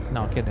Pizzaplex.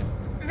 No kidding.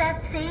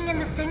 That thing in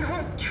the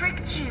sinkhole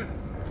tricked you.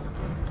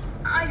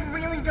 I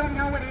really don't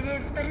know what it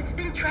is, but it's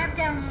been trapped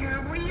down here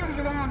a really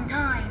long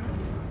time.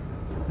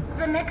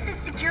 The Nexus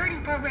security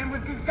program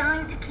was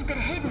designed to keep it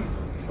hidden,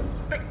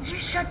 but you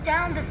shut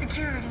down the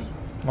security,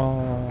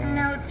 Oh, and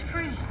now it's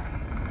free.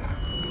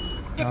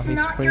 Now It's he's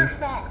not free. your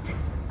fault.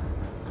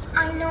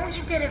 I know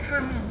you did it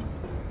for me,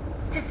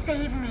 to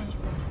save me,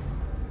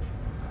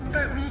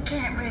 but we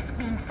can't risk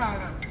being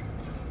followed.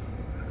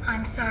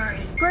 I'm sorry.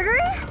 Gregory?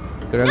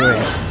 Gregory,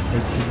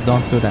 you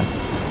don't do that.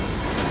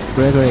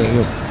 Gregory,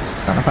 you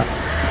son of a...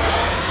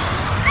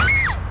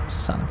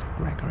 Son of a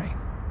Gregory.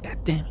 God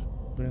damn it.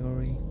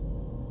 Gregory.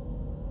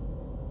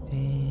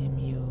 Damn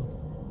you.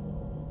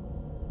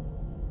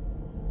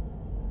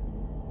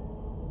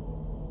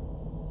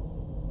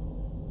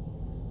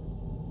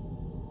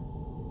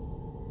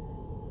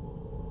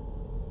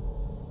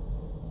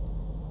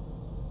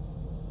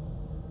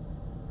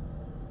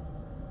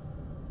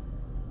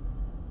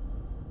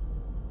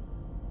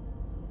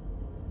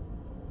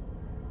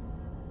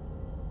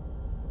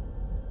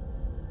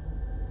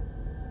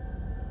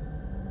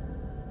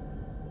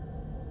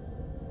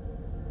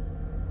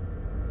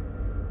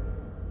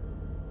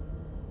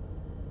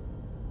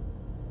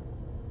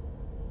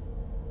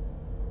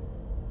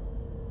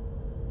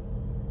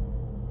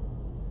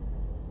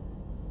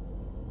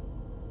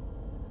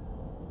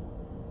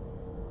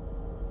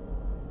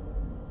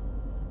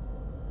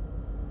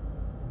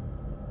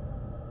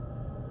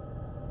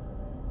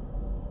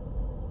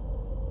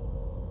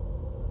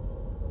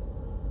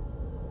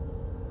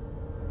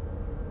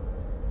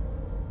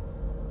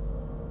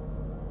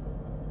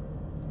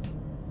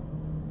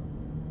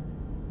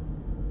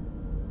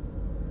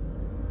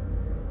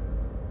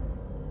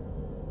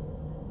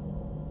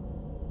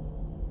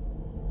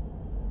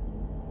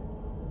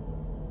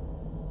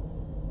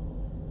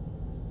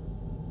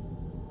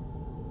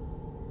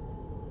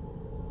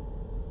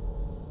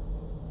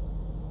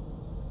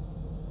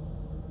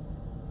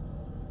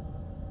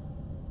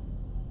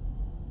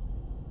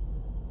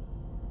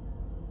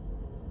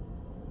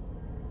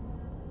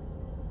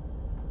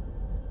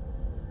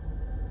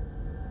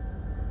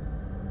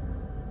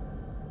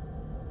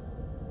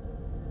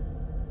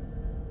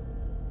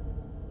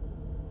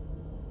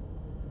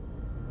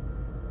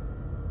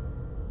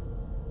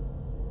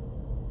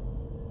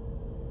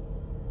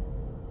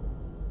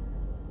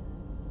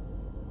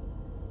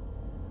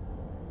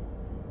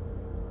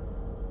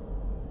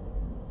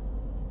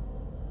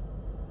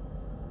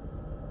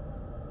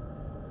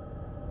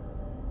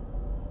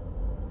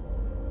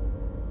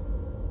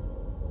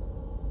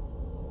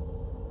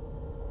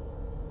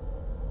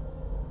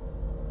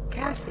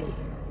 Cassie,